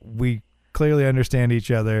 we clearly understand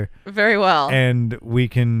each other very well, and we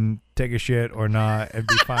can take a shit or not and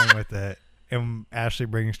be fine with it. And Ashley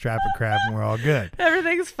brings traffic crap, and we're all good.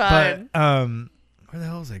 Everything's fine. But where the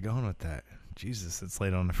hell was I going with that? Jesus, it's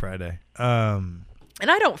late on a Friday. And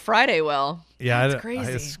I don't Friday well. Yeah, that's crazy.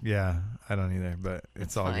 I don't either. But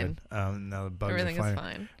it's all fine. Good. Now the bugs Everything are is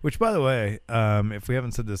fine. Which, by the way, if we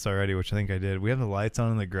haven't said this already, which I think I did, we have the lights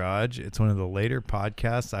on in the garage. It's one of the later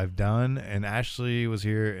podcasts I've done, and Ashley was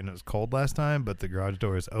here, and it was cold last time, but the garage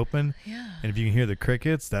door is open. Yeah. And if you can hear the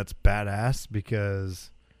crickets, that's badass, because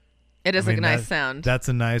it is a nice sound. That's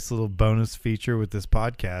a nice little bonus feature with this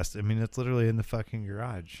podcast. I mean, it's literally in the fucking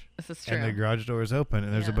garage. This is true. And the garage door is open,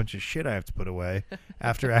 and there's a bunch of shit I have to put away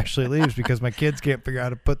after Ashley leaves because my kids can't figure out how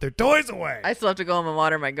to put their toys away. I still have to go home and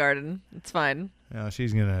water my garden. It's fine. No,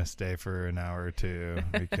 she's going to stay for an hour or two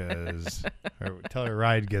because until her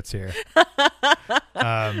ride gets here.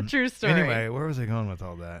 True story. Anyway, where was I going with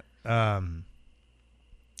all that?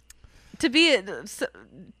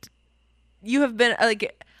 You have been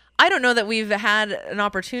like... I don't know that we've had an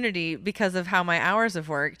opportunity because of how my hours have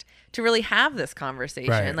worked to really have this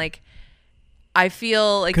conversation. Right. Like, I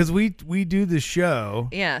feel like... Because we do the show.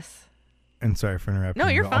 Yes. And sorry for interrupting. No,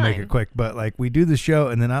 you're fine. I'll make it quick. But like, we do the show,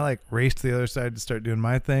 and then I like race to the other side to start doing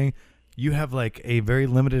my thing. You have like a very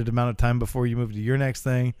limited amount of time before you move to your next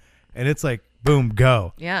thing. And it's like, boom,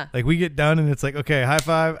 go. Yeah. Like, we get done and it's like, okay, high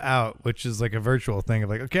five, out, which is like a virtual thing of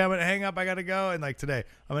like, okay, I'm going to hang up, I got to go. And like today,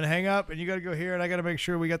 I'm going to hang up and you got to go here and I got to make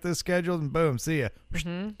sure we got this scheduled, and boom, see ya.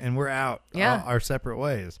 Mm-hmm. And we're out. Yeah. Our separate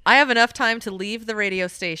ways. I have enough time to leave the radio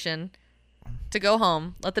station, to go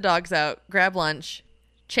home, let the dogs out, grab lunch,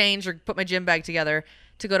 change or put my gym bag together,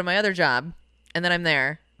 to go to my other job. And then I'm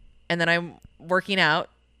there. And then I'm working out.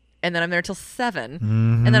 And then I'm there till 7.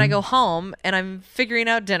 Mm-hmm. And then I go home and I'm figuring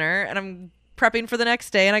out dinner and I'm prepping for the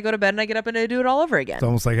next day, and I go to bed and I get up and I do it all over again. It's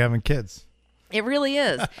almost like having kids. It really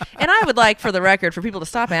is. And I would like, for the record, for people to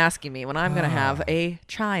stop asking me when I'm going to have a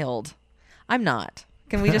child. I'm not.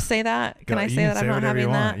 Can we just say that? Can I say that I'm not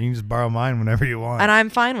having that? You can just borrow mine whenever you want. And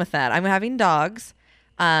I'm fine with that. I'm having dogs.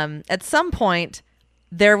 At some point,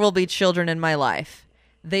 there will be children in my life.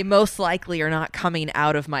 they most likely are not coming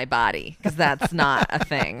out of my body because that's not a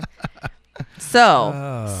thing.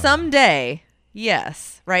 So someday,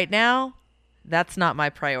 yes. Right now, that's not my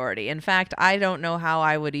priority. In fact, I don't know how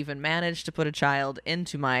I would even manage to put a child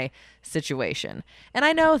into my situation. And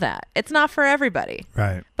I know that. It's not for everybody.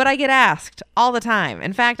 Right. But I get asked all the time.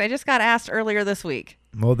 In fact, I just got asked earlier this week.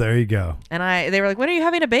 Well, there you go. And they were like, when are you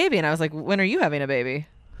having a baby? And I was like, when are you having a baby?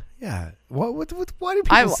 Yeah. What why do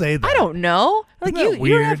people say that? I don't know. Like, Isn't that you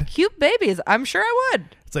weird? have cute babies. I'm sure I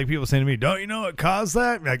would. It's like people saying to me, "Don't you know what caused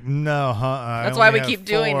that?" I'm like, no, That's why we keep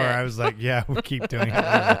doing it. I was like, yeah, we keep doing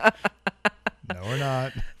it. No, we're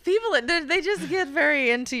not. People, they just get very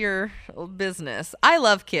into your business. I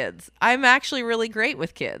love kids. I'm actually really great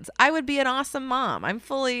with kids. I would be an awesome mom. I'm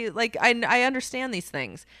fully, like, I understand these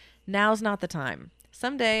things. Now's not the time.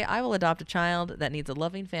 Someday I will adopt a child that needs a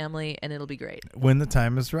loving family, and it'll be great. When the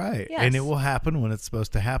time is right. Yes. And it will happen when it's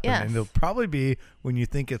supposed to happen. Yes. And it'll probably be when you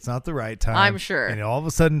think it's not the right time. I'm sure. And all of a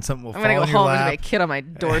sudden something will I'm fall going to in go your home and lap. have a kid on my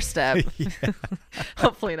doorstep.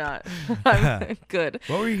 Hopefully not. I'm good.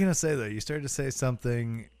 What were you going to say, though? You started to say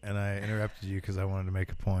something, and I interrupted you because I wanted to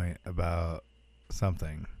make a point about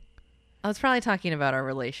something. I was probably talking about our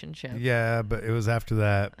relationship. Yeah, but it was after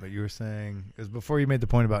that. But you were saying, it was before you made the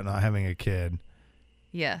point about not having a kid.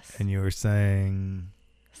 Yes. And you were saying,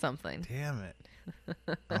 something. damn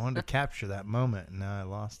it. I wanted to capture that moment, and now I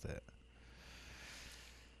lost it.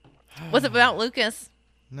 Was it about Lucas?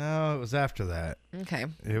 No, it was after that. Okay.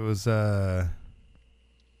 It was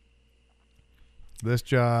this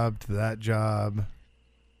job to that job.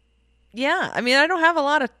 Yeah. I mean, I don't have a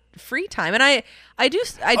lot of free time. And I do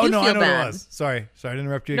I feel know bad. what it was. Sorry to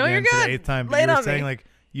interrupt you No, again you're for good. the 8th time. But Lay it you were on saying, me. like,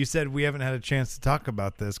 you said we haven't had a chance to talk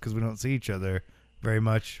about this because we don't see each other very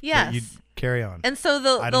much. Yes. But you carry on. And so I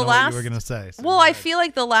the don't know last what you were gonna say. So well, go I ahead. feel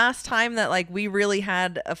like the last time that like we really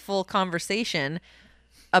had a full conversation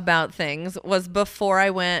about things was before I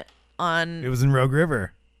went on. It was in Rogue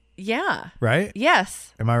River, Yeah. right?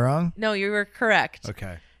 Yes. Am I wrong? No, you were correct.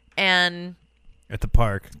 Okay. And At the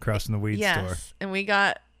park, across from the weed yes, store. and we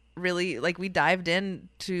got really like we dived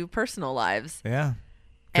into personal lives. Yeah.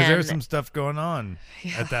 Because there was And- some stuff going on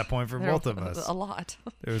at that point for There both of us. A lot.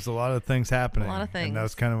 There was a lot of things happening. A lot of And that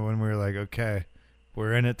was things. kind of when we were like, okay,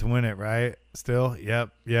 we're in it to win it, right? Still?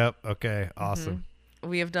 Yep. Okay. Awesome.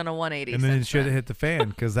 We have done a 180. And then it since should have then. hit the fan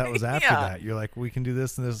because that was after Yeah. that. You're like, we can do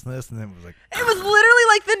this and this and this. And then it was like, It was literally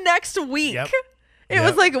like the next week. Yep. It Yep.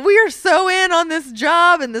 was like we are so in on this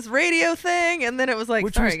job and this radio thing, and then it was like,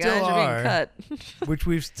 Which we sorry guys, still you're are. being cut. which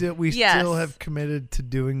we Yes. still have committed to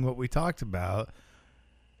doing what we talked about.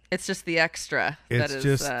 It's just the extra. It's that is,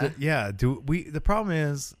 just, the problem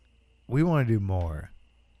is we want to do more.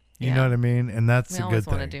 You Yeah. know what I mean? And that's we a good always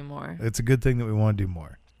thing. want to do more. It's a good thing that we want to do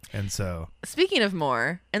more. And so, Speaking of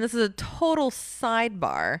more, and this is a total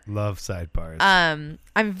sidebar. love sidebars.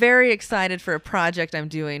 I'm very excited for a project I'm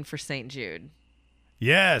doing for St. Jude.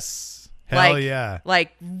 Yes. Hell Like- yeah.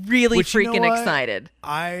 Like really Which, you know freaking what? excited.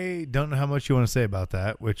 I don't know how much you want to say about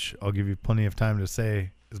that, which I'll give you plenty of time to say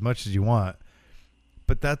as much as you want.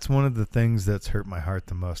 But that's one of the things that's hurt my heart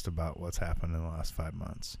the most about what's happened in the last 5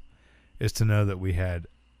 months is to know that we had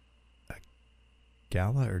a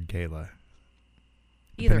gala or gala.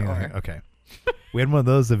 Either Depending on or. who- okay. We had one of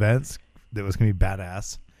those events that was going to be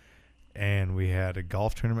badass. And we had a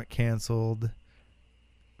golf tournament canceled.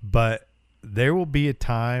 But there will be a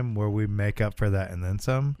time where we make up for that and then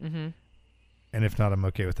some. Mm-hmm. And if not, I'm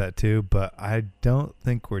okay with that too. But I don't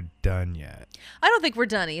think we're done yet. I don't think we're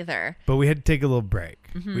done either. But we had to take a little break.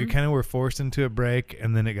 Mhm. We kind of were forced into a break.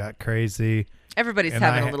 And then it got crazy. Everybody's And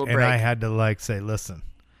having a little break. And I had to like say, listen,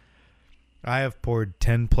 I have poured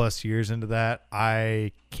 10 plus years into that.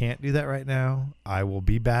 I can't do that right now. I will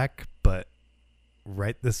be back. But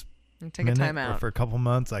right this Take a minute time or out. for a couple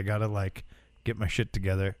months, I got to like get my shit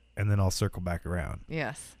together. And then I'll circle back around.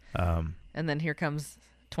 Yes. Um, And then here comes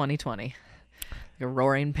 2020. A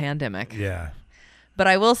roaring pandemic. yeah. But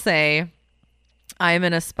I will say I am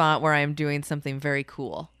in a spot where I am doing something very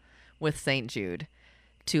cool with St. Jude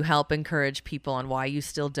to help encourage people on why you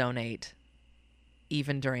still donate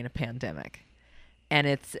even during a pandemic. And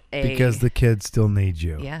it's Because the kids still need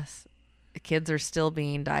you. Yes. The kids are still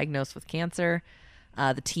being diagnosed with cancer.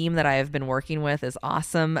 The team that I have been working with is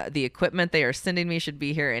awesome. The equipment they are sending me should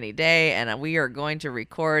be here any day. And we are going to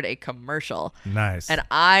record a commercial. Nice. And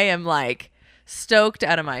I am like stoked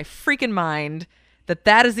out of my freaking mind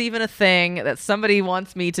that is even a thing that somebody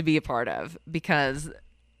wants me to be a part of, because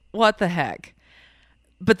what the heck?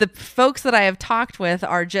 But the folks that I have talked with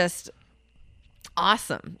are just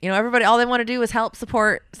awesome. You know, everybody, all they want to do is help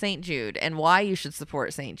support St. Jude and why you should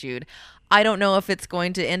support St. Jude. I don't know if it's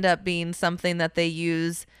going to end up being something that they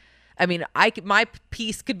use. I mean, my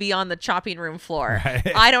piece could be on the chopping room floor.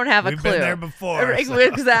 Right. I don't have a We've clue. been there before. So.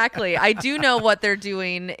 Exactly. I do know what they're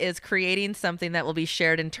doing is creating something that will be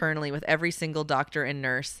shared internally with every single doctor and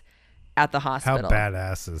nurse at the hospital. How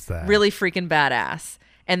badass is that? Really freaking badass.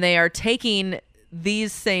 And they are taking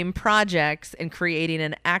these same projects and creating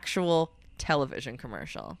an actual television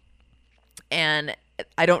commercial. And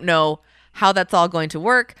I don't know how that's all going to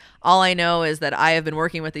work. All I know is that I have been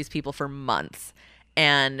working with these people for months,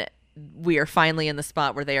 and we are finally in the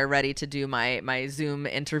spot where they are ready to do my Zoom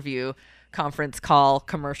interview conference call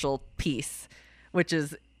commercial piece, which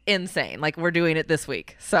is insane. Like, we're doing it this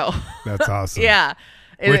week. So that's awesome. Yeah.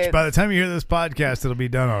 Which by the time you hear this podcast, it'll be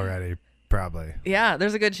done already, probably. Yeah,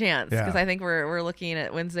 there's a good chance, because Yeah. I think we're looking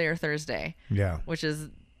at Wednesday or Thursday. Yeah. Which is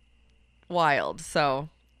wild. So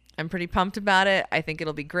I'm pretty pumped about it. I think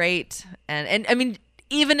it'll be great. And I mean,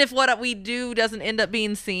 even if what we do doesn't end up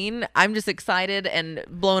being seen, I'm just excited and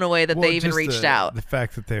blown away that they even reached out. The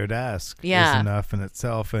fact that they would ask Yeah. is enough in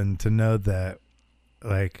itself, and to know that,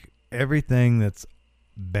 like, everything that's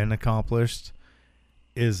been accomplished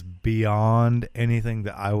is beyond anything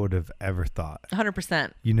that I would have ever thought.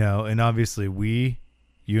 100%. You know, and obviously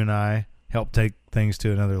you and I helped take things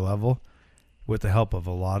to another level with the help of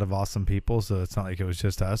a lot of awesome people, so it's not like it was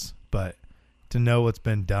just us, but to know what's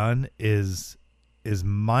been done is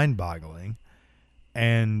mind-boggling.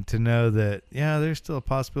 And to know that, yeah, there's still a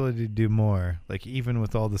possibility to do more, like, even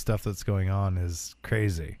with all the stuff that's going on, is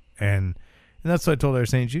crazy. And that's what I told our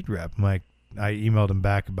St. Jude rep. I'm like, I emailed him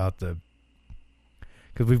back about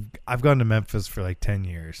because I've gone to Memphis for like 10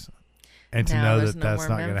 years, and to know that that's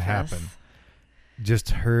not going to happen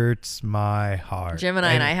just hurts my heart.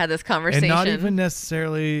 Gemini and I had this conversation. And not even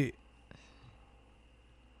necessarily,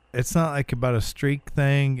 it's not like about a streak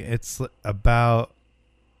thing. It's about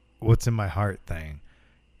what's in my heart thing.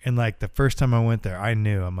 And like the first time I went there, I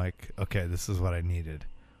knew, I'm like, okay, this is what I needed.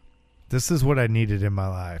 This is what I needed in my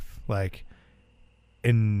life. Like,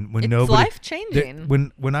 and when it's life changing.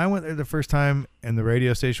 When I went there the first time and the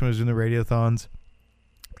radio station was doing the radiothons,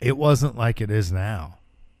 it wasn't like it is now.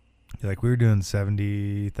 Like, we were doing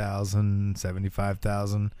 70,000,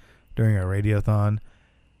 75,000 during our radiothon.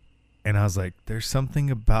 And I was like, there's something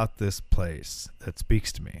about this place that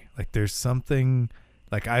speaks to me. Like, there's something,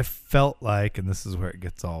 like, I felt like, and this is where it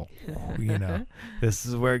gets all, this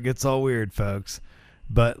is where it gets all weird, folks.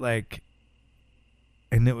 But like,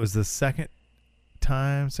 and it was the second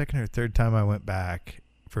or third time I went back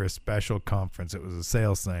for a special conference. It was a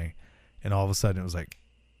sales thing. And all of a sudden it was like,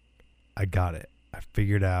 I got it. I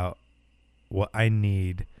figured out what I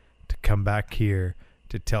need to come back here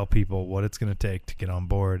to tell people what it's going to take to get on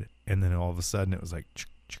board. And then all of a sudden it was like,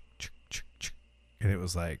 and it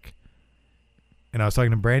was like, and I was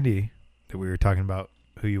talking to Brandy that we were talking about,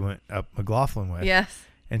 who you went up McLaughlin with. Yes.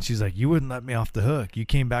 And she's like, you wouldn't let me off the hook. You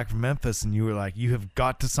came back from Memphis and you were like, you have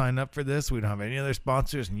got to sign up for this. We don't have any other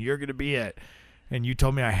sponsors and you're going to be it. And you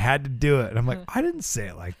told me I had to do it. And I'm like, I didn't say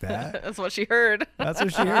it like that. That's what she heard. That's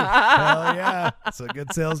what she heard. Hell yeah. That's what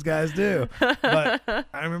good sales guys do. But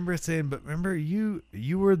I remember saying, but remember, you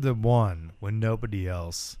were the one when nobody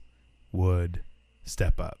else would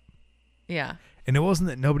step up. Yeah. And it wasn't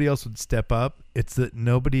that nobody else would step up. It's that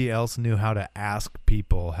nobody else knew how to ask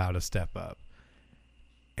people how to step up.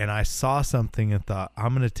 And I saw something and thought,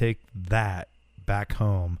 I'm going to take that back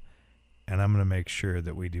home and I'm going to make sure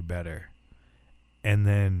that we do better. And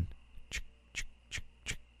then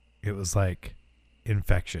it was like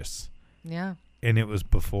infectious. Yeah. And it was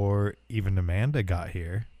before even Amanda got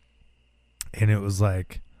here. And it was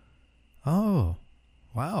like, oh,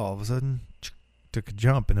 wow, all of a sudden took a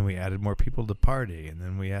jump. And then we added more people to the party. And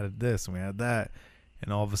then we added this and we added that.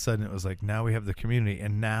 And all of a sudden it was like, now we have the community.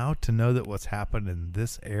 And now to know that what's happened in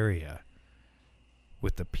this area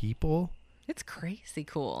with the people. It's crazy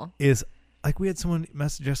cool. Is like, we had someone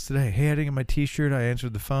message us today. Hey, I didn't get my t-shirt. I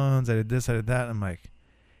answered the phones. I did this, I did that. I'm like,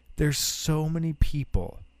 there's so many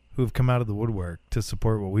people who have come out of the woodwork to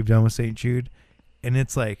support what we've done with St. Jude. And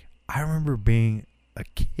it's like, I remember being a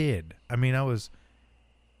kid. I mean, I was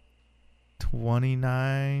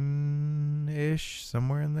 29-ish,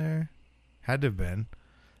 somewhere in there. Had to have been.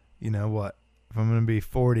 You know what? If I'm going to be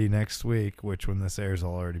 40 next week, which when this airs,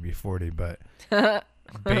 I'll already be 40, but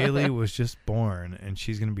Bailey was just born and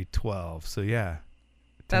she's going to be 12. So yeah,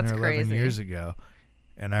 10 That's or 11 crazy. years ago.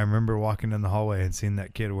 And I remember walking in the hallway and seeing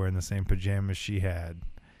that kid wearing the same pajamas she had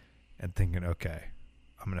and thinking, okay,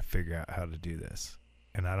 I'm going to figure out how to do this.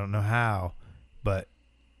 And I don't know how, but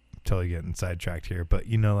I'm totally getting sidetracked here. But,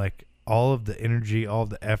 you know, like all of the energy, all of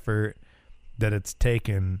the effort that it's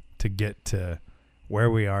taken to get to where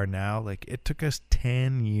we are now, like it took us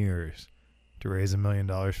 10 years to raise $1 million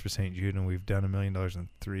for St. Jude, and we've done $1 million in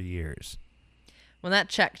 3 years. When that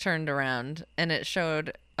check turned around and it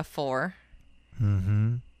showed a 4,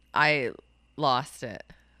 I lost it.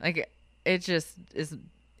 Like it just is.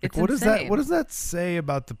 It's what insane. What does that say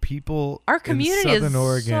about the people our community in Southern is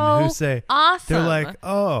Oregon so who say awesome? they're like,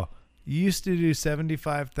 oh, you used to do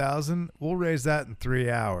 75,000. We'll raise that in 3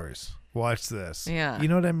 hours. Watch this. Yeah. You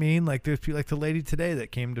know what I mean? Like there's people like the lady today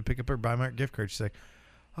that came to pick up her Bi-Mart gift card. She's like,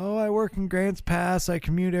 oh, I work in Grants Pass. I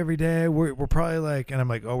commute every day. We're probably like, and I'm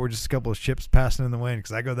like, oh, we're just a couple of ships passing in the wind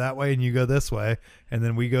because I go that way and you go this way, and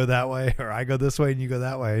then we go that way, or I go this way and you go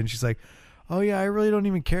that way. And she's like, oh yeah, I really don't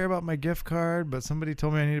even care about my gift card, but somebody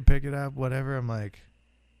told me I need to pick it up, whatever. I'm like,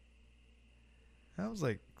 that was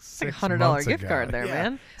like $100 gift card there,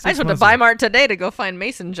 man. I just went to months ago. Bi-Mart today to go find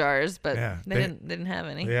mason jars, but Yeah, they didn't have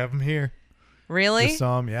any. They have them here. Really? Just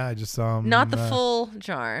saw them. Yeah, I just saw them. Not the full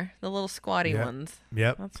jar, the little squatty Yep. ones.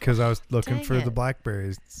 Yep, That's because I was looking dang for the it.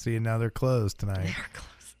 blackberries. Seeing now they're closed tonight. They're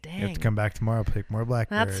close. Dang. You have to come back tomorrow, pick more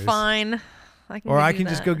blackberries. That's fine. Or I can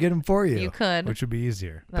just go get them for you. You could. Which would be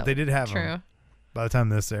easier. But That- they did have True. them. By the time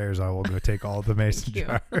this airs, I will go take all the mason you.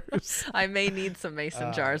 jars. I may need some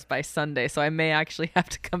mason jars by Sunday, so I may actually have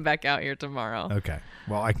to come back out here tomorrow. Okay.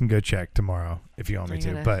 Well, I can go check tomorrow if you want me I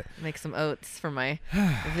to. gotta But make some oats for my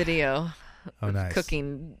video. oh, of nice.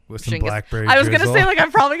 Cooking With some Shingus. blackberry I was gonna drizzle. say like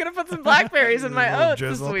I'm probably gonna put some blackberries in A my little oats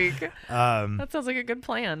drizzle. this week. That sounds like a good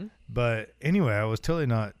plan. But anyway, I was totally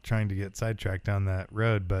not trying to get sidetracked down that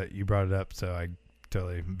road, but you brought it up, so I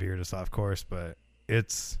totally veered us off course. But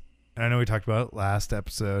it's, and I know we talked about it last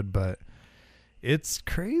episode, but it's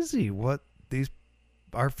crazy what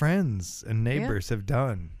our friends and neighbors have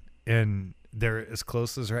done. And they're as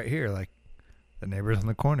close as right here, like the neighbors on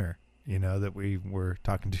the corner, that we were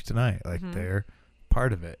talking to tonight. Like they're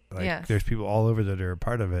part of it. Like Yes. there's people all over that are a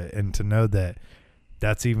part of it. And to know that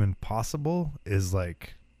that's even possible is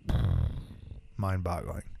like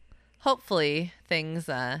mind-boggling. Hopefully things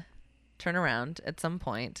turn around at some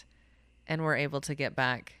point and we're able to get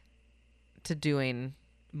back to doing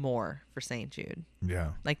more for St. Jude.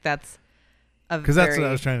 Yeah. Like that's Because that's what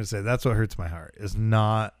I was trying to say. That's what hurts my heart is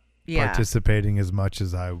not participating as much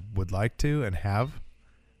as I would like to and have.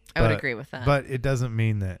 I would agree with that. But it doesn't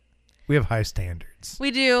mean that we have high standards.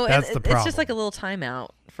 We do. That's and the It's problem. just like a little timeout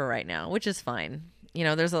for right now, which is fine.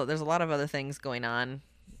 There's a lot of other things going on.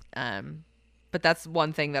 But that's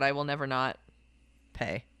one thing that I will never not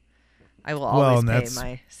pay. I will always pay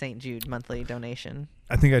my St. Jude monthly donation.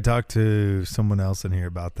 I think I talked to someone else in here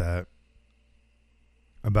about that.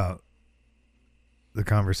 About the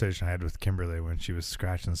conversation I had with Kimberly when she was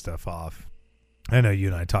scratching stuff off. I know you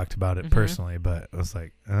and I talked about it personally, but I was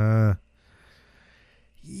like, yeah,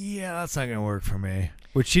 that's not going to work for me.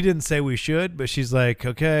 Which she didn't say we should, but she's like,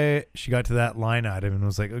 okay. She got to that line item and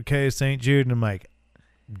was like, okay, St. Jude. And I'm like,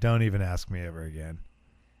 don't even ask me ever again.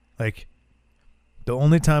 Like, the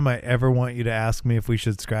only time I ever want you to ask me if we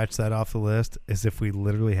should scratch that off the list is if we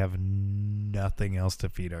literally have nothing else to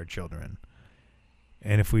feed our children.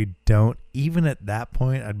 And if we don't, even at that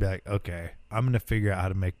point, I'd be like, okay, I'm going to figure out how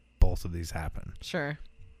to make both of these happen. Sure.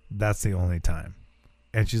 That's the only time.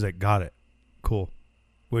 And she's like, got it. Cool.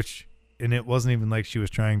 And it wasn't even like she was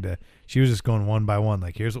she was just going one by one.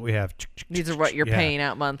 Like, here's what we have. These are what you're paying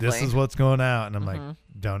out monthly. This is what's going out. And I'm like,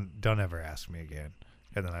 don't ever ask me again.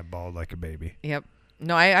 And then I bawled like a baby. Yep.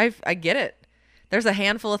 No, I get it. There's a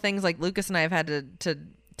handful of things like Lucas and I have had to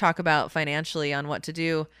talk about financially on what to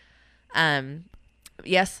do.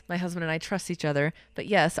 Yes, my husband and I trust each other, but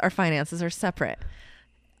yes, our finances are separate.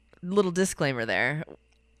 Little disclaimer there.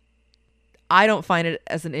 I don't find it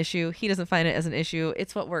as an issue. He doesn't find it as an issue.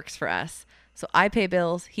 It's what works for us. So I pay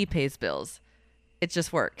bills. He pays bills. It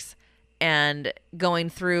just works. And going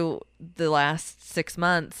through the last 6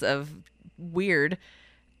 months of weird,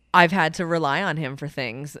 I've had to rely on him for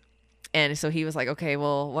things. And so he was like, okay,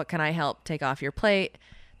 well, what can I help take off your plate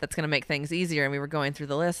that's going to make things easier? And we were going through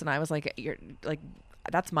the list and I was like,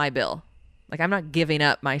 that's my bill. Like, I'm not giving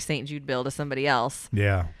up my St. Jude bill to somebody else.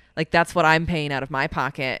 Yeah. Like, that's what I'm paying out of my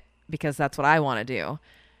pocket because that's what I want to do.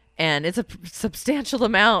 And it's a substantial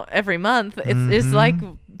amount every month. It's like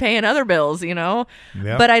paying other bills, Yep.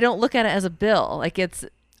 But I don't look at it as a bill. Like,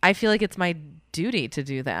 I feel like it's my duty to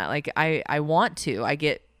do that. Like, I want to. I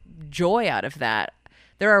get joy out of that.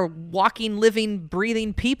 There are walking, living,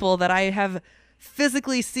 breathing people that I have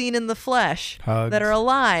physically seen in the flesh Hugged. that are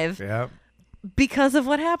alive Yep. because of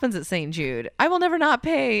what happens at St. Jude. I will never not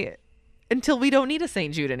pay until we don't need a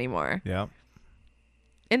St. Jude anymore. Yep.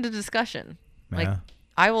 End of discussion. Yeah. Like,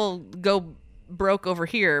 I will go broke over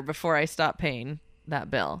here before I stop paying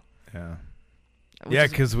that bill. Yeah. Yeah,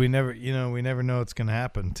 because we never know what's going to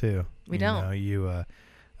happen too. We don't.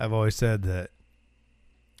 I've always said that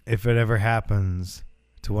if it ever happens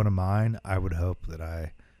to one of mine, I would hope that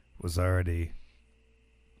I was already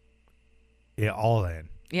all in.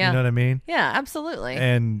 Yeah. You know what I mean? Yeah, absolutely.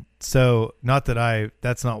 And so, not that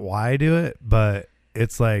that's not why I do it, but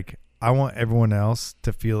it's like I want everyone else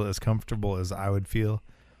to feel as comfortable as I would feel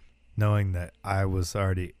knowing that I was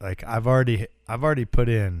already like I've already put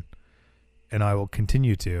in, and I will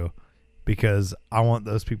continue to, because I want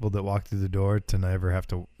those people that walk through the door to never have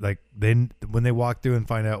to, like, when they walk through and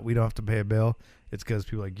find out we don't have to pay a bill, it's because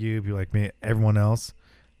people like you, people like me, everyone else,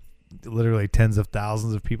 literally tens of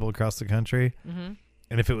thousands of people across the country. Mm-hmm.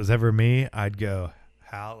 And if it was ever me, I'd go,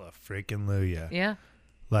 hallelujah. Yeah.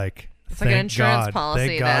 Like, it's like an insurance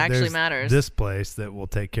policy that actually there's matters. This place that will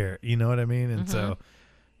take care. You know what I mean? And so,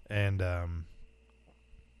 and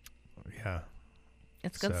yeah.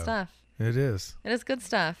 It's good stuff. It is. It is good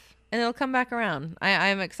stuff. And it'll come back around.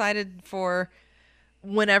 I'm excited for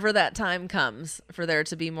whenever that time comes for there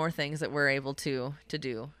to be more things that we're able to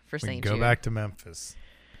do for St. Jude. Go back to Memphis.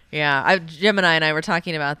 Yeah. Gemini and I were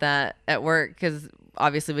talking about that at work because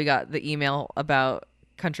obviously we got the email about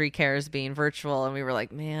Country Cares being virtual, and we were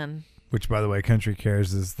like, man. Which, by the way, Country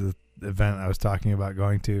Cares is the event I was talking about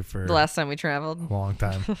going to for the last time we traveled. A long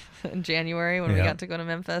time. In January when we got to go to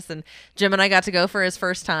Memphis. And Jim and I got to go for his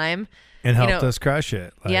first time. And helped us crush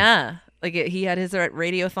it. He had his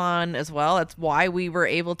radiothon as well. That's why we were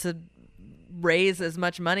able to raise as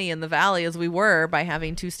much money in the Valley as we were by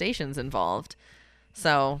having 2 stations involved.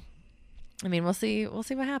 So, I mean, we'll see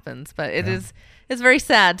what happens. But it's very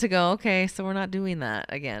sad to go, okay, so we're not doing that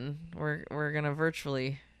again. We're going to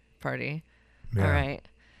virtually party. Yeah. All right.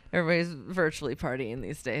 Everybody's virtually partying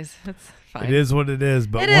these days. It's fine. It is what it is.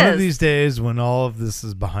 But one of these days when all of this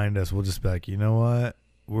is behind us, we'll just be like, you know what?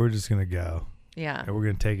 We're just going to go. Yeah. And we're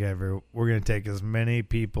going to take as many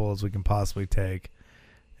people as we can possibly take,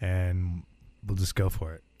 and we'll just go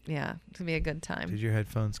for it. Yeah. It's going to be a good time. Did your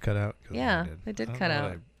headphones cut out? Yeah, they did cut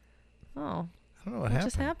out. I don't know what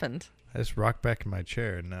happened. Just happened? I just rocked back in my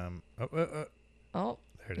chair, and there it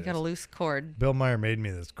is. You got a loose cord. Bill Meyer made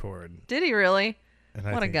me this cord. Did he really? And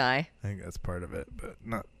what a guy. I think that's part of it, but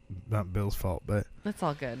not Bill's fault. But that's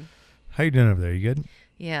all good. How you doing over there? You good?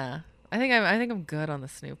 Yeah. I think I'm good on the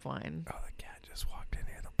Snoop wine. Oh, the cat just walked in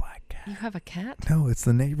here. The black cat. You have a cat? No, it's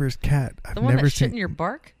the neighbor's cat. The one that's shit in your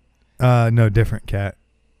bark? No, different cat.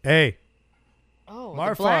 Hey. Oh,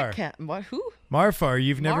 Marfar. The black cat. What? Who? Marfar.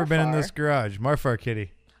 You've never been in this garage. Marfar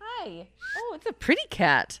kitty. Hi. Oh, it's a pretty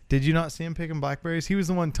cat. Did you not see him picking blackberries? He was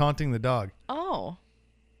the one taunting the dog. Oh.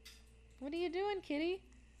 What are you doing, kitty?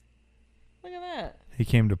 Look at that. He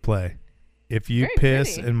came to play. If you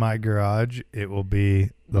piss in my garage, it will be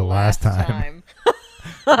the last time.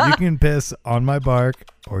 You can piss on my bark,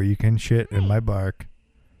 or you can shit in my bark.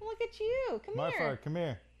 Look at you. Come here. Come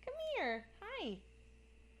here. Come here. Hi.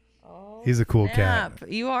 Oh, he's a cool cat.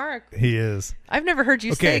 You are. He is. I've never heard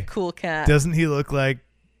you say cool cat. Doesn't he look like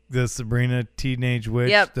the Sabrina Teenage Witch?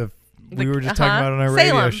 Yep. We were just talking about on our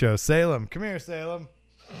radio show. Salem. Come here, Salem.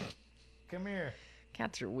 Come here.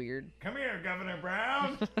 Cats are weird. Come here, Governor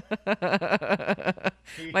Brown.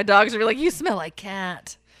 My dogs are like, you smell like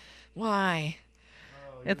cat. Why?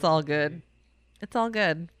 Oh, it's all good. It's all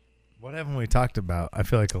good. What haven't we talked about? I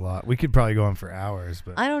feel like a lot. We could probably go on for hours,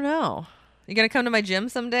 but I don't know. You gonna come to my gym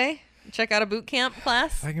someday? Check out a boot camp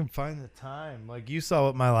class? I can find the time. Like, you saw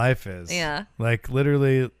what my life is. Yeah. Like,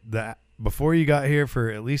 literally, before you got here for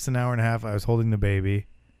at least an hour and a half, I was holding the baby.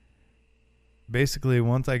 Basically,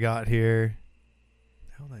 once I got here, what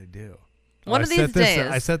the hell did I do? One of these days.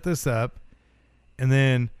 I set this up, and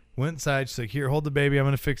then went inside. She's like, here, hold the baby. I'm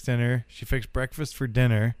going to fix dinner. She fixed breakfast for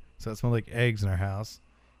dinner, so it smelled like eggs in our house.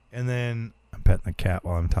 And then I'm petting the cat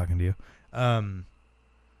while I'm talking to you.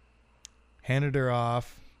 Handed her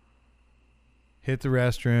off, hit the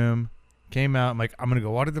restroom, came out. I'm like, I'm going to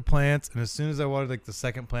go water the plants. And as soon as I watered like the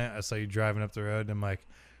second plant, I saw you driving up the road. And I'm like,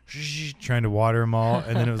 trying to water them all.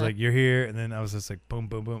 And then it was like, you're here. And then I was just like, boom,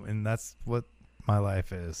 boom, boom. And that's what my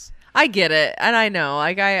life is. I get it. And I know.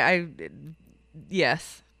 Like,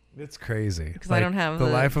 yes. It's crazy. Because I don't have the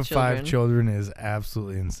life of children. 5 children is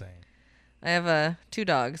absolutely insane. I have 2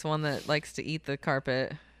 dogs. One that likes to eat the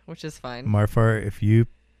carpet, which is fine. Marfar, if you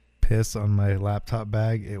piss on my laptop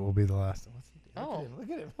bag, it will be the last. Look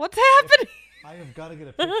at him. What's happening? I have got to get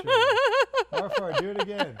a picture of him. Marfar, do it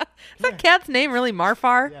again. Is that cat's name really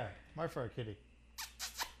Marfar? Yeah, Marfar kitty.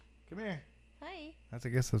 Come here. Hi. I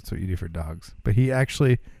guess that's what you do for dogs. But he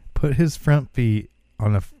actually put his front feet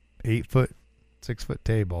on a 8-foot, 6-foot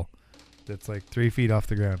table that's like 3 feet off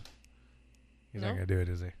the ground. He's not gonna do it,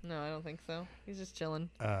 is he? No, I don't think so. He's just chilling.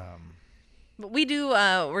 Um, But we do.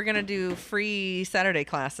 We're gonna do free Saturday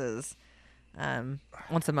classes,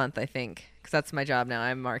 once a month, I think, because that's my job now.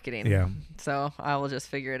 I'm marketing. Yeah. So I will just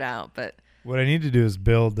figure it out. But what I need to do is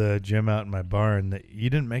build a gym out in my barn. That you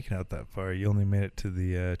didn't make it out that far. You only made it to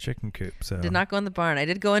the chicken coop. So did not go in the barn. I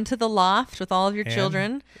did go into the loft with all of your And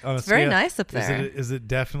children. on a It's very scale- nice up there. Is it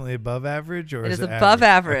definitely above average or It is is it above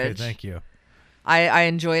average. Okay, thank you. I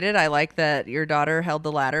enjoyed it. I like that your daughter held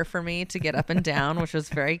the ladder for me to get up and down, which was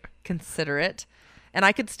very considerate. And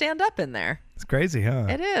I could stand up in there. It's crazy, huh?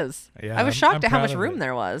 It is. Yeah, I was I'm shocked at how proud much of room it.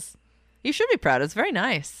 there was. You should be proud. It's very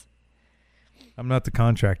nice. I'm not the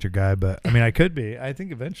contractor guy, but I mean, I could be. I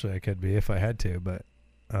think eventually I could be if I had to. But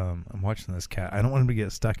I'm watching this cat. I don't want him to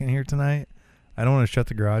get stuck in here tonight. I don't want to shut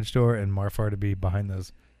the garage door and Marfar to be behind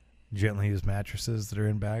those gently used mattresses that are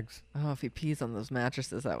in bags. Oh, if he pees on those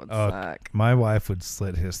mattresses, that would Oh, suck. My wife would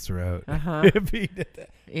slit his throat Uh-huh. if he did that.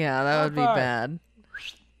 Yeah, that would be Marfar. bad.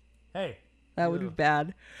 Hey, That would be Ew.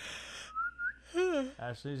 bad.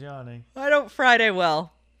 Ashley's yawning. I don't Friday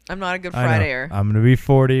well. I'm not a good I know. Fridayer. I'm going to be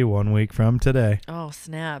 40 1 week from today. Oh,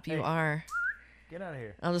 snap. You Hey. are. Get out of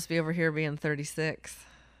here. I'll just be over here being 36.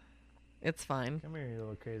 It's fine. Come here, you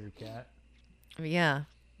little crazy cat. But yeah,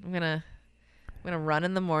 I'm gonna run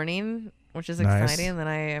in the morning, which is Nice. exciting. And then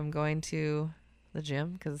I am going to the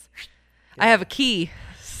gym because I have a key,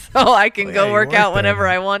 so I can Oh, yeah, go you work work out there whenever now.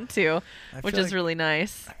 I want to, I which feel is like- really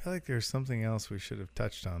nice. I feel like there's something else we should have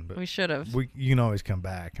touched on, but We should have. you can always come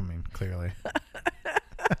back. I mean, clearly.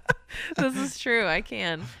 This is true. I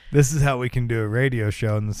can. This is how we can do a radio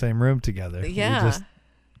show in the same room together. Yeah. We just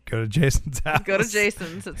go to Jason's house. Go to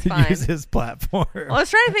Jason's. It's fine. Use his platform. Well, I was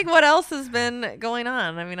trying to think what else has been going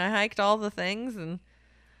on. I mean, I hiked all the things, and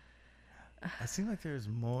I seem like there's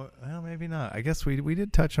more. Well, maybe not. I guess we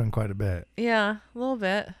did touch on quite a bit. yeah, a little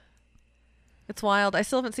bit. It's wild. I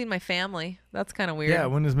still haven't seen my family. That's kind of weird. Yeah,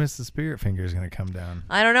 when is Mrs. Spirit Fingers going to come down?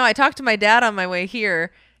 I don't know. I talked to my dad on my way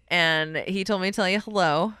here, and he told me to tell you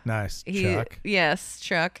hello. Nice. He, Chuck. Yes,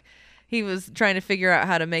 Chuck. He was trying to figure out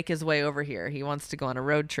how to make his way over here. He wants to go on a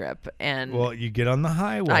road trip, and Well, you get on the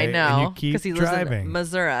highway I and know you keep he lives driving. in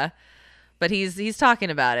Missouri, but he's talking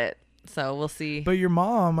about it. So we'll see. But your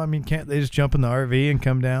mom, I mean, can't they just jump in the RV and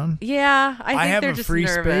come down? Yeah, I think have they're a just free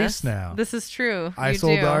nervous. space now. This is true. I You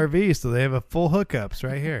sold do. the RV, so they have a full hookups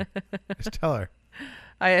right here. Just tell her.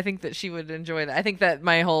 I think that she would enjoy that. I think that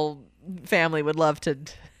my whole family would love to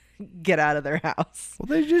get out of their house. Well,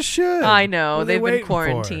 they just should. I know. What are they They've been waiting for?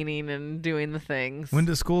 quarantining and doing the things. When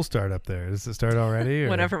does school start up there? Does it start already?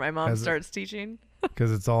 Whenever my mom starts teaching.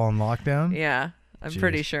 Because it's all on lockdown? Yeah, I'm Jeez.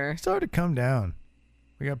 pretty sure. Start to come down.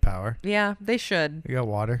 We got power. Yeah, they should. We got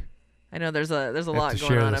water. I know there's a We lot have to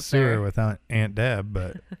going share on the up sewer there. with Aunt Deb,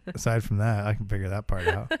 but aside from that, I can figure that part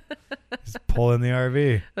out. Just pull in the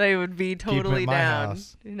RV. They would be totally at my down.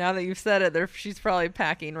 house. Now that you've said it, she's probably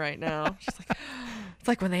packing right now. She's like, it's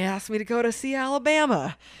like when they asked me to go to see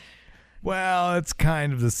Alabama. Well, it's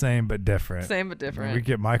kind of the same but different. Same but different. We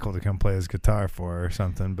get Michael to come play his guitar for her or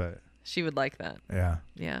something, but She would like that. yeah.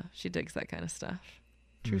 Yeah, she digs that kind of stuff.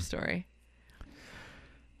 True story.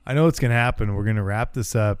 I know what's going to happen. We're going to wrap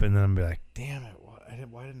this up, and then I'm going to be like, damn it,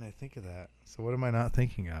 why didn't I think of that? So what am I not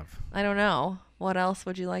thinking of? I don't know. What else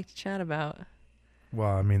would you like to chat about? Well,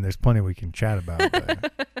 I mean, there's plenty we can chat about,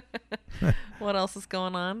 but What else is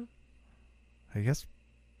going on? I guess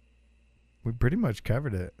we pretty much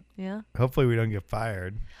covered it. Yeah. Hopefully we don't get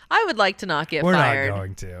fired. I would like to not get We're fired. not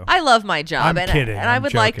going to. I love my job. I'm kidding. And I I'm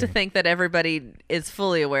would like to joking. think that everybody is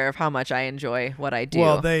fully aware of how much I enjoy what I do.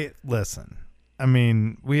 Well, listen. I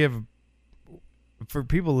mean, we have, for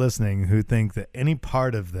people listening who think that any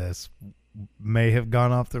part of this may have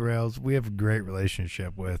gone off the rails, we have a great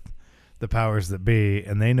relationship with the powers that be,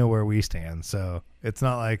 and they know where we stand. So it's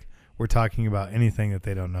not like we're talking about anything that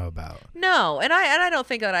they don't know about. No, and I don't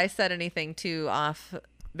think that I said anything too off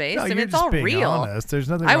base. No, I mean, you're it's just all being real. honest. There's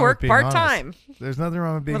nothing I wrong work with being honest. part-time There's nothing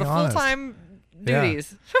wrong with being with a honest. full-time Yeah.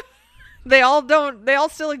 duties. They all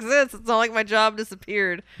still exist. It's not like my job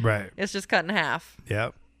disappeared. Right. It's just cut in half.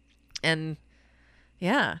 Yep. And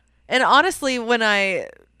yeah. And honestly, when I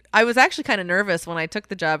was actually kind of nervous when I took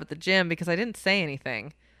the job at the gym because I didn't say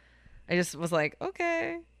anything. I just was like,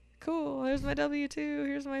 okay, cool. Here's my W-2.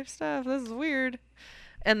 Here's my stuff. This is weird.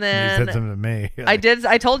 And You then said something to me. I did.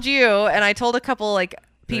 I told you, and I told a couple like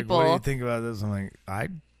people. Like, what do you think about this? I'm like, I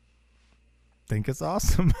think it's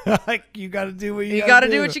awesome. Like, you got to do what you got to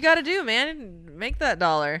do what you got to do, man. Make that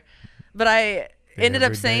dollar. But I ended up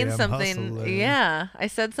Every saying day I'm something. hustling. Yeah, I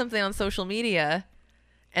said something on social media,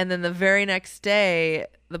 and then the very next day,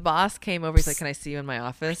 the boss came over. He's like, "Can I see you in my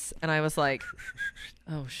office?" And I was like,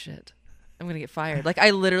 "Oh shit." I'm going to get fired. Like, I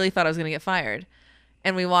literally thought I was going to get fired.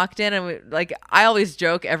 And we walked in and I always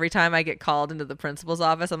joke every time I get called into the principal's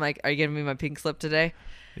office. I'm like, are you giving me my pink slip today?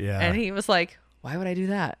 Yeah. And he was like, why would I do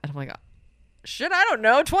that? And I'm like, shit, I don't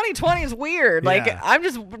know. 2020 is weird. Like, Yeah. I'm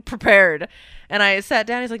just prepared. And I sat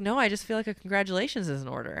down. He's like, no, I just feel like a congratulations is in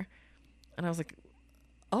order. And I was like,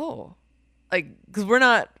 oh. Like, because we're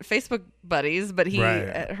not Facebook buddies, but he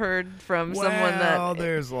heard from someone that. Well,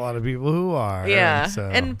 there's a lot of people who are. Yeah. So.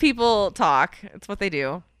 And people talk. It's what they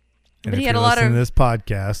do. And but if he had you're a lot listening of to this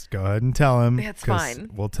podcast, go ahead and tell him. It's fine.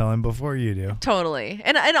 We'll tell him before you do. Totally.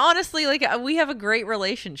 And honestly, like, we have a great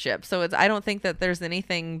relationship. So I don't think that there's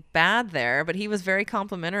anything bad there, but he was very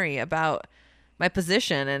complimentary about my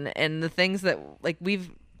position and the things that, like, we've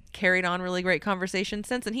carried on really great conversations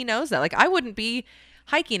since. And he knows that. Like, I wouldn't be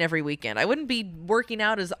hiking every weekend. I wouldn't be working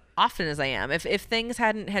out as often as I am if things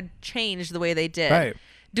had changed the way they did. Right.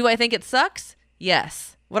 Do I think it sucks?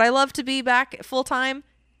 Yes. Would I love to be back full time?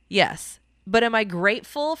 Yes. But am I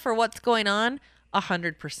grateful for what's going on?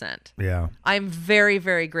 100%. Yeah. I'm very,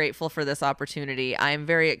 very grateful for this opportunity. I'm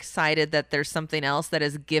very excited that there's something else that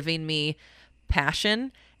is giving me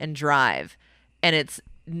passion and drive. And it's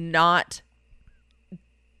not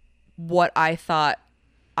what I thought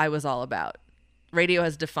I was all about. Radio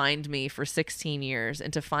has defined me for 16 years,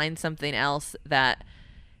 and to find something else that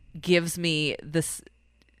gives me this,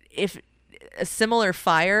 if a similar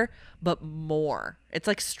fire, but more, it's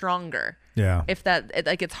like stronger. Yeah. If that,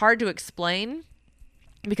 like, it's hard to explain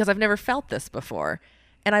because I've never felt this before,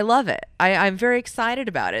 and I love it. I'm very excited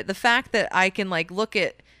about it. The fact that I can, like, look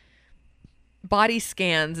at body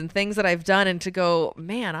scans and things that I've done and to go,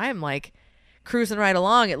 man, I'm like cruising right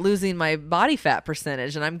along at losing my body fat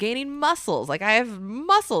percentage, and I'm gaining muscles. Like, I have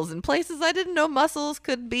muscles in places I didn't know muscles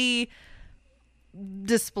could be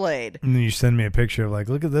displayed. And then you send me a picture of, like,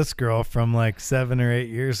 look at this girl from like 7 or 8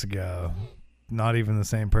 years ago. Not even the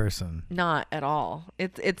same person. Not at all.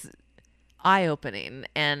 It's eye-opening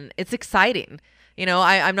and it's exciting. You know,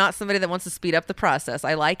 I'm not somebody that wants to speed up the process.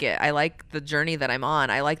 I like it. I like the journey that I'm on.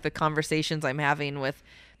 I like the conversations I'm having with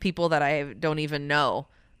people that I don't even know,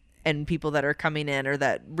 and people that are coming in or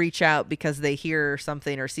that reach out because they hear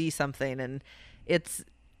something or see something. And it's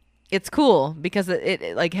cool because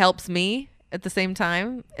it like helps me at the same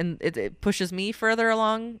time, and it pushes me further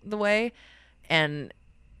along the way. And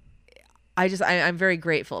I'm very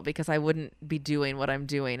grateful because I wouldn't be doing what I'm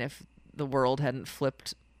doing if the world hadn't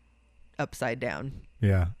flipped upside down.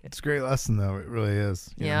 Yeah. It's a great lesson, though. It really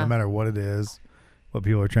is. You know, Yeah. no matter what it is, what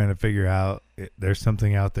people are trying to figure out, there's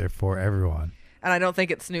something out there for everyone. And I don't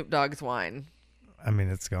think it's Snoop Dogg's wine. I mean,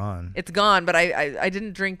 it's gone. It's gone, but I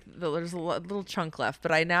didn't drink. There's a little chunk left,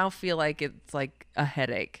 but I now feel like it's like a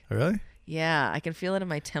headache. Really? Yeah, I can feel it in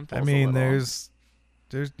my temples. I mean, a little.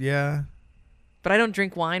 there's, yeah, But I don't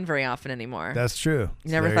drink wine very often anymore. that's true.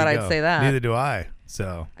 Never there thought you I'd go. say that. Neither do I.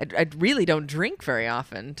 So I really don't drink very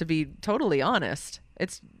often, to be totally honest.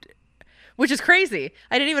 Which is crazy.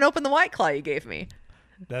 I didn't even open the White Claw you gave me.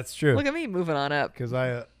 that's true. Look at me moving on up. Because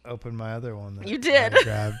I opened my other one. That You did. I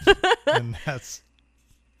grabbed, and that's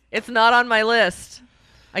It's not on my list.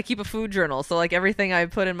 I keep a food journal, so like everything I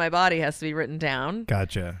put in my body has to be written down.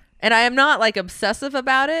 gotcha. And I am not like obsessive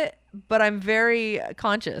about it, but I'm very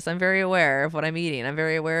conscious. I'm very aware of what I'm eating. I'm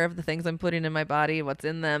very aware of the things I'm putting in my body, what's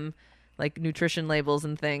in them, like nutrition labels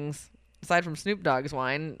and things. Aside from Snoop Dogg's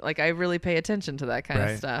wine, like I really pay attention to that kind of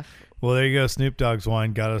Right. stuff. Well, there you go. Snoop Dogg's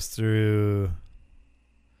wine got us through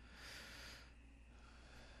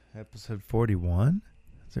episode 41.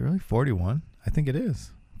 Is it really 41? I think it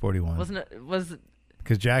is 41. Wasn't it? Was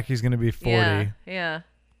Because Jackie's going to be 40. Yeah.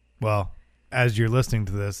 Well, as you're listening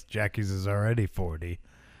to this, Jackie's is already 40.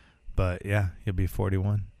 But yeah, you'll be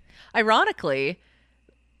 41. Ironically,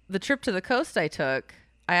 the trip to the coast I took,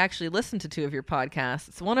 I actually listened to 2 of your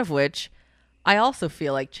podcasts, one of which I also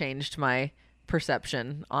feel like changed my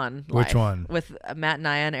perception on life. Which one? With Matt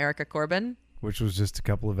Naya and Erica Corbin. Which was just a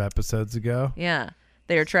couple of episodes ago. Yeah.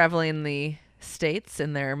 They are traveling the States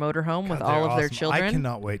in their motorhome with God, all they're of their awesome. children. I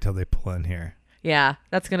cannot wait till they pull in here. Yeah,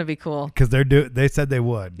 that's going to be cool. Because they said they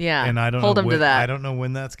would. Yeah, And I don't hold know them to when, that. I don't know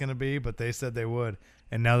when that's going to be, but they said they would.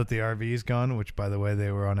 And now that the RV is gone, which, by the way,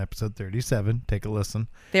 they were on episode 37. Take a listen.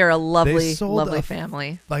 They're a lovely, sold lovely a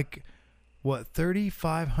family. Like, what,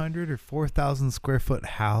 3,500 or 4,000 square foot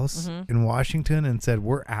house in Washington, and said,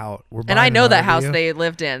 we're out. We're And I buying know an that RV. house they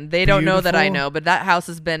lived in. They don't know that I Beautiful. know, but that house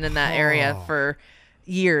has been in that area Oh. for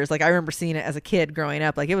years. Like I remember seeing it as a kid growing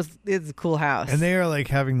up. Like it's a cool house. And they are like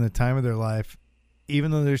having the time of their life, even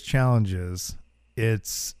though there's challenges.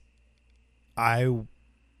 I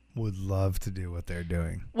would love to do what they're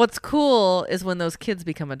doing. What's cool is when those kids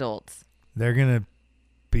become adults. They're going to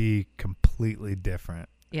be completely completely different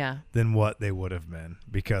Yeah. than what they would have been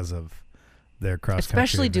because of their cross country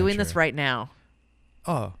Especially doing this adventure. right now.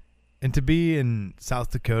 Oh, and to be in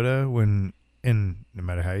South Dakota no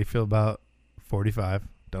matter how you feel about 45,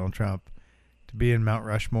 Donald Trump, to be in Mount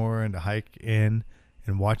Rushmore and to hike in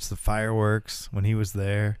and watch the fireworks when he was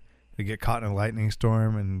there, to get caught in a lightning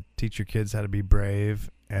storm and teach your kids how to be brave,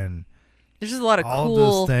 and There's just a lot of all cool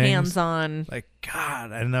those things, hands-on. like,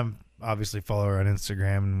 God, and I'm obviously follow her on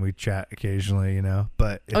Instagram and we chat occasionally,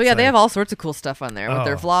 but Oh yeah, they have all sorts of cool stuff on there with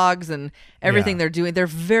their Oh. vlogs and everything Yeah. they're doing. They're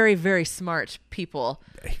very, very smart people.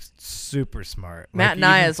 super smart. Matt and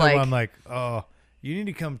I even is so like- I'm like, oh, you need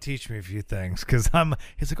to come teach me a few things, because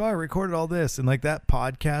he's like, oh, I recorded all this, and like that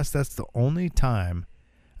podcast, that's the only time,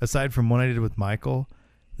 aside from one I did with Michael,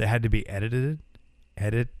 that had to be edited,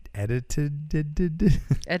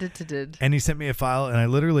 Edited. and he sent me a file, and I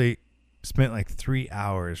literally spent like 3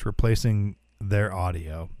 hours replacing their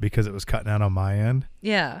audio because it was cutting out on my end.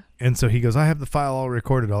 Yeah. And so he goes, I have the file all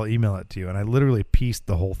recorded, I'll email it to you. And I literally pieced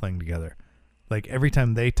the whole thing together. Like every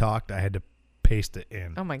time they talked, I had to paste it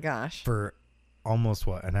in Oh my gosh. for almost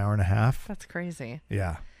an hour and a half. That's crazy.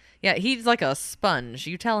 Yeah. Yeah, he's like a sponge.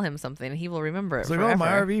 You tell him something and he will remember it It's like, forever. oh, my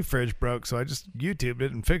RV fridge broke, so I just YouTubed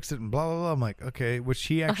it and fixed it and blah, blah, blah. I'm like, okay, which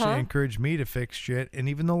he actually encouraged me to fix shit. And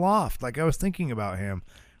even the loft, like I was thinking about him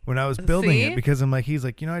when I was building See? it, because I'm like, he's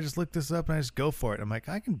like, I just looked this up and I just go for it. I'm like,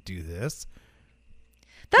 I can do this.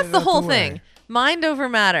 That's Get it the out whole the way. thing. Mind over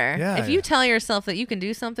matter. Yeah, if you yeah. tell yourself that you can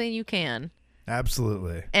do something, you can.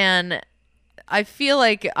 Absolutely. And I feel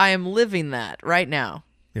like I am living that right now.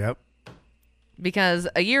 Yep. Because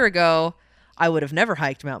a year ago, I would have never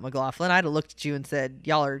hiked Mount McLaughlin. I'd have looked at you and said,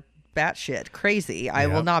 y'all are batshit crazy. I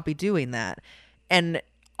will Yep. not be doing that. And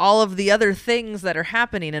all of the other things that are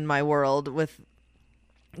happening in my world with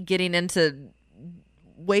getting into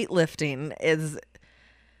weightlifting is,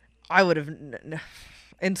 I would have,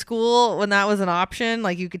 in school, when that was an option,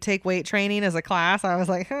 like you could take weight training as a class, I was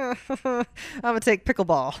like, I'm going to take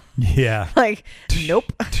pickleball. Yeah. Like,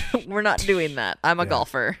 nope, we're not doing that. I'm a Yeah.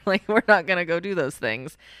 golfer. Like, we're not going to go do those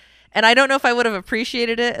things. And I don't know if I would have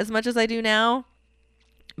appreciated it as much as I do now,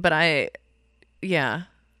 but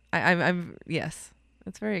I'm yes,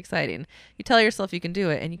 it's very exciting. You tell yourself you can do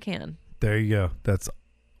it and you can. There you go. That's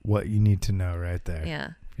what you need to know right there.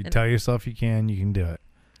 Yeah. If you And- tell yourself you can do it.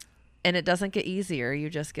 And it doesn't get easier. You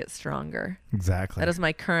just get stronger. Exactly. That is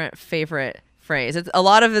my current favorite phrase. It's a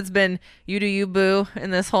lot of it's been you do you, boo, in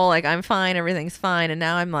this whole like I'm fine, everything's fine, and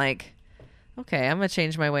now I'm like, okay, I'm gonna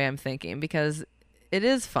change my way I'm thinking because it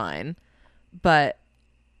is fine, but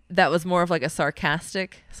that was more of like a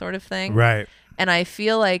sarcastic sort of thing, Right. and I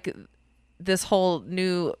feel like this whole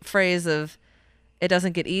new phrase of it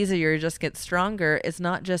doesn't get easier, it just gets stronger is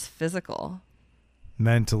not just physical.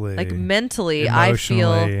 Mentally. Like mentally, I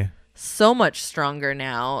feel emotionally. so much stronger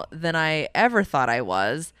now than I ever thought I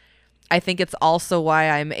was. I think it's also why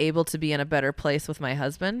I'm able to be in a better place with my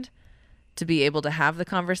husband, to be able to have the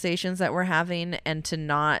conversations that we're having and to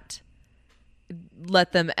not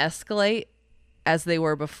let them escalate as they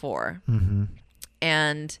were before. Mhm.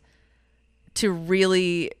 And to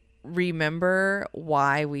really remember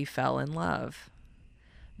why we fell in love.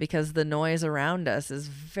 Because the noise around us is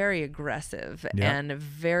very aggressive Yeah. and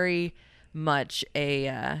very much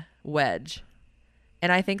a wedge.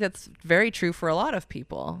 And I think that's very true for a lot of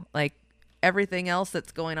people. Like everything else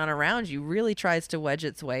that's going on around you really tries to wedge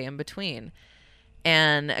its way in between.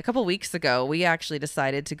 And a couple weeks ago, we actually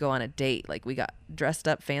decided to go on a date. Like we got dressed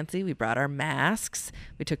up fancy. We brought our masks.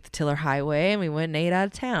 We took the Tiller Highway and we went and ate out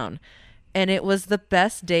of town. And it was the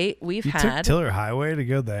best date we've You had. took Tiller Highway to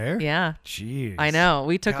go there? Yeah. Jeez. I know.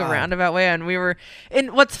 We took God. a roundabout way and we were,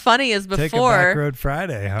 and what's funny is Take a back before road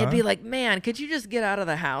Friday, huh? it'd be like, man, could you just get out of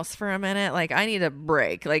the house for a minute? Like I need a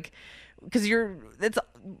break. Like, cause it's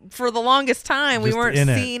for the longest time, we Just weren't in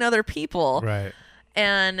it. seeing other people. Right.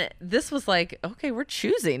 And this was like, okay, we're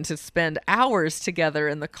choosing to spend hours together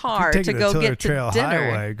in the car Taking to the go Tiller get to Trail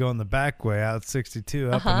dinner. Highway, going the back way out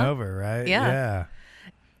 62 up and Uh-huh. over, right? Yeah.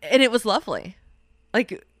 And it was lovely.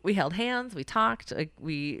 Like we held hands, we talked, like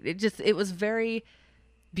it was very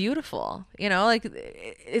beautiful, like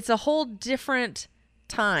it's a whole different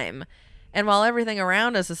time. And while everything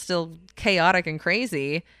around us is still chaotic and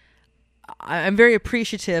crazy, I'm very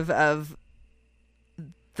appreciative of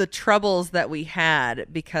the troubles that we had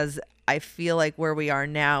because I feel like where we are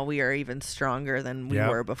now, we are even stronger than we Yep.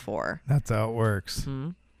 were before. That's how it works.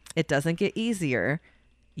 It doesn't get easier.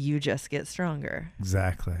 You just get stronger.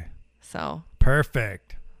 Exactly. So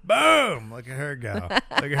Perfect. Boom! Look at her go.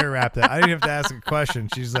 Look at her wrap that. I didn't have to ask a question.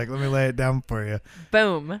 She's like, let me lay it down for you.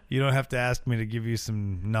 Boom. You don't have to ask me to give you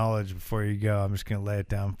some knowledge before you go. I'm just going to lay it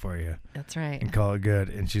down for you. That's right. And call it good.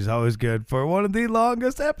 And she's always good for one of the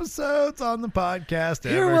longest episodes on the podcast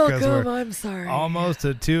ever. You're welcome. I'm sorry. Almost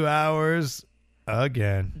at 2 hours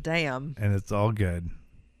again. Damn. And it's all good.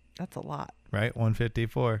 That's a lot. Right?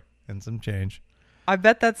 154 and some change. I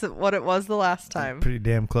bet that's what it was the last time. Pretty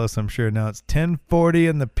damn close, I'm sure. Now it's 10:40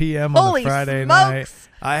 in the PM Holy on a Friday smokes. night.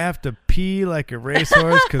 I have to pee like a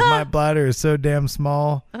racehorse because my bladder is so damn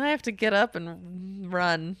small. And I have to get up and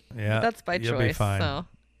run. Yeah, But that's by you'll choice. be fine. So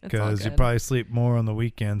Because you probably sleep more on the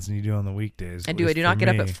weekends than you do on the weekdays. I do. I do not get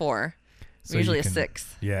up at 4. So Usually you at can-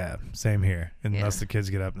 6. Yeah, same here. Unless Yeah. the kids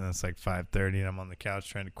get up and it's like 5:30 and I'm on the couch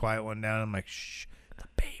trying to quiet one down. I'm like, shh, the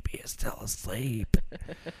baby is still asleep.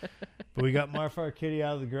 But we got Marfa, our kitty,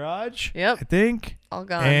 out of the garage. Yep. I think. All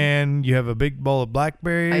gone. And you have a big bowl of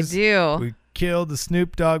blackberries. I do. We killed the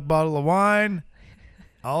Snoop Dogg bottle of wine.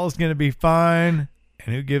 All's going to be fine.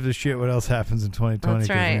 And who gives a shit what else happens in 2020? That's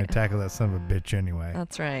We're going right. to tackle that son of a bitch anyway.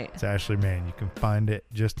 That's right. It's Ashley Mann. You can find it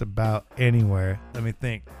just about anywhere. Let me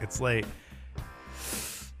think. It's late.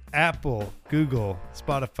 Apple, Google,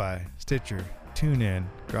 Spotify, Stitcher, TuneIn,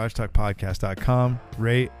 GarageTalkPodcast.com.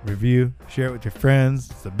 Rate, review, share it with your friends.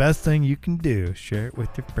 It's the best thing you can do. Share it with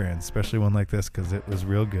your friends, especially one like this because it was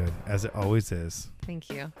real good, as it always is. Thank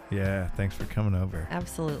you. Yeah, thanks for coming over.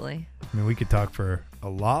 Absolutely. I mean, we could talk for a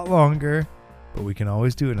lot longer, but we can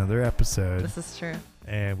always do another episode. This is true.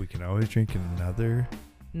 And we can always drink another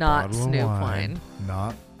Not bottle of Snoop wine.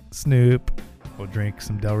 Not Snoop. We'll drink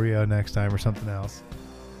some Del Rio next time or something else.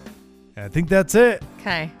 And I think that's it.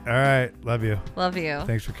 Okay. All right. Love you. Love you.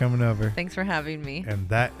 Thanks for coming over. Thanks for having me. And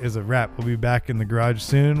that is a wrap. We'll be back in the garage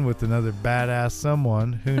soon with another badass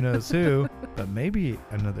someone. Who knows who? But maybe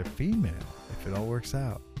another female if it all works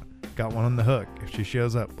out. Got one on the hook. If she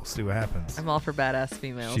shows up, we'll see what happens. I'm all for badass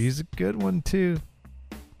females. She's a good one too.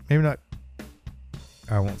 Maybe not.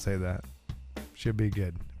 I won't say that. She'll be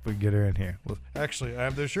good if we get her in here. Well, actually, I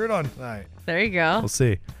have their shirt on tonight. There you go. We'll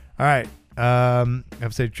see. All right. Have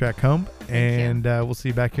a safe track home, and we'll see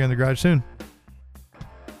you back here in the garage soon.